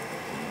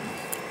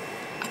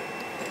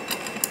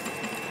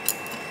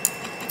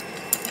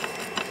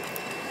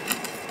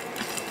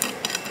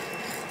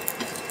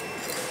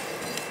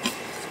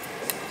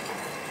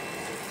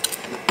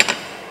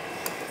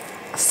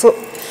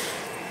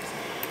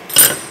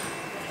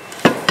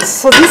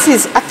 So this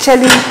is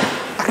actually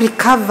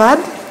recovered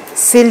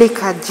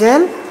silica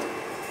gel,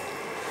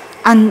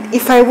 and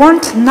if I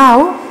want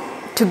now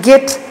to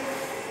get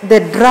the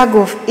drag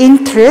of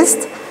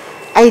interest,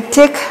 I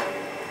take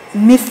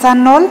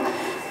methanol.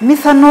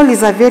 Methanol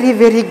is a very,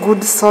 very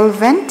good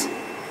solvent.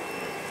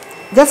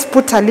 Just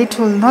put a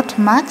little, not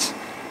much.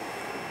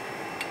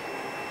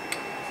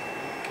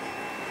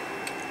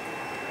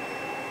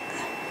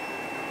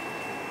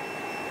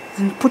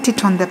 And put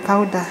it on the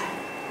powder.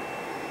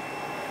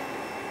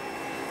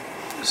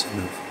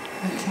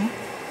 Okay.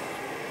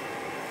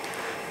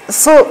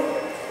 So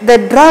the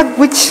drug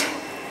which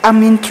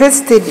I'm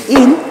interested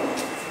in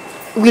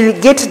will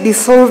get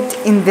dissolved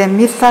in the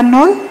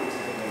methanol.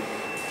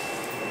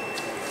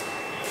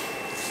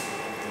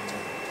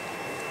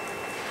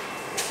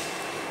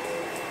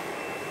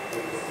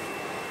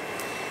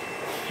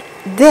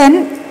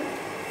 Then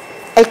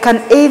I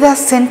can either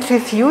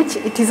centrifuge.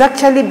 It is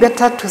actually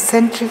better to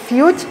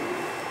centrifuge.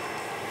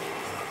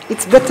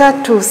 It's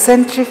better to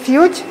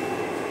centrifuge.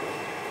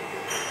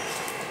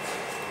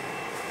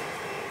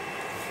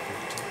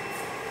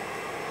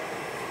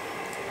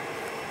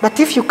 But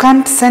if you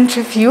can't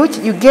centrifuge,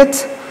 you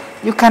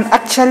can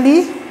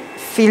actually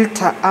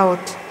filter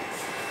out.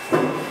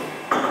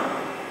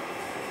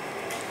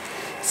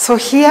 So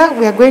here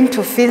we are going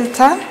to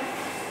filter.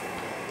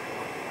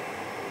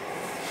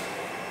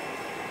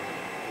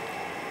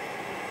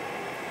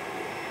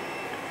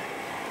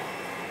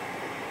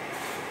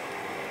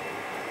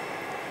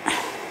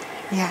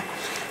 Yeah.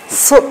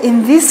 So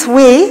in this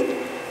way,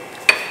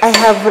 I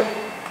have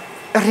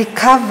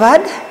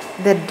recovered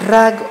the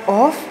drag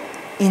of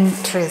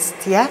interest.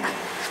 Yeah.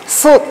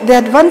 So the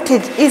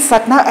advantage is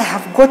that now I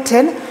have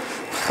gotten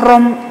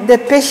from the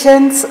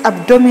patient's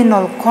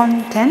abdominal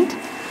content,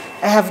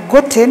 I have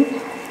gotten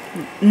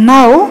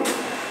now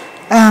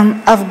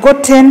I've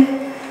gotten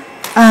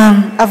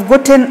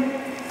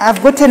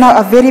now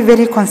a very,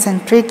 very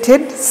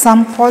concentrated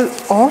sample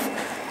of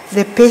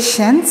the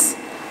patient's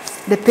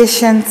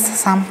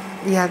sample.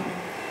 Yeah.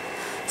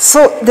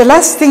 So the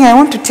last thing I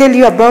want to tell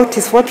you about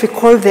is what we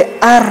call the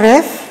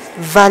RF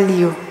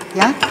value.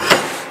 Yeah.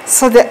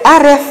 So the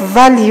RF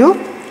value,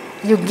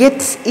 you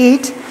get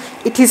it.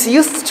 It is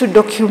used to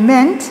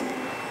document.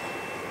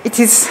 It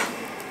is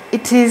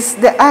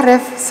the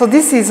RF. So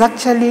this is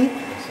actually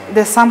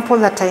the sample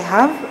that I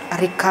have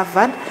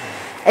recovered.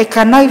 I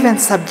can now even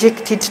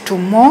subject it to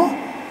more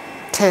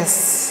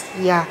tests.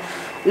 Yeah.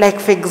 Like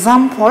for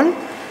example,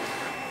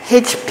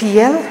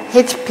 HPL,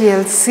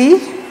 HPLC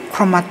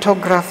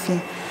chromatography.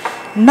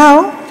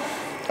 Now,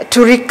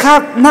 to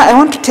recap, now I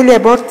want to tell you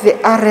about the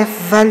RF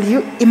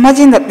value.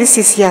 Imagine that this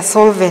is your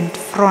solvent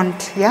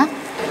front, yeah?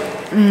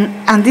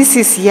 And this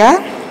is your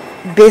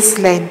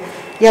baseline.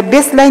 Your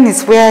baseline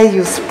is where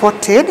you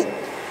spotted.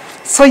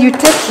 So you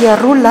take your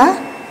ruler,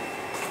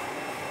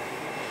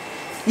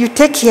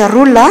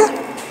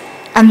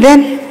 and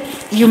then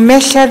you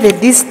measure the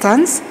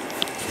distance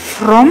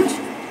from,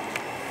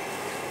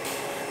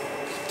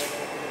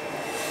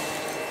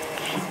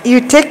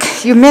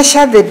 you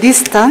measure the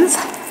distance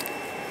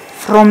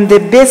from the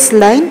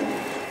baseline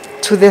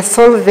to the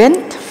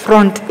solvent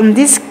front. In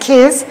this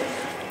case,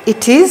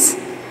 it is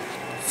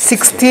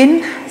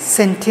 16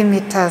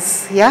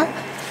 centimeters, yeah?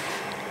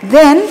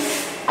 Then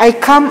I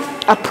come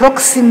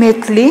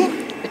approximately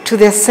to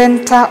the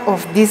center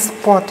of this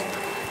spot.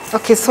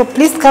 Okay, so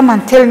please come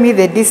and tell me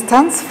the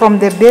distance from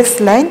the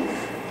baseline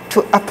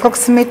to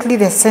approximately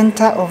the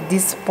center of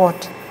this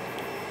spot.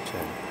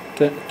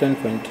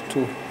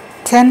 10.2.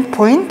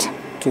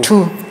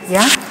 10.2,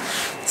 yeah?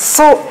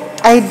 So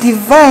I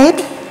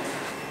divide,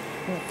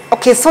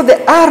 okay, so the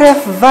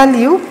RF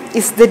value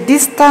is the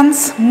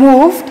distance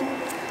moved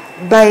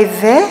by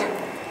the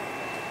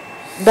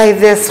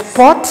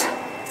spot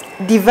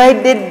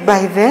divided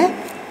by the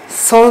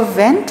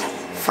solvent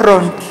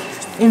front.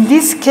 In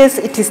this case,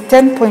 it is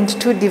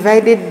 10.2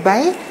 divided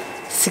by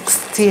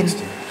 16.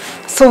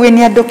 So when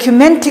you are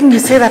documenting, you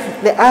say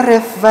that the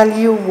RF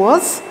value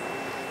was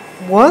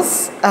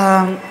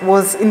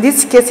in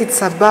this case,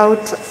 it's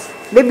about,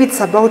 maybe it's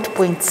about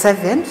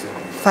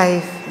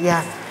 0.75,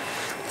 yeah.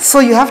 So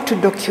you have to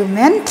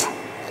document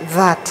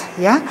that,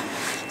 yeah.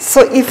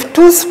 So if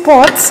two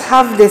spots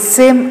have the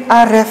same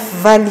RF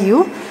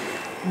value,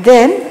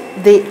 then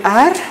they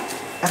are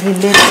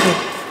related,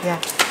 yeah.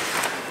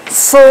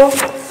 So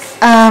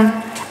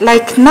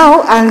like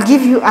now, I'll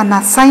give you an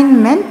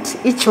assignment,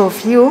 each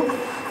of you.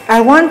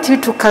 I want you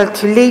to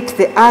calculate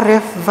the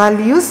RF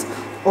values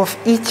of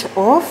each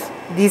of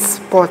these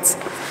spots.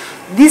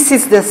 This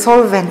is the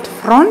solvent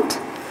front,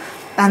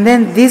 and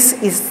then this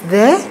is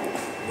the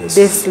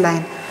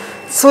baseline.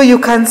 So you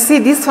can see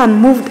this one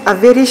moved a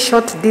very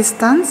short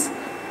distance,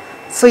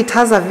 so it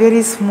has a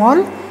very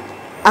small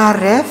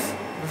RF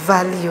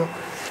value.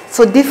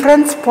 So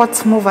different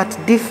spots move at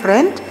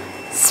different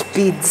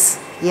speeds,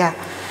 yeah.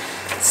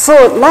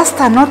 So last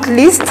and not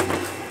least,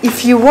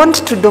 if you want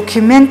to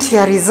document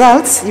your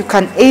results, you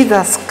can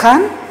either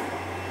scan,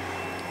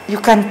 you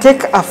can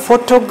take a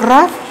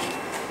photograph,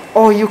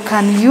 or you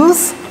can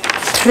use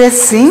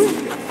tracing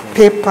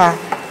paper.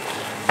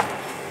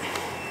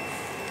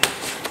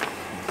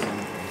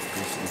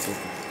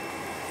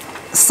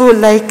 So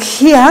like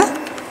here,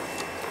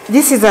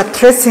 this is a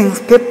tracing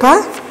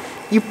paper.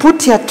 You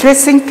put your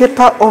tracing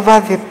paper over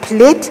the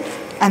plate,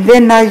 and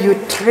then now you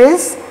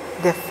trace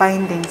the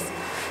findings.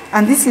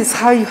 And this is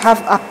how you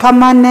have a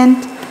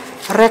permanent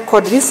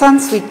record. This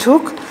ones we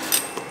took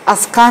a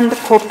scanned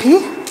copy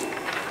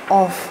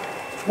of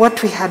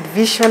what we had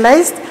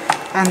visualized,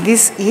 and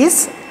this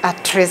is a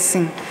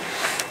tracing.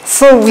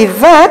 So with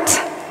that,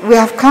 we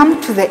have come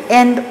to the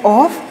end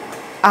of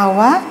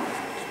our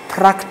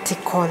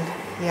practical,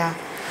 yeah.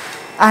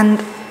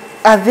 And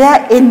are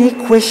there any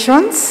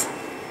questions?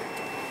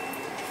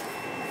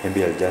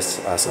 Maybe I'll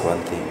just ask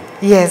one thing.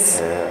 Yes.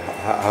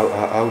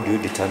 How do you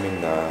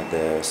determine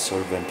the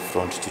solvent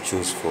front to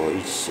choose for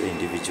each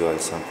individual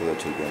sample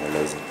that you'll be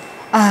analyzing?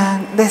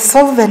 The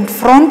solvent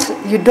front,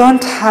 you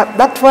don't have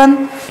that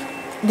one.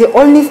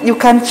 You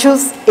can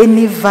choose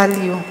any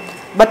value,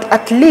 but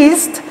at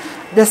least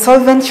the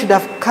solvent should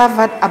have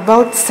covered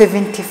about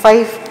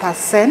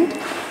 75%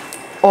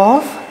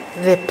 of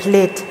the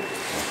plate.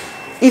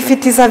 If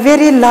it is a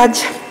very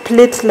large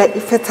plate, like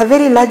if it's a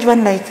very large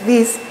one like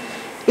this,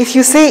 if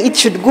you say it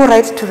should go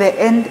right to the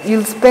end,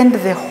 you'll spend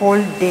the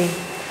whole day.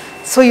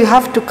 So you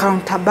have to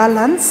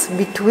counterbalance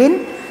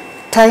between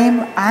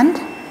time and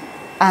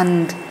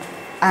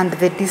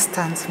the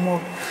distance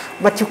moved.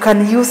 But you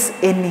can use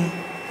any.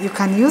 You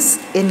can use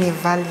any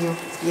value,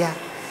 yeah.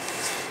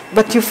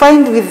 But you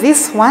find with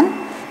this one,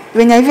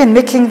 when you're even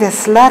making the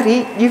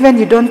slurry,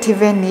 you don't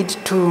even need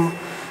to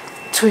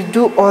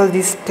do all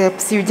these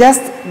steps. You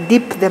just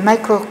dip the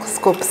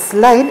microscope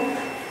slide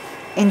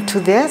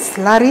into the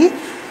slurry,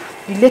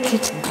 you let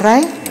it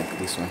dry. Like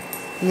this one.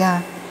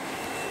 Yeah.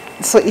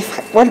 So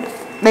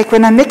like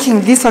when I'm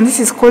making this one, this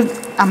is called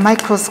a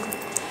microscope.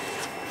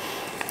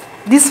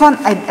 This one,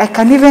 I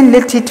can even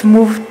let it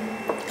move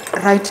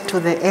right to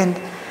the end.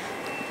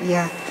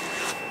 Yeah.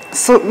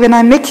 So when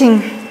I'm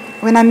making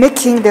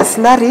the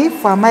slurry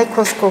for a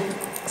microscope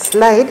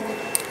slide,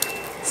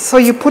 so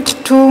you put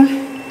two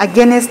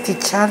against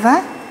each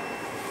other,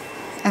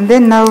 and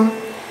then now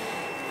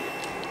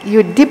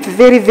you dip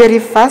very, very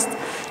fast.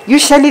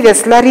 Usually the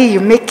slurry, you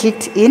make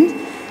it in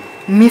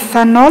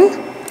methanol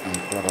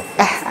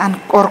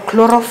or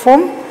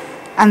chloroform,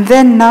 and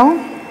then now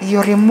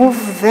you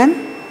remove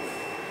them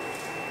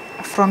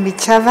from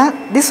each other.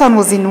 This one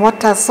was in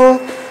water, so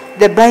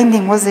the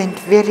binding wasn't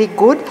very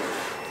good,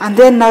 and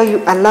then now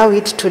you allow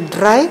it to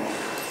dry.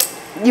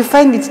 You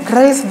find it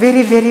dries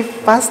very, very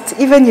fast,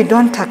 even you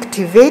don't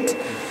activate,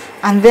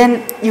 and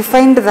then you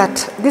find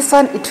that this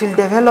one, it will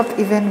develop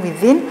even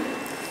within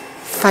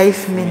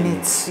 5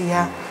 minutes.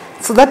 Yeah.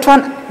 So that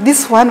one,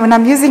 this one, when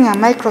I'm using a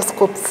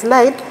microscope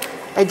slide,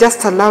 I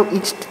just allow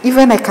it,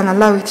 even I can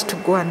allow it to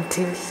go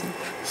until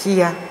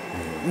here.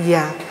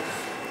 Yeah.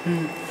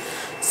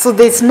 So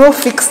there's no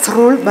fixed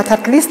rule, but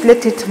at least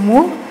let it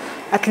move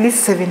at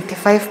least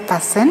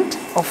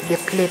 75% of the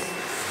plate.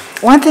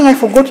 One thing I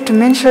forgot to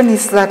mention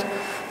is that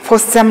for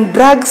some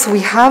drugs, we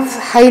have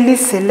highly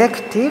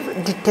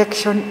selective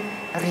detection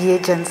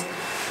reagents.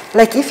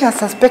 Like if you're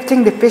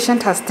suspecting the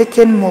patient has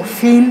taken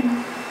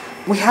morphine,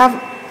 we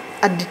have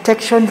a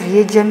detection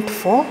reagent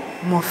for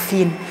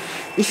morphine.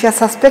 If you're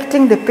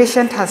suspecting the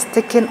patient has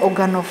taken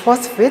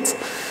organophosphates,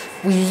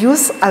 we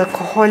use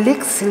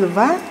alcoholic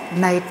silver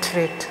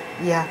nitrate.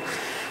 Yeah.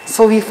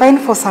 So we find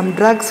for some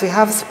drugs we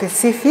have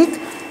specific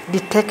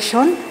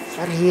detection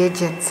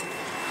reagents.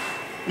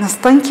 Now,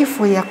 thank you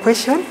for your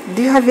question.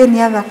 Do you have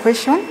any other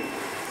question?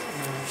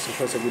 So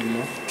far, so good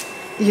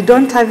enough. You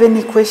don't have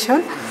any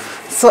question?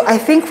 So I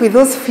think with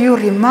those few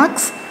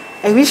remarks,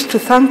 I wish to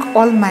thank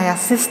all my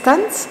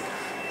assistants,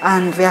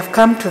 and we have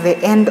come to the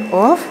end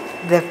of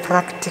the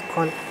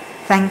practical.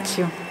 Thank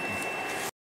you.